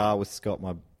in the car with Scott,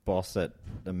 my boss at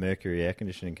the Mercury Air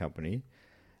Conditioning Company,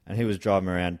 and he was driving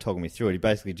around talking me through it. He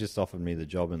basically just offered me the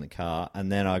job in the car,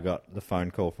 and then I got the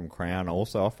phone call from Crown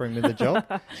also offering me the job.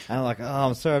 And I'm like, "Oh,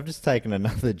 I'm sorry, I've just taken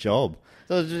another job."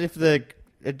 So if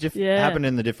it just happened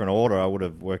in the different order, I would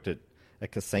have worked at a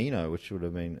casino, which would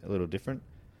have been a little different.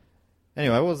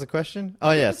 Anyway, what was the question?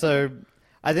 Oh yeah, so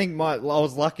I think I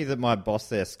was lucky that my boss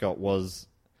there, Scott, was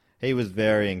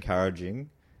very encouraging,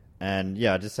 and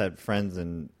I just had friends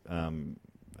and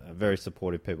very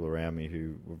supportive people around me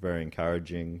who were very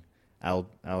encouraging.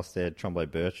 Alistair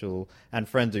Tremblay-Birchall, and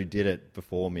friends who did it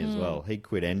before me as well. He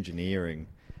quit engineering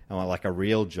and went like a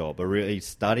real job. He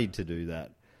studied to do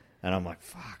that. And I'm like,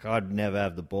 fuck, I'd never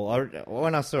have the ball.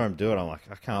 When I saw him do it, I'm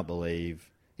like, I can't believe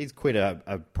he's quit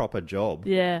a proper job.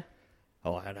 Yeah.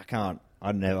 I'm like,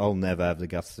 I'll never have the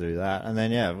guts to do that. And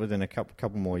then, yeah, within a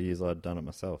couple more years, I'd done it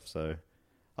myself. So,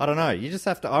 I don't know. You just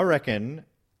have to, I reckon,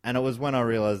 and it was when I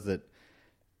realised that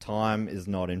time is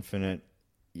not infinite.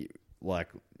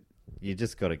 You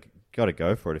just got to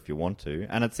go for it if you want to.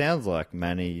 And it sounds like,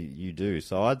 Manny, you do.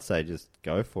 So I'd say just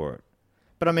go for it.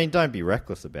 But, I mean, don't be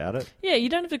reckless about it. Yeah, you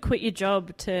don't have to quit your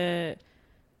job to,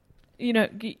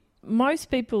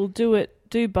 most people do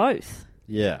both.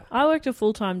 Yeah. I worked a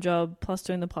full-time job, plus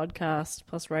doing the podcast,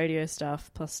 plus radio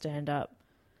stuff, plus stand-up.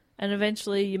 And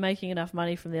eventually you're making enough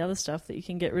money from the other stuff that you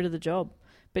can get rid of the job.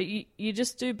 But you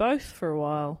just do both for a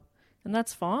while. And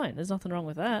that's fine. There's nothing wrong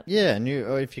with that. Yeah, and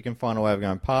if you can find a way of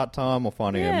going part-time or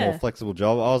finding a more flexible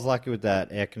job. I was lucky with that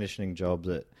air conditioning job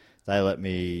that they let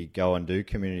me go and do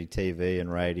community TV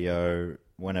and radio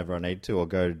whenever I need to, or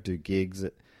go do gigs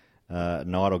at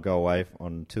night or go away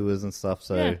on tours and stuff.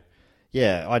 So,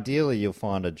 yeah, ideally you'll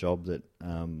find a job that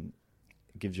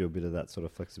gives you a bit of that sort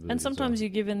of flexibility. And sometimes you're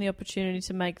given the opportunity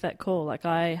to make that call. Like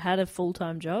I had a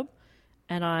full-time job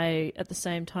and I, at the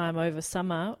same time over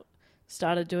summer,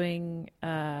 started doing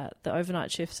the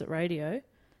overnight shifts at radio,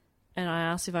 and I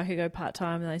asked if I could go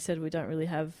part-time, and they said we don't really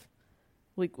have,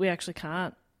 we actually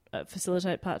can't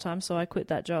facilitate part-time, so I quit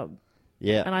that job.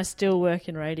 Yeah. And I still work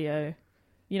in radio.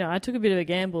 I took a bit of a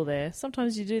gamble there.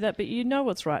 Sometimes you do that, but you know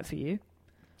what's right for you.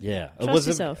 Yeah. Trust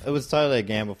yourself. It was totally a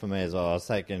gamble for me as well. I was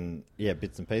taking,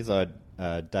 bits and pieces.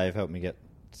 Dave helped me get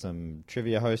some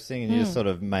trivia hosting, and you just sort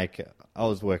of I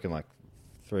was working like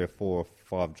 3 or 4 or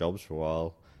 5 jobs for a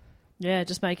while. Yeah,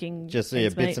 just making... bits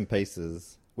and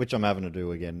pieces, which I'm having to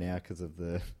do again now because of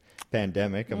the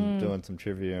pandemic. I'm doing some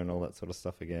trivia and all that sort of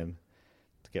stuff again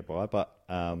to get by. But,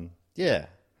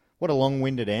 what a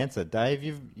long-winded answer.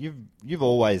 Dave, you've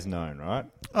always known, right?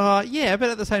 Yeah, but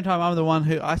at the same time, I'm the one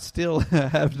who I still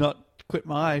have not quit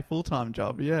my full-time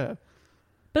job, yeah.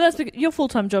 But that's because your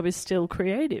full-time job is still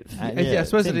creative. I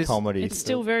suppose it is. Comedy. It's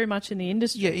still very much in the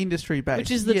industry. Yeah, industry-based.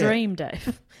 Which is the dream,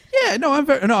 Dave. Yeah,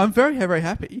 I'm very, very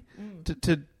happy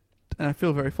to and I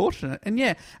feel very fortunate. And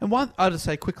one, I'll just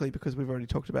say quickly, because we've already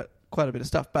talked about quite a bit of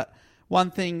stuff, but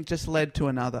one thing just led to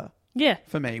another. Yeah.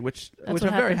 For me, which I'm what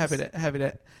very happens.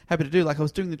 happy to do. Like I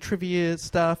was doing the trivia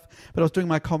stuff, but I was doing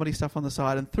my comedy stuff on the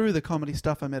side, and through the comedy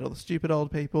stuff I met all the stupid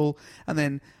old people, and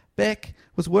then Beck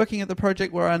was working at the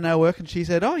project where I now work, and she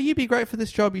said, "Oh, you'd be great for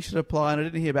this job. You should apply." And I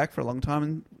didn't hear back for a long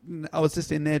time, and I was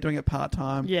just in there doing it part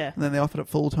time. Yeah. And then they offered it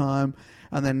full time,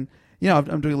 and then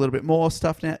I'm doing a little bit more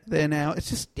stuff now. It's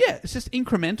just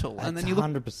incremental. That's and then you look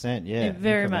 100%, yeah. It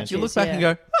very much you look is, back and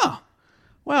go, oh.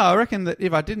 Well, I reckon that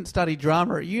if I didn't study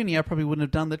drama at uni, I probably wouldn't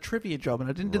have done the trivia job. And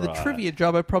I didn't do the Right. trivia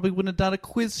job, I probably wouldn't have done a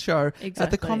quiz show at the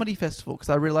Exactly. comedy festival, because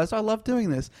I realised I love doing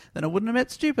this. Then I wouldn't have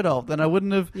met Stupid Old. Then I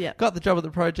wouldn't have got the job at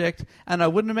the project. And I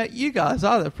wouldn't have met you guys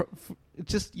either.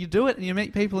 It's just, you do it and you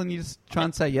meet people and you just try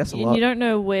and say yes a lot. And you don't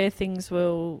know where things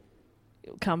will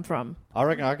come from. I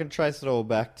reckon I can trace it all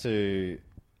back to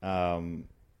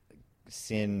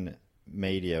SYN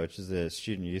Media, which is a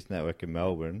student youth network in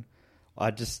Melbourne. I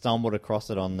just stumbled across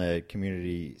it on the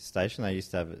community station. They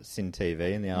used to have SYN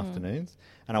TV in the afternoons.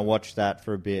 And I watched that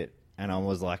for a bit and I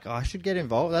was like, I should get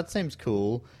involved. That seems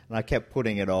cool. And I kept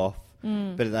putting it off.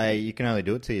 But you can only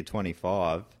do it till you're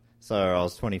 25. So I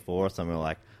was 24 or something,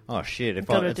 like, oh shit, it's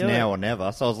now or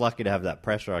never. So I was lucky to have that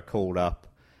pressure. I called up.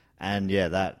 And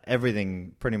that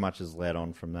everything pretty much is led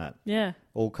on from that. Yeah.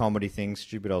 All comedy things,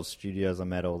 Stupid Old Studios, I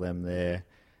met all them there.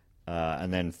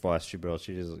 And then via Stupid Old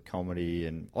Studios at comedy.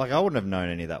 And I wouldn't have known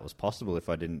any of that was possible if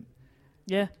I didn't.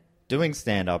 Yeah. Doing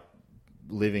stand-up,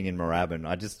 living in Moorabbin,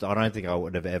 I don't think I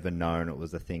would have ever known it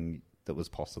was a thing that was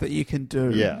possible. That you can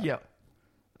do. Yeah.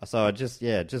 So I just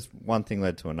one thing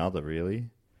led to another, really.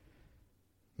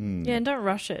 Yeah, and don't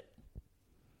rush it.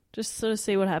 Just sort of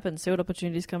see what happens, see what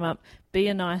opportunities come up. Be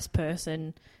a nice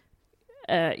person.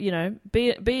 Be an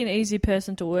easy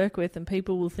person to work with, and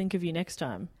people will think of you next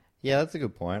time. Yeah, that's a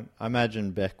good point. I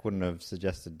imagine Beck wouldn't have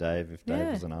suggested Dave if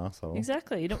Dave was an arsehole.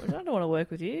 Exactly. I don't want to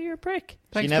work with you. You're a prick.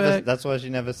 Thanks, Beck. That's why she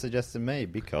never suggested me,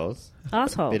 because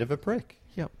Arsehole. bit of a prick.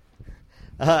 Yep.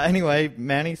 Anyway,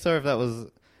 Manny, sorry if that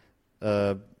was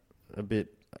a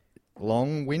bit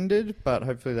long-winded, but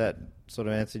hopefully that sort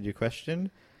of answered your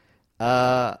question.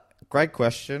 Great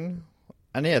question.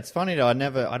 And it's funny though,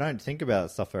 I don't think about that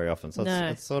stuff very often, so No.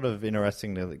 it's sort of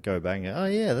interesting to go back and go, oh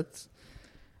yeah,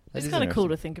 It's kind of cool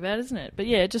to think about, isn't it? But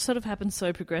yeah, it just sort of happens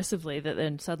so progressively that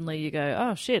then suddenly you go,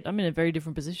 oh shit, I'm in a very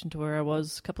different position to where I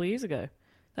was a couple of years ago.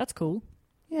 That's cool.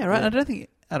 Yeah, right. Yeah.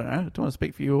 I don't know. I don't want to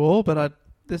speak for you all, but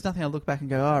there's nothing I look back and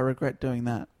go, I regret doing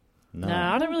that. No,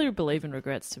 I don't really believe in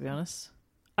regrets, to be honest.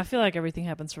 I feel like everything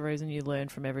happens for a reason. You learn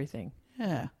from everything.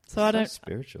 Yeah. So I don't.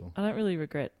 Spiritual. I don't really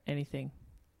regret anything.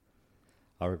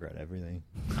 I regret everything.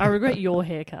 I regret your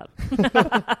haircut.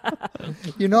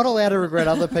 You're not allowed to regret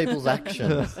other people's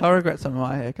actions. I regret some of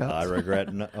my haircuts. I regret.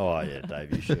 Oh yeah,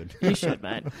 Dave, you should. You should,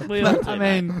 mate. We all do, I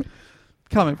mean,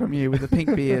 coming from you with a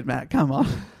pink beard, Matt, come on.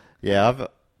 Yeah,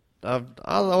 I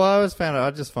always found it. I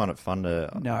just find it fun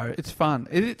to. No, it's fun.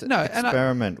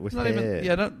 Experiment with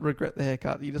hair. I don't regret the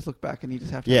haircut. You just look back and you just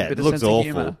have to. Yeah, have a bit it looks of sense awful. Of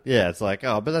humor. Yeah, it's like,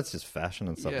 oh, but that's just fashion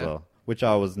and stuff. Yeah. Well, which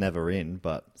I was never in,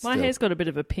 but my still. hair's got a bit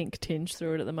of a pink tinge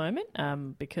through it at the moment,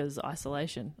 because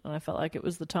isolation, and I felt like it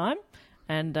was the time.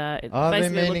 And it I've been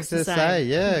basically meaning looks to the same. say,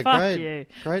 yeah, Fuck great, you.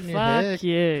 great new Fuck hair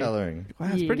you. colouring. Wow,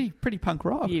 it's pretty punk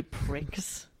rock. You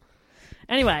pricks.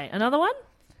 Anyway, another one?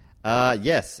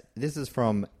 Yes, this is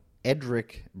from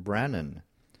Edric Brannan,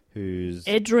 who's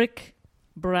Edric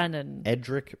Brannan.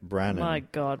 Edric Brannan. My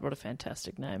God, what a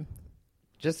fantastic name.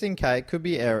 Just in case, could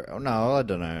be error. No, I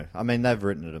don't know. I mean, they've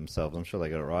written it themselves. I'm sure they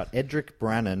got it right. Edric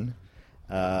Brannan,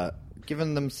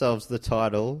 given themselves the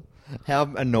title.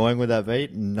 How annoying would that be?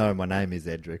 No, my name is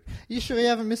Edric. You sure you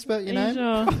haven't misspelled your name?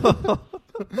 Sure?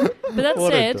 But that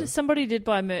What a said, somebody did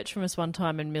buy merch from us one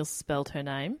time and misspelled her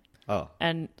name. Oh.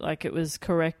 And like it was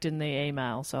correct in the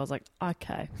email, so I was like,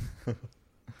 okay.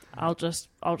 I'll just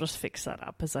fix that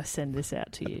up as I send this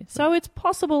out to you. So it's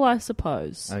possible, I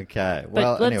suppose. Okay. But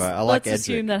Well, anyway, I like let's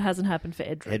assume Edric. that hasn't happened for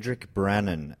Edric. Edric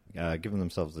Brannan, given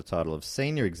themselves the title of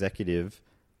Senior Executive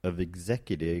of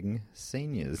Executing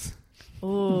Seniors.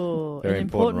 Oh, an Very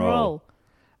important role.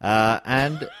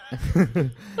 And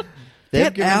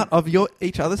Get out of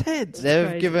each other's heads. They've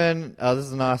Crazy. given, this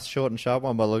is a nice short and sharp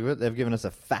one by the look of it. They've given us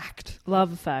a fact.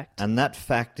 Love a fact. And that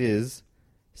fact is,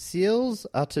 seals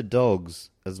are to dogs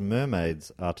as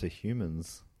mermaids are to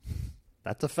humans.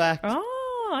 That's a fact.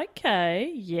 Oh,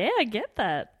 okay. Yeah, I get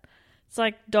that. It's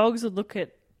like dogs would look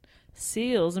at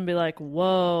seals and be like,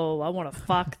 whoa, I want to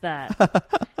fuck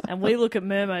that. And we look at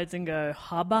mermaids and go,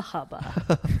 hubba hubba.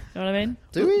 You know what I mean?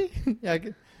 Do we? Yeah, I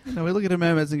get- No, we look at the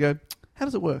mermaids and go, how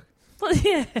does it work? Well,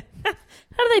 yeah.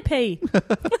 How do they pee?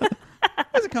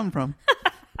 Where's it come from?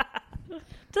 Do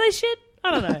they shit?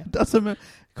 I don't know.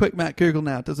 Quick, Matt, Google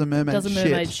now. Does a mermaid Does a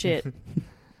mermaid shit?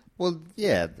 Well,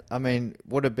 yeah. I mean,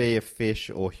 would it be a fish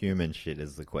or human shit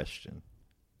is the question.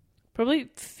 Probably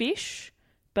fish,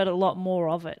 but a lot more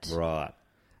of it. Right.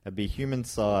 It'd be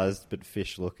human-sized but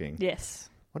fish-looking. Yes.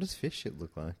 What does fish shit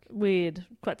look like? Weird.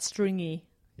 Quite stringy.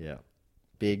 Yeah.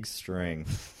 Big string.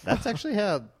 That's actually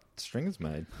how string's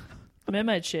made.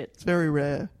 Mermaid shit. It's very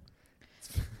rare.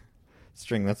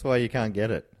 String. That's why you can't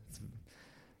get it. It's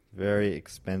very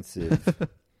expensive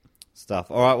stuff.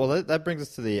 All right. Well, that brings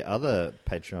us to the other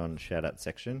Patreon shout-out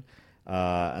section.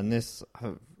 And this,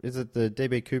 is it the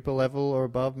DB Cooper level or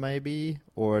above maybe?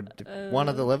 Or one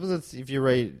of the levels? It's, if you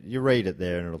read it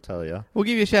there and it'll tell you. We'll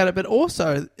give you a shout out, but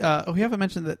also we haven't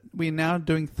mentioned that we're now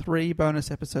doing 3 bonus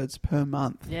episodes per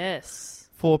month Yes.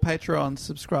 for Patreon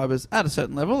subscribers at a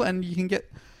certain level, and you can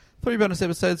get 3 bonus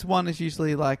episodes. One is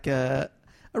usually like a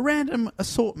random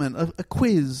assortment, a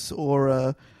quiz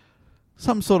or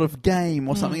some sort of game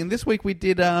or something. And this week we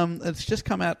did, it's just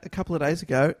come out a couple of days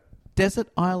ago, Desert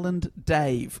Island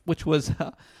Dave, which was,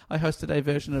 I hosted a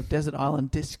version of Desert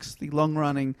Island Discs, the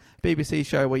long-running BBC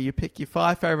show where you pick your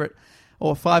 5 favourite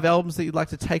or 5 albums that you'd like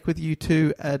to take with you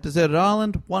to a deserted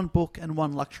island, 1 book and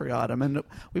 1 luxury item. And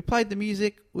we played the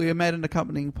music, we made an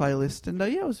accompanying playlist, and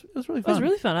yeah, it was really fun. It was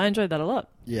really fun. I enjoyed that a lot.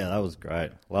 Yeah, that was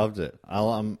great. Loved it.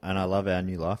 And I love our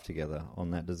new life together on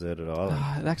that deserted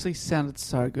island. It actually sounded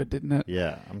so good, didn't it?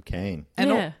 Yeah, I'm keen.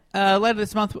 And later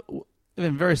this month,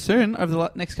 very soon, over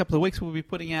the next couple of weeks, we'll be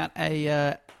putting out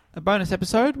a bonus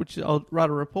episode, which I'll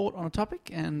write a report on a topic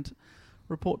and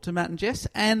report to Matt and Jess.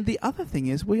 And the other thing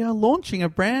is we are launching a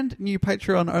brand new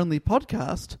Patreon-only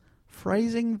podcast,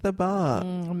 Phrasing the Bar.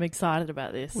 I'm excited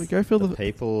about this. We go feel The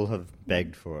people have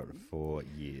begged for it for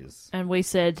years. And we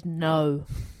said no.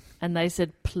 And they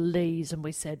said, please. And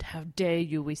we said, how dare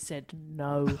you? We said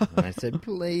no. And I said,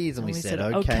 please. And we said,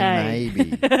 okay, okay.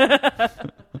 maybe.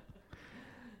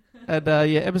 And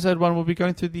episode 1 will be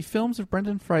going through the films of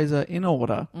Brendan Fraser in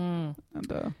order. And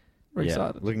we're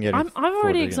excited. Looking at I'm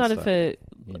already excited stuff. for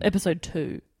episode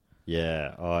 2.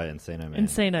 Yeah, Encino Man.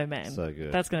 Encino Man. So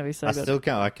good. That's going to be so good.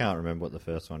 I can't remember what the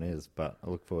first one is, but I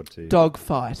look forward to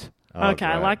Dogfight. Oh, Okay,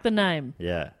 I great. like the name.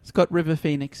 Yeah. It's got River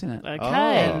Phoenix in it. Okay.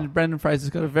 And Brendan Fraser's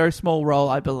got a very small role,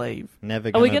 I believe.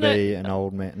 Never Are we gonna gonna- be an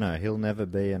old man. No, he'll never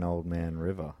be an old man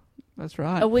River. That's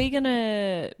right. Are we going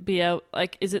to be able...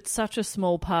 Like, is it such a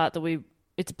small part that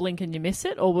it's blink and you miss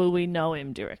it? Or will we know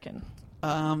him, do you reckon?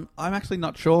 I'm actually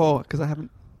not sure because I haven't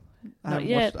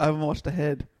yet. watched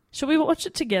ahead. Should we watch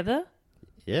it together?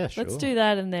 Yeah, sure. Let's do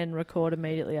that and then record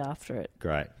immediately after it.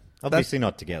 Great. Obviously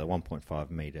not together,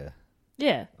 1.5 metre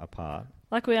Yeah, apart.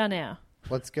 like we are now.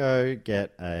 Let's go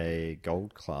get a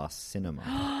gold class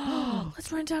cinema.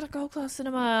 Let's rent out a Gold Class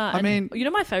cinema. I mean- you know,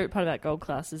 my favourite part about Gold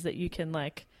Class is that you can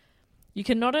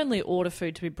not only order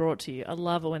food to be brought to you. I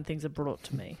love it when things are brought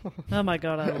to me. Oh my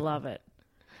God, I love it.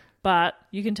 But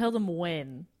you can tell them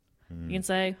when. You can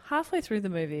say, halfway through the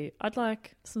movie, I'd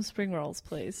like some spring rolls,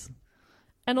 please.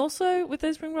 And also, with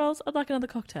those spring rolls, I'd like another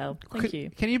cocktail. Thank you.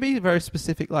 Can you be very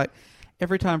specific? Like,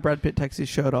 every time Brad Pitt takes his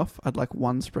shirt off, I'd like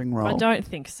one spring roll. I don't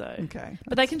think so. Okay.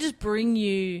 But they can just bring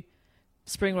you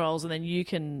spring rolls and then you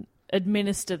can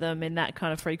administer them in that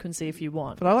kind of frequency if you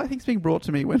want. But I like things being brought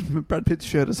to me when Brad Pitt's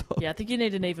shirt is off. Yeah, I think you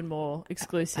need an even more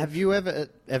exclusive. Have you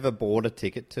ever bought a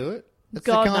ticket to it? It's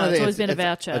God, the kind no, of it's thing- always been a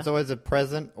voucher. It's always a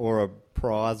present or a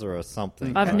prize or a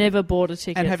something. I've never bought a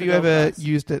ticket. And have for you Gold ever Class.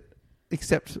 used it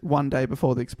except one day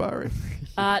before the expiry?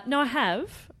 No, I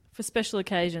have for special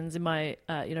occasions in my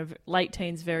late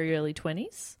teens, very early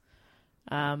 20s.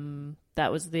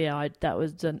 That was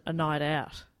a night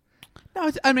out.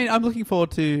 No, I mean, I'm looking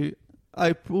forward to...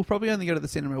 I will probably only go to the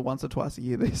cinema once or twice a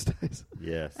year these days.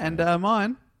 Yes. And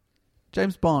mine,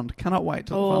 James Bond. Cannot wait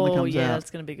till it finally Oh comes yeah, out.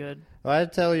 that's going to be good. I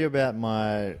tell you about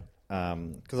my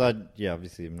because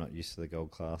obviously I'm not used to the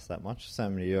gold class that much.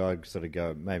 Same to you, I sort of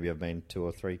go. Maybe I've been 2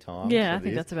 or 3 times. Yeah, I for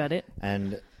think this. that's about it.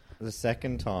 And the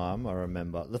second time, I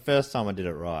remember the first time I did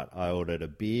it right. I ordered a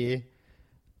beer,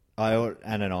 and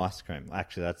an ice cream.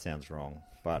 Actually, that sounds wrong,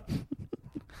 but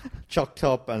choc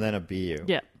top and then a beer.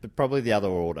 Yeah. But probably the other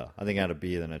order. I think I had a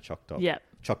beer then a choc top. Yeah.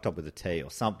 Choc top with a tea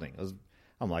or something.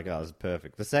 I'm like, oh, this is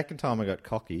perfect. The second time I got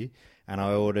cocky and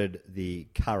I ordered the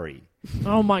curry.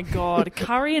 Oh my God,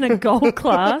 curry in a Gold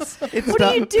Class? What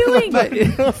are you doing?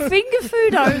 Finger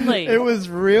food only. It was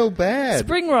real bad.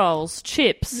 Spring rolls,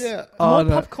 chips, Yeah. more no.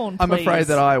 popcorn, I'm please. afraid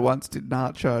that I once did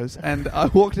nachos, and I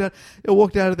walked out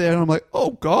of there, and I'm like,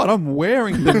 oh God, I'm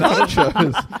wearing the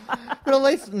nachos. But at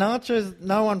least nachos,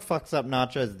 no one fucks up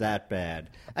nachos that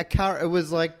bad. A curry, it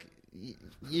was like,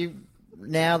 you.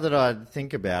 Now that I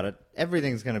think about it,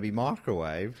 everything's going to be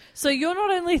microwaved. So you're not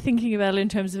only thinking about it in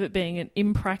terms of it being an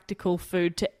impractical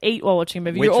food to eat while watching a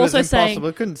movie, Which you're was also impossible. saying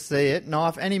I couldn't see it.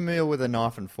 Any meal with a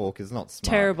knife and fork is not smart.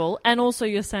 terrible, and also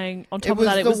you're saying on It top of was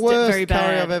that it the was worst very curry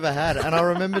bad. I've ever had, and I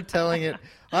remember telling it.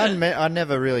 I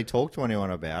never really talked to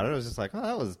anyone about it. I was just like, "Oh,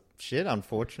 that was shit,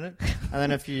 unfortunate." And then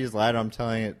a few years later, I'm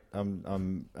telling it.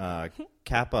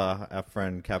 Kappa, our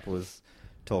friend Kappa, was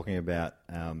talking about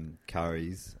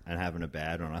curries and having a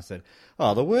bad one. I said,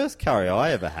 "Oh, the worst curry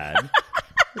I ever had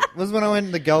was when I went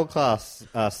to the Gold Class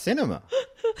cinema,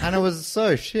 and it was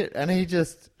so shit." And he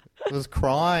just was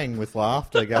crying with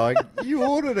laughter, going, "You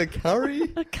ordered a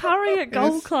curry? A curry at And Gold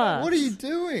it's- Class. What are you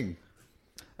doing?"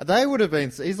 They would have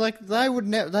been. He's like,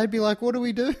 they'd be like, "What do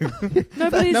we do?"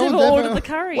 Nobody's No ever one's ordered the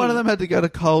curry. One of them had to go to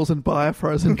Coles and buy a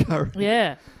frozen curry.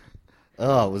 Yeah.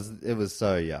 Oh, it was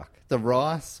so yuck. The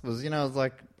rice was, it was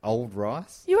like old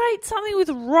rice. You ate something with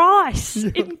rice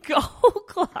in Gold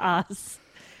Class.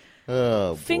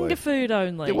 Oh, Finger boy. food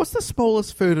only. Yeah, what's the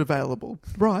smallest food available?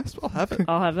 Rice. I'll have it.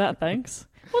 I'll have that, thanks.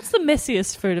 What's the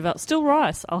messiest food available? Still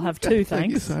rice. I'll have 2,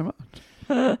 Thank you thanks. so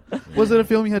much. Was it a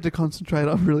film you had to concentrate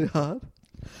on really hard?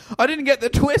 I didn't get the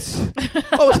twist.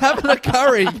 I was having a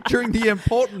curry during the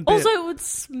important bit. Also, it would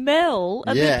smell,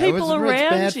 and Yeah, the it people was around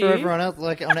bad you. for everyone else.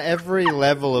 Like on every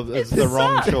level of it's the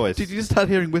wrong choice. Did you just start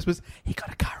hearing whispers? He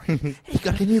got a curry. He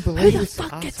got. Can you believe Who the this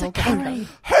fuck gets a asshole? curry?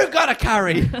 Who got a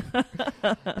curry?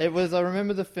 It was. I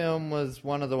remember the film was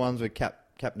one of the ones with Katniss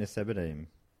Everdeen.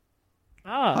 Oh,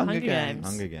 Hunger Hunger Games. Games.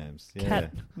 Hunger Games. Yeah.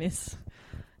 Cat miss.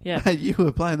 Yeah. Hey, you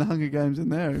were playing the Hunger Games in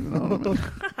there. You know what I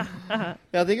mean?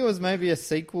 Yeah, I think it was maybe a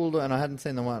sequel, and I hadn't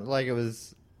seen the one. Like it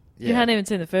was. Yeah, You hadn't even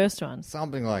seen the first one.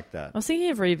 something like I that. was thinking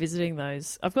of revisiting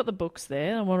those. I've got the books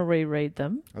there. I want to reread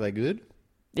them. Are they good?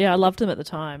 Yeah, I loved them at the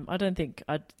time. I don't think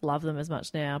I'd love them as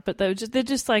much now. But they're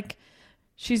just like,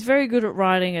 she's very good at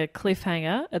writing a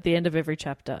cliffhanger at the end of every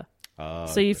chapter. Oh,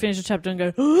 So you finish a chapter and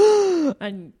go,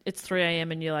 and it's 3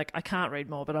 a.m. and you're like, I can't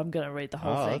read more, but I'm going to read the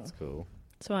whole thing. That's cool.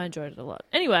 So I enjoyed it a lot.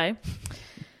 Anyway,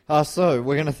 So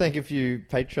we're going to thank a few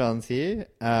patrons here.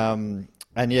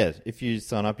 And yeah, if you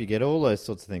sign up, you get all those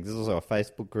sorts of things. There's also a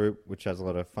Facebook group which has a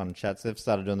lot of fun chats. They've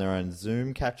started doing their own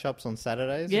Zoom catch-ups on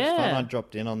Saturdays. It's Yeah. fun. I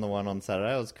dropped in on the one on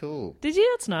Saturday. It was cool. Did you?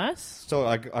 That's nice. So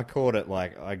I caught it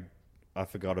like I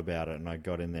forgot about it, and I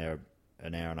got in there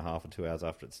an hour and a half or 2 hours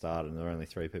after it started, and there were only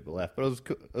 3 people left. But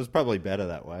it was probably better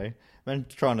that way. I mean,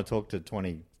 trying to talk to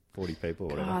 20, 40 people or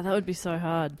whatever. Oh, that would be so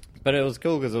hard. But it was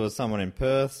cool because there was someone in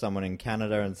Perth, someone in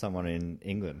Canada, and someone in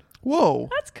England. Whoa.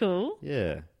 That's cool.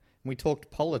 Yeah. We talked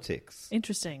politics.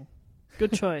 Interesting.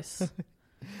 Good choice.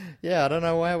 Yeah, I don't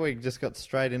know why we just got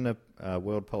straight into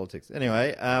world politics.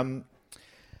 Anyway,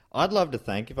 I'd love to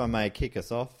thank, if I may kick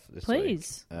us off this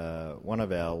Please. week, one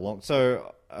of our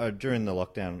So during the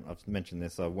lockdown, I've mentioned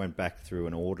this, I went back through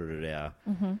and audited our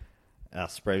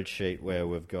spreadsheet where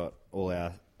we've got all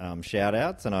our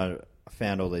shout-outs, and I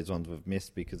found all these ones we've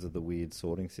missed because of the weird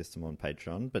sorting system on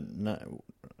Patreon, but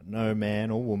no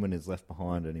man or woman is left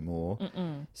behind anymore.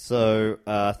 So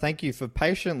thank you for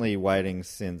patiently waiting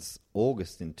since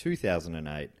August in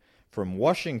 2008 from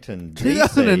Washington, D.C.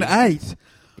 2008.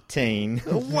 Teen.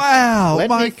 Wow. Let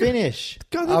my me finish.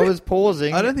 God, I was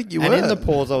pausing. I don't think you and were. in the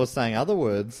pause, I was saying other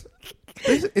words.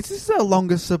 This is our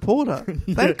longest supporter.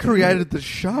 They created the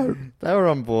show. They were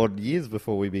on board years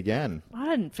before we began. I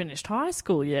hadn't finished high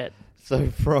school yet. So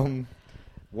from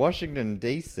Washington,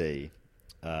 D.C.,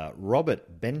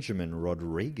 Robert Benjamin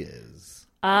Rodriguez.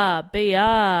 BR.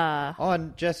 Oh,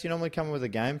 and Jess, you normally come with a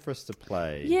game for us to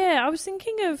play. Yeah, I was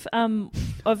thinking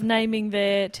of naming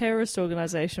their terrorist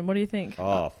organisation. What do you think?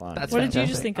 Oh, fun. That's What did you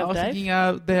just fantastic. think of, I was Dave?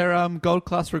 thinking their gold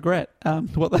class regret.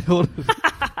 What they ordered.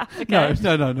 Okay.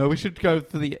 No. We should go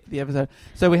for the episode.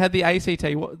 So we had the ACT,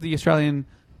 the Australian.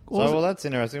 So, that's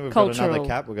interesting. We've got Cultural. another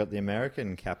cap. We've got the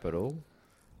American capital,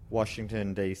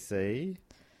 Washington, D.C.,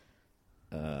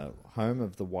 home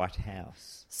of the White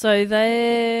House. So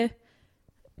their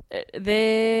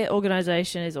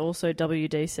organisation is also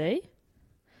WDC,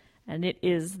 and it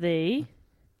is the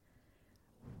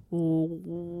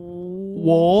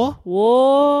War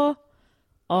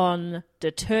on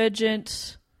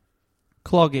Detergent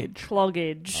cloggage.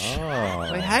 Oh.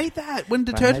 We hate that when I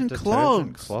hate detergent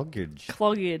clogs. Cloggage.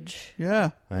 Cloggage. Yeah.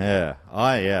 Yeah.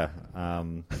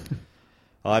 I'm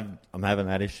having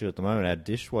that issue at the moment. Our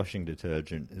dishwashing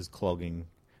detergent is clogging.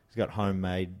 It's got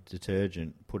homemade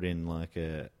detergent put in like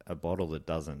a bottle that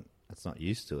it's not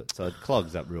used to it. So it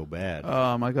clogs up real bad.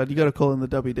 Oh my God! You got to call in the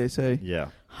WDC. Yeah.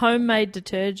 Homemade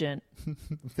detergent.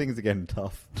 Things are getting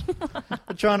tough.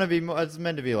 We're trying to be more, it's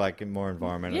meant to be like more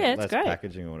environmental, Yeah, it's less great.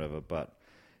 packaging or whatever. But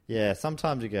yeah,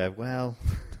 sometimes you go, well,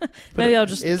 Maybe I'll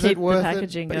just is it keep the worth it?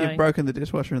 packaging But going. you've broken the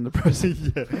dishwasher in the process.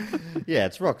 yeah,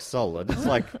 it's rock solid. It's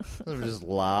like just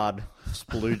lard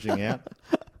splooging out.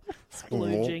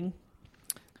 Splooging.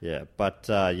 Yeah, but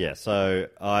so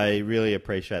I really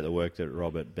appreciate the work that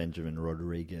Robert Benjamin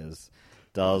Rodriguez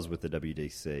does with the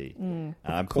WDC.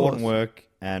 Important work,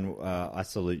 and I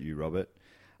salute you, Robert.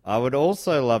 I would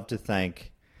also love to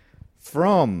thank,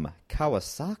 from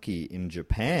Kawasaki in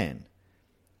Japan,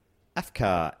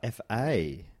 AFCAR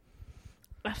FA.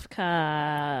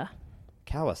 AFCAR.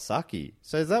 Kawasaki.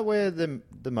 So is that where the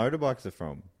motorbikes are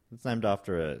from? It's named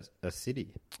after a city.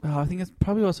 Oh, I think it's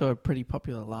probably also a pretty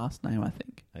popular last name, I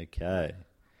think. Okay.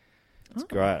 It's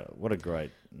great. What a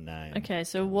great name. Okay,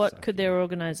 so what Kawasaki. could their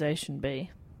organisation be?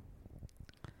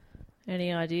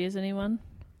 Any ideas, anyone?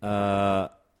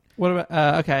 What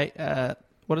about,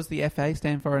 what does the FA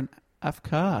stand for in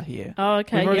AFCAR here? Oh,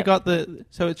 okay. We've already yep. got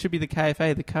so it should be the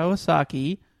KFA, the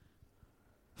Kawasaki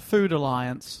Food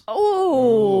Alliance.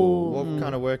 Oh. What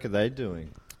kind of work are they doing?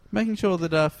 Making sure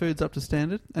that food's up to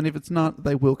standard, and if it's not,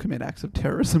 they will commit acts of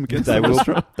terrorism against They the will.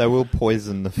 restaurant. They will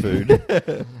poison the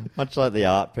food, much like the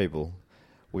art people.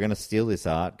 We're going to steal this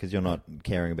art because you're not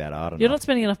caring about art enough. You're not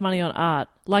spending enough money on art.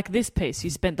 Like this piece, you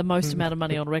spent the most amount of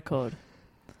money on record.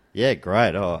 Yeah,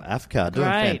 great. Oh, AFCAR doing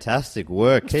Great. fantastic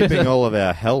work, keeping all of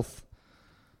our health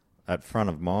at front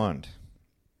of mind.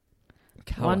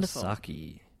 Wonderful.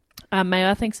 Kawasaki. May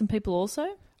I thank some people also?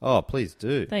 Oh, please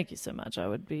do. Thank you so much. I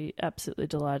would be absolutely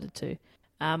delighted to.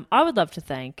 I would love to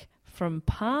thank from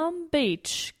Palm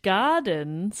Beach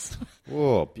Gardens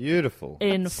Oh, beautiful.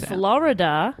 in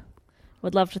Florida.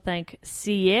 Would love to thank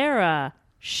Sierra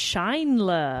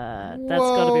Scheinler. That's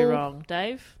got to be Whoa. wrong,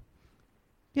 Dave.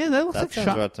 Yeah, that looks That like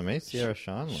sounds right to me. Sierra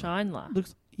Scheinler. Scheinler.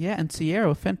 Looks, yeah, and Sierra,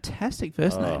 a fantastic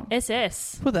first name.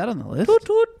 SS. Put that on the list. Toot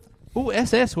toot. Oh,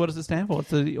 SS. What does it stand for?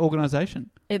 It's the organisation.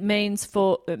 It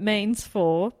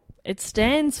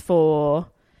stands for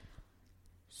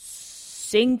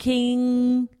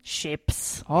sinking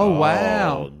ships. Oh,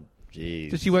 wow. Oh, jeez.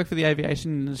 Does she work for the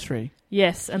aviation industry?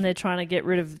 Yes, and they're trying to get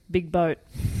rid of Big Boat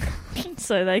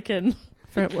so they can.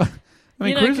 Fair, well, I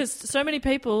mean, because so many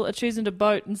people are choosing to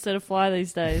boat instead of fly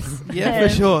these days. yeah, for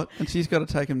sure. And she's got to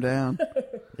take him down.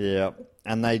 Yeah.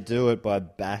 And they do it by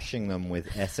bashing them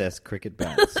with SS cricket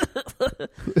bats.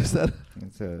 Is that?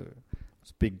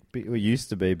 It's big. It used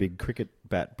to be a big cricket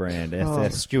bat brand,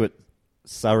 SS Stuart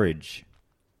Surridge.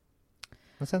 Am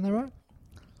I saying that right?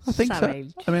 I think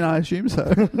Savage. so. I mean, I assume so.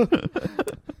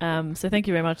 So thank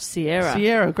you very much, Sierra.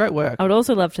 Sierra, great work. I would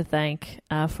also love to thank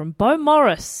from Beau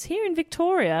Morris here in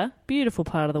Victoria, beautiful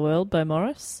part of the world, Beau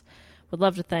Morris. Would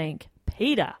love to thank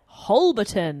Peter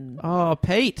Holberton. Oh,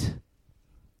 Pete.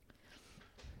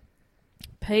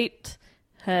 Pete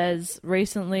has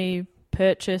recently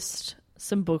purchased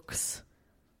some books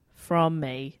from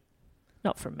me.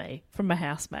 Not from me, from my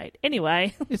housemate.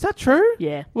 Anyway. Is that true?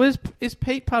 Yeah. Well, is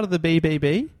Pete part of the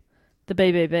BBB? The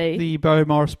BBB. The Beau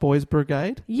Morris Boys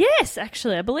Brigade? Yes,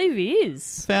 actually, I believe he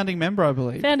is. Founding member, I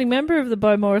believe. Founding member of the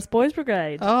Beau Morris Boys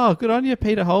Brigade. Oh, good on you,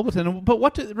 Peter Holberton. But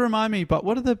what are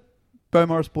the Beau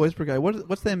Morris Boys Brigade?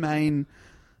 What's their main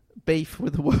beef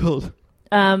with the world?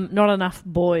 Not enough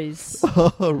boys.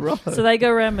 Oh, right. So they go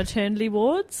around maternity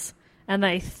wards and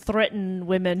they threaten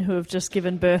women who have just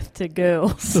given birth to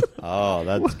girls. Oh,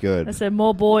 that's good. They said,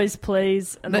 more boys,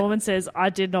 please. And the woman says, I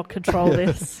did not control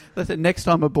this. They said, next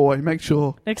time a boy, make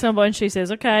sure. Next time a boy, and she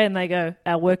says, okay. And they go,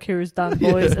 our work here is done,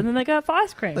 boys. Yeah. And then they go out for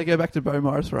ice cream. They go back to Beau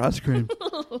Morris for ice cream.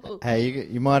 Hey,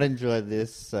 you might enjoy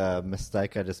this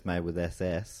mistake I just made with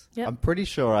SS. Yep. I'm pretty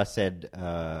sure I said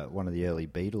one of the early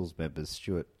Beatles members,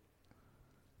 Stuart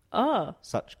Oh.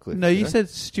 Sutcliffe. No, you said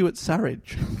Stuart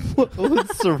Surridge. What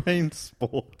Serene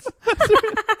Sports?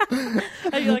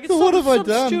 And you're like, it's What some- have I some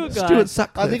done? Stuart guy. Stuart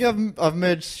Sutcliffe. I think I've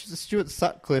merged Stuart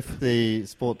Sutcliffe, the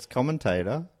sports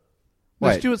commentator. No,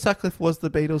 Wait, Stuart Sutcliffe was the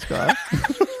Beatles guy.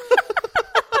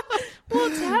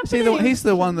 What's happening? See, he's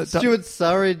the one that Stuart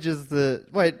Surridge is the...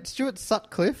 Wait, Stuart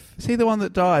Sutcliffe? Is he the one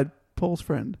that died? Paul's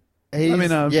friend. He's,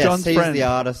 John's he's friend. the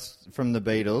artist from the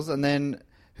Beatles. And then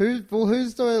who's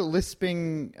the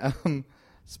lisping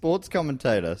sports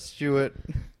commentator? Stuart...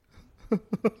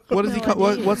 What does No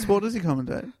idea. what sport does he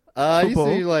commentate? I used to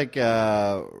Football? do like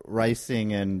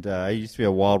racing, and it used to be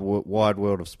a wide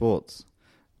world of sports.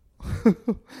 And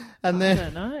I then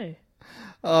don't know.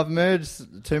 I've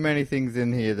merged too many things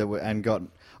in here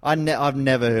I've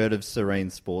never heard of Serene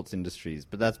Sports Industries,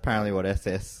 but that's apparently what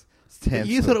SS stands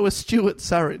You for. thought it was Stuart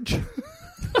Surridge.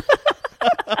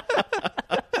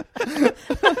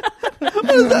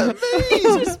 He's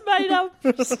just made up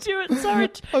Stuart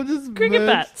Surridge. I've just Cricket merged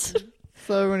bats.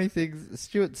 so many things.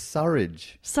 Stuart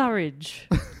Surridge. Surridge.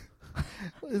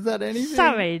 Is that anything?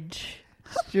 Surridge.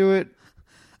 Stuart.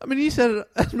 I mean, you said it.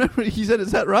 I remember you said,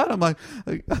 "Is that right?" I'm like,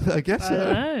 I guess I so.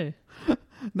 don't know.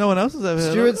 No one else has ever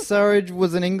heard Stuart of it. Surridge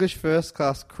was an English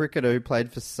first-class cricketer who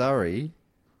played for Surrey,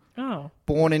 Oh.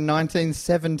 born in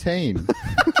 1917.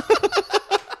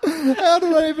 How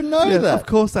did I even know Yeah, that? of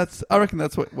course. I reckon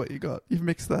that's what you got. You've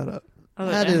mixed that up. I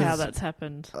don't That know how is- that's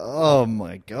happened. Oh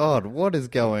my God, what is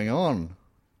going on?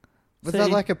 Was So that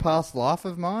you- like a past life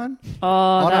of mine? Oh,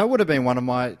 Oh, that, no, it would have been one of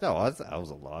my... Oh, I was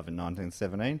alive in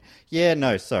 1917. Yeah,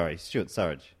 no, sorry, Stuart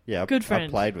Surridge. Yeah, Good I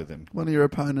friend. played with him. One of your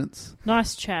opponents.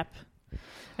 nice chap.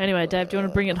 Anyway, Dave, do you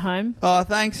want to bring it home? Oh,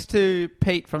 thanks to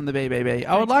Pete from the BBB.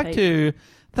 I would Thanks, like to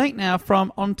thank now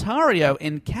from Ontario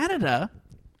in Canada,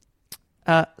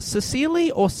 Cecily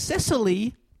or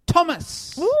Cecily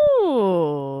Thomas.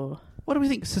 Ooh. What do we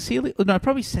think? Cecily? No,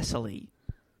 probably Cecily.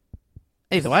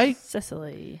 Either way,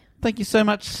 Cecily. thank you so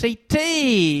much,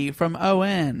 CT from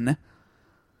ON.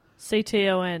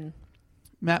 CTON.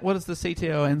 Matt, what does the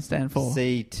CTON stand for?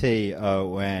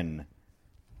 CTON.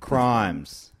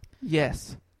 Crimes.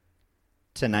 Yes.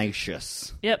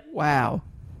 Tenacious. Yep. Wow.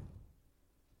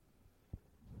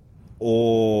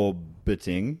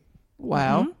 Orbiting.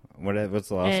 Wow. What's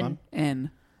the last N. one?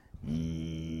 N.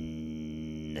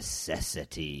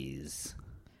 Necessities.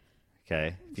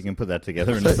 Okay, if you can put that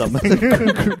together into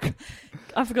something.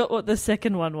 I forgot what the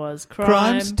second one was.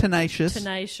 Crimes, tenacious,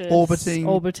 tenacious,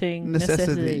 orbiting,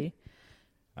 necessity.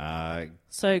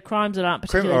 So crimes that aren't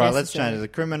particularly All right, let's necessary. change it. The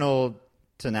criminal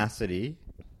tenacity.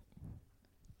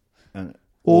 And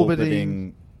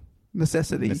Orbiting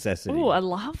necessity. necessity. Oh, I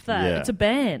love that. Yeah. It's a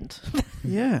band.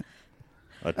 Yeah.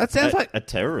 A- That sounds like- a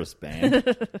terrorist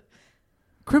band.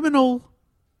 Criminal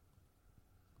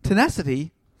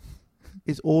tenacity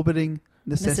is orbiting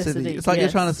necessity. Necessity, It's like you're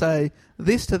yes. trying to say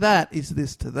this to that is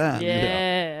this to that.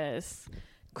 Yes.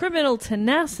 Criminal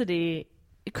tenacity.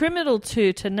 Criminal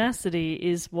to tenacity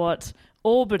is what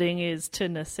orbiting is to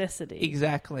necessity.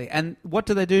 Exactly. And what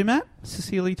do they do, Matt?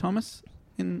 Cecily Thomas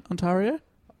in Ontario?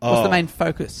 What's the main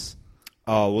focus?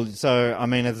 Oh, well, so, I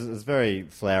mean, it's very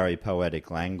flowery,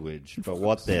 poetic language, but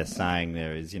what they're saying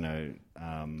there is, that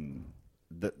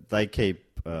they keep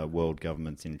world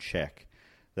governments in check.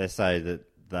 They say that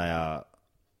they're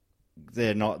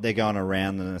going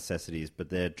around the necessities, but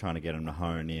they're trying to get them to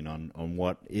hone in on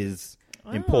what is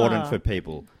important for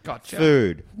people. Gotcha.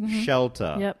 Food,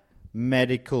 shelter, Yep.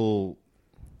 medical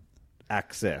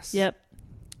access. Yep.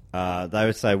 They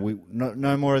would say,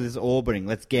 no more of this orbiting.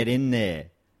 Let's get in there.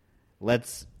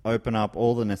 Let's open up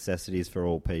all the necessities for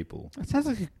all people. That sounds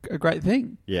like a great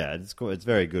thing. Yeah, it's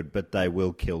very good, but they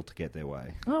will kill to get their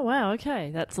way. Oh, wow.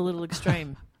 Okay. That's a little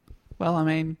extreme. Well, I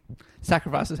mean,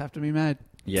 sacrifices have to be made.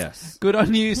 Yes. Good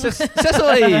on you,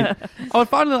 Cecily. I would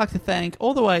finally like to thank,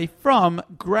 all the way from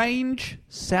Grange,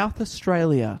 South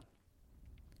Australia,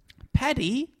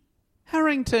 Paddy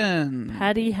Harrington.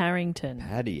 Paddy Harrington.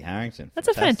 Paddy Harrington. That's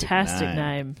a fantastic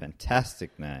name.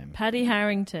 Fantastic name. Paddy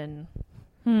Harrington.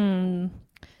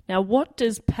 Now, what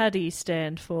does Paddy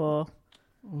stand for?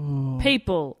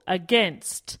 People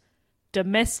Against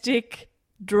Domestic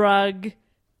Drug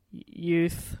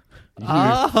Youth.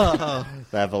 Ah,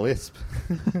 They have a lisp.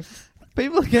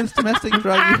 people against domestic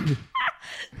drug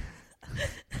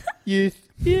youth.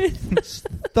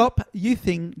 Stop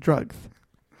youthing drugs.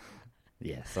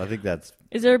 Yes, I think that's...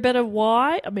 Is there a better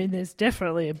why? I mean, there's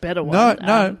definitely a better one.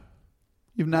 No,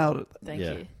 you've nailed it. Thank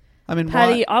Yeah. you. I mean,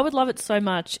 Paddy, why? I would love it so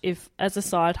much if, as a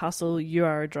side hustle, you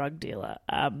are a drug dealer.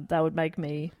 That would make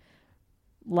me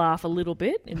laugh a little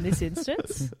bit in this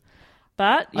instance.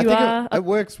 But I you think are... it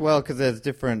works well because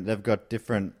they've got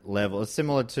different levels,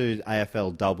 similar to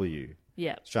AFLW,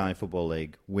 Yeah. Australian Football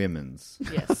League, women's.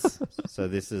 Yes. So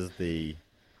this is the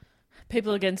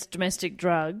People Against Domestic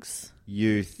Drugs.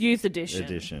 youth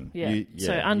Edition. Yeah. You-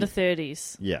 So under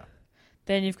 30s. Yeah,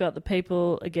 Then you've got the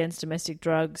People Against Domestic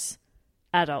Drugs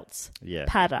adults. yeah.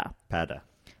 PADA. Padda.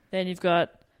 Then you've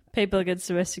got People Against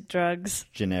Domestic Drugs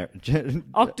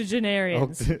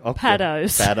octogenarians.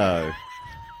 Pados. Paddo.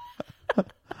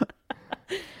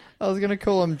 I was going to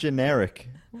call them generic.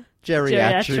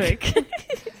 Geriatric.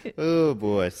 Oh,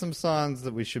 boy. Some signs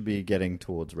that we should be getting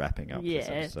towards wrapping up Yeah, this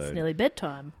it's episode. nearly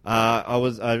bedtime.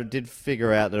 I did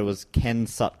figure out that it was Ken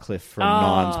Sutcliffe from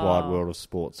Nine's Wide World of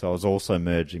Sport, so I was also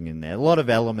merging in there. A lot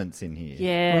of elements in here.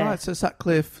 Yeah. Right, so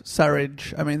Sutcliffe,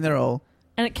 Surridge, I mean, they're all...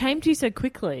 And it came to you so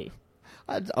quickly.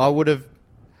 I would have,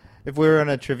 if we were on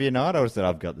a trivia night, I would have said,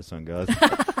 I've got this one, guys.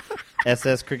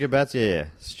 SS cricket bats, yeah.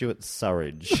 Stuart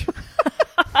Surridge.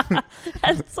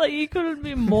 It's like you couldn't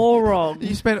be more wrong.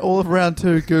 You spent all of round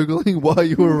 2 Googling why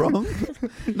you were wrong.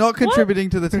 Not contributing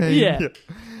to the team. Yeah.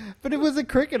 But it was a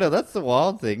cricketer. That's the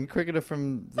wild thing. Cricketer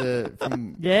from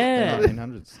Yeah. the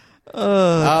 1900s.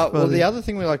 Well, the other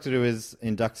thing we like to do is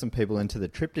induct some people into the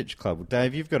Triptych Club.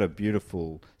 Dave, you've got a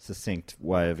beautiful, succinct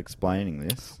way of explaining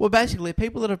this. Well, basically,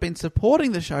 people that have been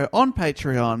supporting the show on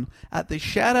Patreon at the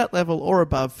shout-out level or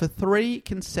above for 3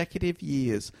 consecutive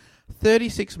years,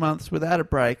 36 months without a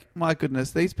break. My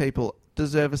goodness, these people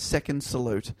deserve a second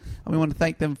salute. And we want to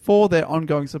thank them for their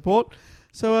ongoing support.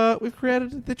 So we've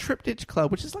created the Triptych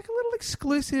Club, which is like a little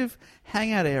exclusive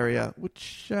hangout area,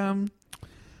 which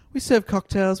we serve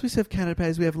cocktails, we serve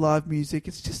canapes, we have live music.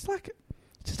 It's just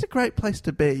a great place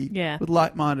to be with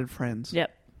like-minded friends.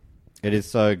 Yep. It is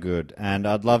so good, and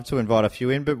I'd love to invite a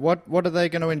few in, but what are they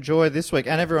going to enjoy this week?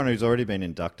 And everyone who's already been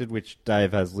inducted, which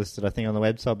Dave has listed, I think, on the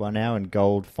website by now in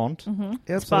gold font. Mm-hmm.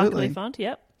 Yeah, absolutely. Sparkly font,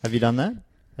 yep. Have you done that?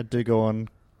 Do go on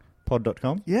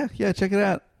pod.com? Yeah, check it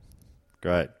out.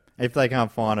 Great. If they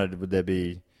can't find it,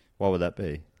 what would that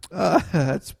be?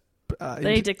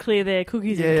 They need to clear their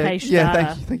cookies and cache Yeah,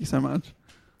 data. thank you so much.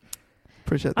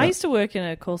 Appreciate that. I used to work in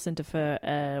a call centre for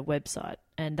a website,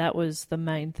 and that was the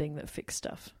main thing that fixed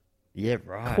stuff. Yeah,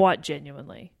 right. Quite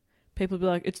genuinely. People would be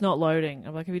like, it's not loading.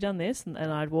 I'm like, have you done this? And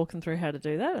I'd walk them through how to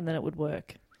do that, and then it would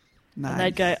work. Nice. And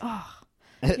they'd go, oh,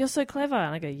 you're so clever.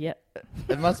 And I go, yep.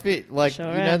 It must be like, Sure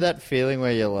you know am. that feeling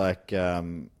where you're like,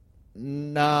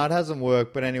 nah, it hasn't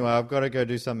worked, but anyway, I've got to go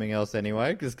do something else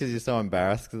anyway, because you're so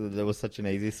embarrassed because there was such an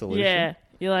easy solution. Yeah.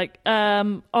 You're like,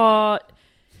 no,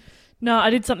 I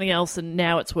did something else and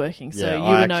now it's working. So yeah, you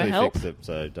I were no actually help. fixed it,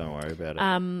 so don't worry about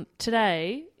it.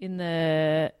 Today in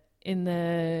the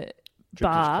Triptych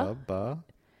bar, Club bar.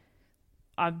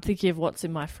 I'm thinking of what's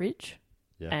in my fridge,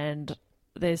 Yeah. and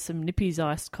there's some Nippy's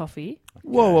iced coffee.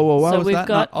 Whoa. Why So was we've that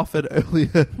got- not offered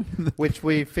earlier? Which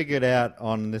we figured out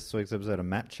on this week's episode of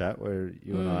Matt Chat, where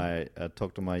you and I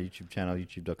talked on my YouTube channel,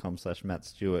 youtube.com/Matt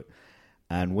Stewart.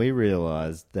 and we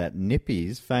realised that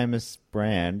Nippy's famous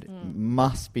brand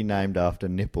must be named after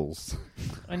nipples.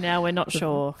 And now we're not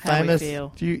sure how Famous we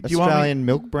feel. Do you want me? Australian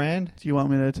milk brand? Do you want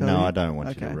me to tell you? No, I don't want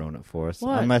you Okay. to ruin it for us.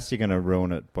 What? Unless you're going to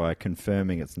ruin it by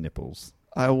confirming it's nipples.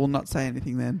 I will not say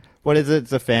anything then. What is it?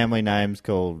 It's a family name's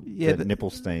called Yeah, the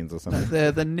Nipplesteins or something.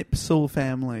 They're the Nipsel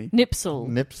family, Nipsel.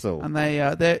 Nipsel. and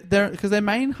they're because their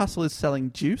main hustle is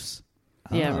selling juice,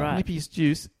 Yeah, right. Nippy's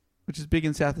juice, which is big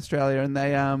in South Australia, and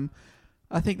they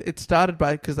I think it started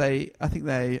by because I think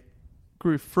they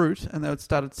grew fruit and they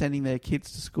started sending their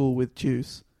kids to school with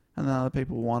juice, and then other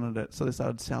people wanted it, so they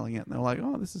started selling it, and they were like,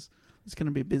 oh, this is going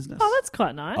to be a business. Oh, that's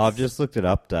quite nice. I've just looked it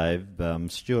up, Dave.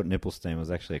 Stuart Nipplestein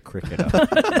was actually a cricketer.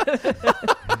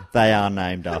 They are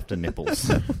named after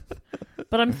nipples.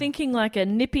 But I'm thinking like a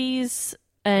Nippies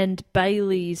and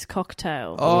Bailey's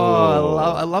cocktail. Oh,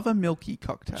 I love a milky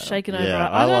cocktail. Shaken over. Yeah,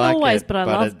 I don't like always, it, but I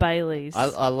but love it- Bailey's.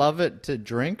 I love it to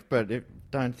drink, but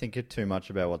don't think it too much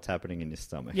about what's happening in your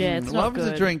stomach. Yeah, it's I not love it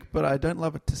good. to drink, but I don't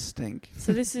love it to stink.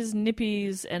 So this is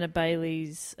Nippies and a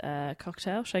Bailey's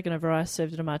cocktail, shaken over ice,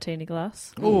 served in a martini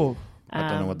glass. Oh, I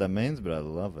don't know what that means, but I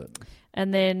love it.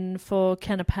 And then for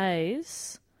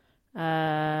canapes,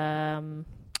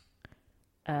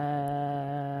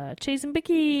 cheese and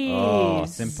bickies. Oh,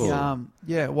 simple.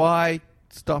 yeah. Why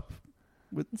stop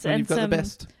when And you've got the some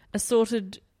best?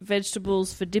 assorted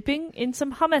vegetables for dipping in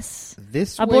some hummus.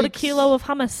 This I bought a week's- kilo of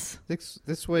hummus.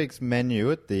 This week's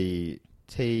menu at the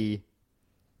TCB,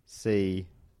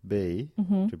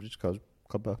 Triple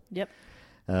Club, Yep.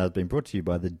 has been brought to you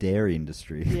by the dairy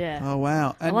industry. Yeah. Oh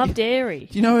wow! I love dairy.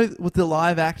 Do you know what the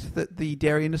live act that the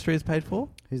dairy industry has paid for?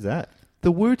 Who's that?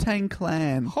 The Wu-Tang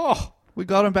Clan. Oh, We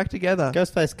got them back together.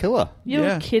 Ghostface Killer. You're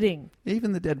Yeah. kidding.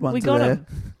 Even the dead ones We are got there. him.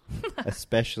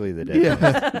 Especially the dead.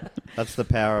 Yeah. That's the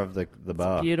power of the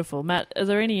bar. Beautiful. Matt, are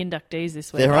there any inductees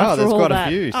this week? There are. After There's all quite that?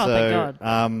 a few. Oh, so, thank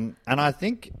God. and I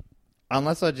think,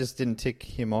 unless I just didn't tick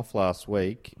him off last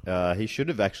week, he should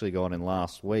have actually gone in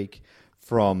last week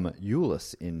from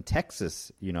Euless in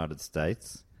Texas, United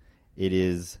States. It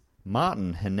is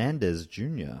Martin Hernandez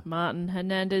Jr. Martin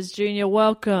Hernandez Jr.,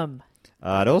 welcome.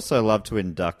 I'd also love to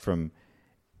induct from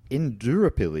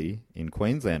Indooroopilly in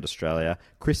Queensland, Australia,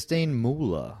 Christine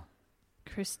Muller.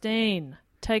 Christine,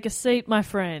 take a seat, my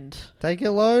friend. Take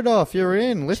your load off. You're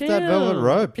in. Lift that Chill. velvet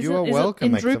rope. Is You it- are is it welcome.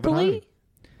 in Makes it Drupally?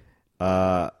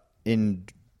 home. In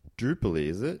Drupally,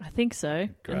 is it? I think so.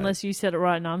 Great. Unless you said it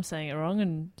right and I'm saying it wrong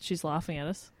and she's laughing at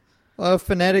us. Well,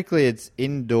 phonetically, it's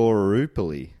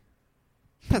Indooroopilly.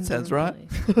 That sounds right.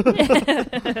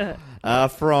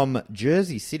 From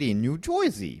Jersey City, New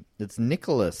Jersey, it's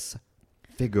Nicholas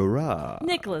Figueroa.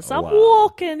 Nicholas, I'm Wow.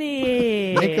 walking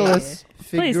here. Nicholas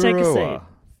Please take a seat. Figueroa.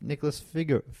 Nicholas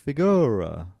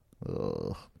Figueroa.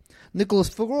 Ugh. Nicholas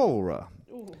Figueroa.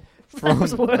 From,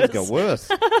 was worse. That's got worse.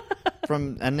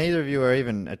 And neither of you are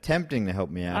even attempting to help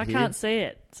me out I here. can't see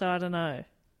it, so I don't know.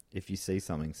 If you see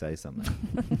something, say something.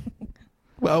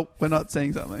 Well, we're not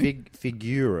saying something.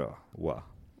 Figueroa.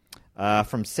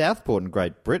 From Southport in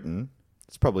Great Britain.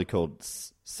 It's probably called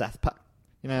Sathpa.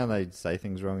 You know how they say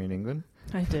things wrong in England?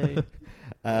 I do.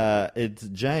 It's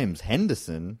James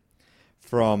Henderson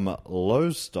from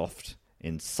Lowestoft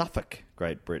in Suffolk,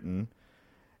 Great Britain.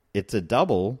 It's a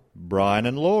double, Brian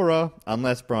and Laura,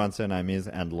 unless Brian's surname is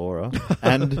and Laura.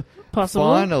 And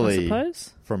Possible, I finally,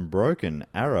 suppose. from Broken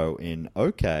Arrow in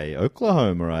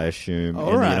Oklahoma, I assume,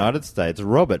 All in right. the United States,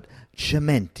 Robert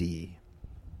Chimenti.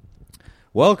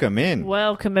 Welcome in.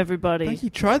 Welcome, everybody. Thank you.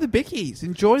 Try the Bickies.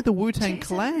 Enjoy the Wu-Tang Cheese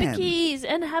Clan. and Bickies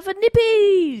and have a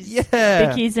nippies. Yeah.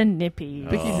 Bickies and nippies.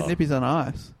 Bickies and Nippies on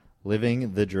ice.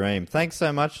 Living the dream. Thanks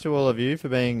so much to all of you for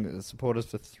being supporters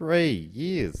for 3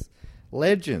 years.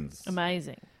 Legends.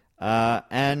 Amazing.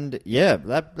 And yeah,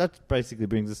 that basically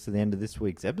brings us to the end of this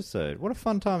week's episode. What a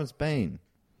fun time it's been.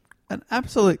 An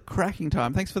absolute cracking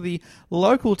time. Thanks for the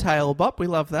local tale, Bop. We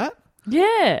love that.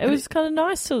 Yeah, it was kind of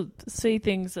nice to see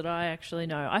things that I actually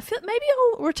know. I feel maybe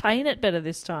I'll retain it better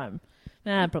this time.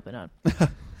 Nah, probably not.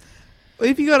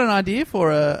 If you got an idea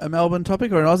for a Melbourne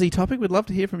topic or an Aussie topic, we'd love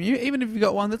to hear from you. Even if you've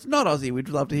got one that's not Aussie, we'd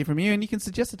love to hear from you. And you can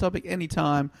suggest a topic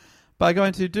anytime by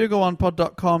going to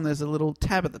dogoonpod.com. There's a little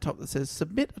tab at the top that says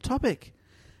submit a topic.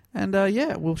 And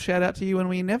yeah, we'll shout out to you when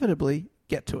we inevitably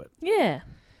get to it. Yeah.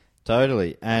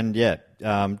 Totally. And yeah,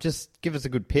 just give us a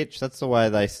good pitch. That's the way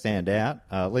they stand out,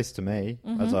 at least to me,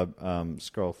 as I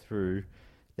scroll through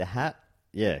the hat.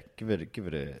 Yeah, give it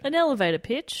a... An elevator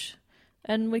pitch,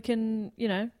 and we can,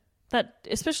 that,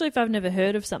 especially if I've never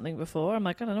heard of something before, I'm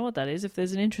like, I don't know what that is. If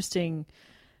there's an interesting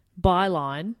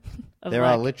byline of There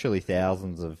are literally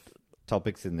thousands of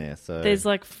topics in there. So there's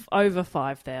like over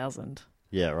 5,000.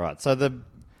 yeah, right. So the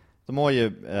The more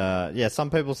you, some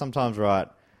people sometimes write,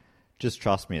 just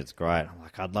trust me, it's great. I'm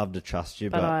like, I'd love to trust you,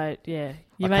 but I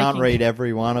can't read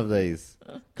every one of these.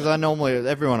 Because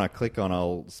everyone I click on,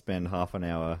 I'll spend half an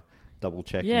hour double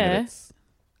checking that it's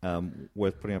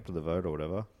worth putting up to the vote or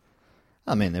whatever.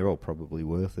 I mean, they're all probably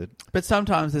worth it. But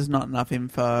sometimes there's not enough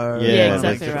info. Yeah,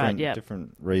 exactly right. Yeah.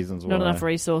 Different reasons Not why. enough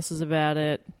resources about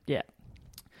it. Yeah.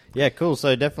 Yeah, cool.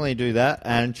 So definitely do that.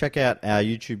 And check out our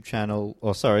YouTube channel,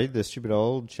 the Stupid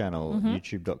Old channel,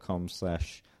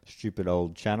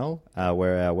 youtube.com/stupidoldchannel,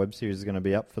 where our web series is going to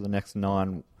be up for the next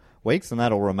 9 weeks, and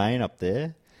that'll remain up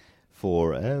there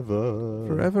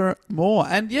forever more.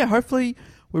 And yeah, hopefully,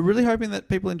 we're really hoping that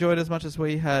people enjoyed it as much as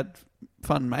we had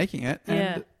fun making it.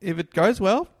 And if it goes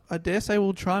well, I dare say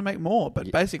we'll try and make more.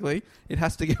 But basically, it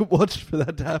has to get watched for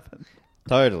that to happen.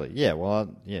 Totally. Yeah.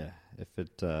 Well, if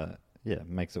it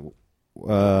makes it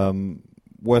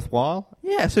worthwhile.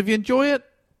 Yeah. So if you enjoy it,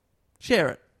 share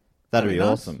it. That'd be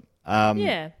awesome. And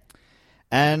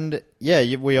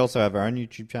we also have our own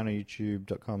YouTube channel,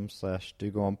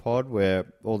 youtube.com/dogoonpod, where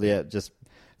all just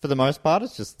for the most part,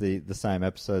 it's just the same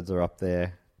episodes are up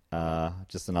there.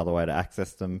 Just another way to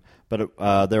access them. But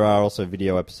there are also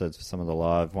video episodes for some of the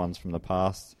live ones from the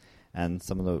past, and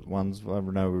some of the ones I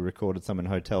know we recorded some in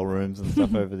hotel rooms and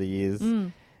stuff over the years.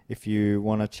 If you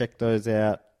want to check those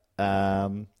out,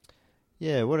 what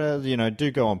else?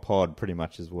 Do go on pod. Pretty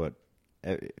much is what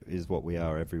we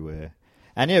are everywhere.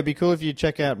 And it'd be cool if you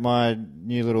check out my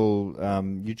new little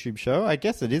YouTube show. I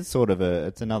guess it is sort of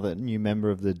it's another new member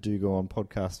of the Do Go On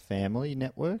podcast family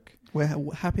network.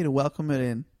 We're happy to welcome it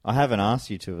in. I haven't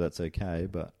asked you to if that's okay,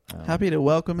 but happy to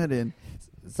welcome it in.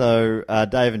 So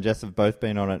Dave and Jess have both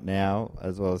been on it now,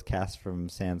 as well as Cass from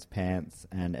Sans Pants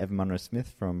and Evan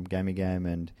Munro-Smith from Gamey Game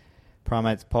and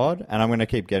Primates Pod. And I'm going to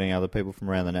keep getting other people from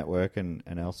around the network and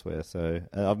elsewhere. So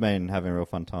I've been having a real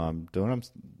fun time doing it. I'm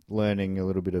learning a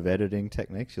little bit of editing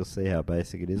techniques. You'll see how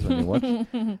basic it is when you watch.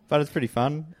 But it's pretty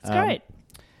fun. It's great.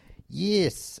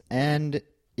 Yes. And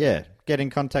get in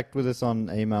contact with us on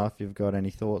email if you've got any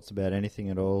thoughts about anything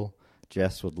at all.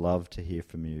 Jess would love to hear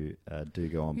from you. Do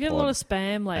go on. You get a lot of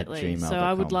spam lately, so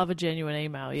I would love a genuine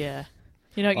email. Yeah,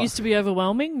 it used to be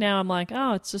overwhelming. Now I'm like,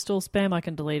 it's just all spam. I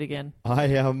can delete again. My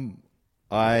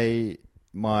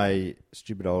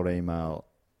stupid old email.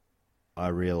 I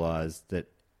realised that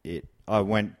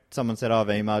someone said, I've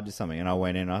emailed you something, and I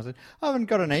went in and I said, I haven't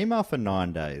got an email for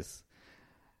 9 days.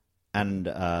 And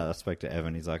I spoke to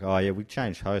Evan. He's like, we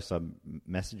changed hosts. I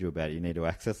messaged you about it. You need to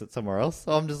access it somewhere else.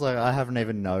 So I'm just like, I haven't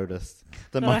even noticed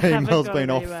that my email's been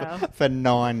off for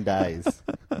 9 days.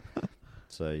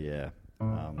 So, anyway,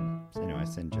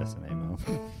 send Jess an email.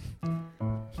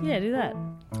 Yeah, do that.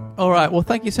 All right. Well,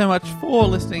 thank you so much for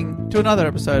listening to another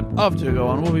episode of Do Go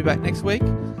On. We'll be back next week.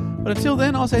 But until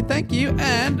then, I'll say thank you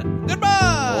and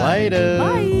goodbye. Later.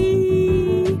 Bye.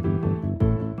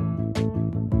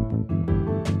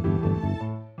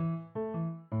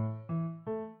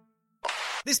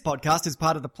 This podcast is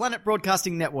part of the Planet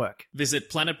Broadcasting Network. Visit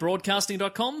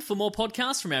planetbroadcasting.com for more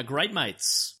podcasts from our great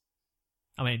mates.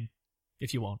 I mean,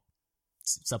 if you want.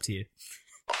 It's up to you.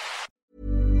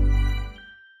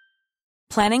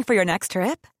 Planning for your next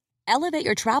trip? Elevate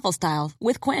your travel style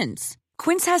with Quince.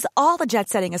 Quince has all the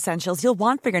jet-setting essentials you'll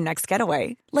want for your next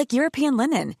getaway, like European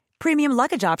linen, premium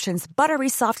luggage options, buttery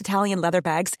soft Italian leather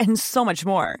bags, and so much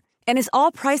more. And is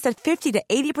all priced at 50 to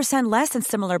 80% less than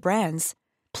similar brands.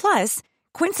 Plus,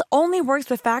 Quince only works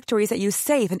with factories that use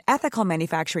safe and ethical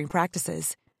manufacturing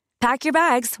practices. Pack your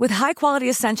bags with high-quality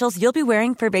essentials you'll be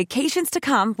wearing for vacations to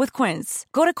come with Quince.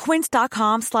 Go to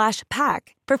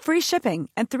quince.com/pack for free shipping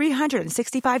and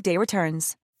 365-day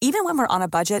returns. Even when we're on a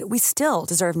budget, we still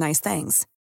deserve nice things.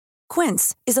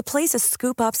 Quince is a place to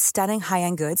scoop up stunning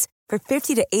high-end goods for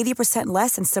 50 to 80%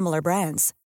 less than similar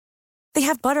brands. They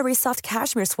have buttery soft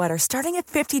cashmere sweaters starting at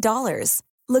 $50,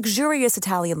 luxurious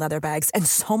Italian leather bags, and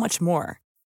so much more.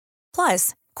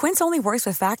 Plus, Quince only works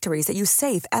with factories that use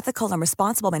safe, ethical, and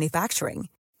responsible manufacturing.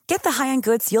 Get the high-end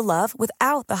goods you'll love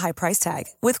without the high price tag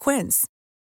with Quince.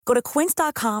 Go to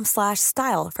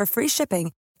quince.com/style for free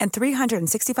shipping and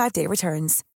 365-day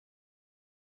returns.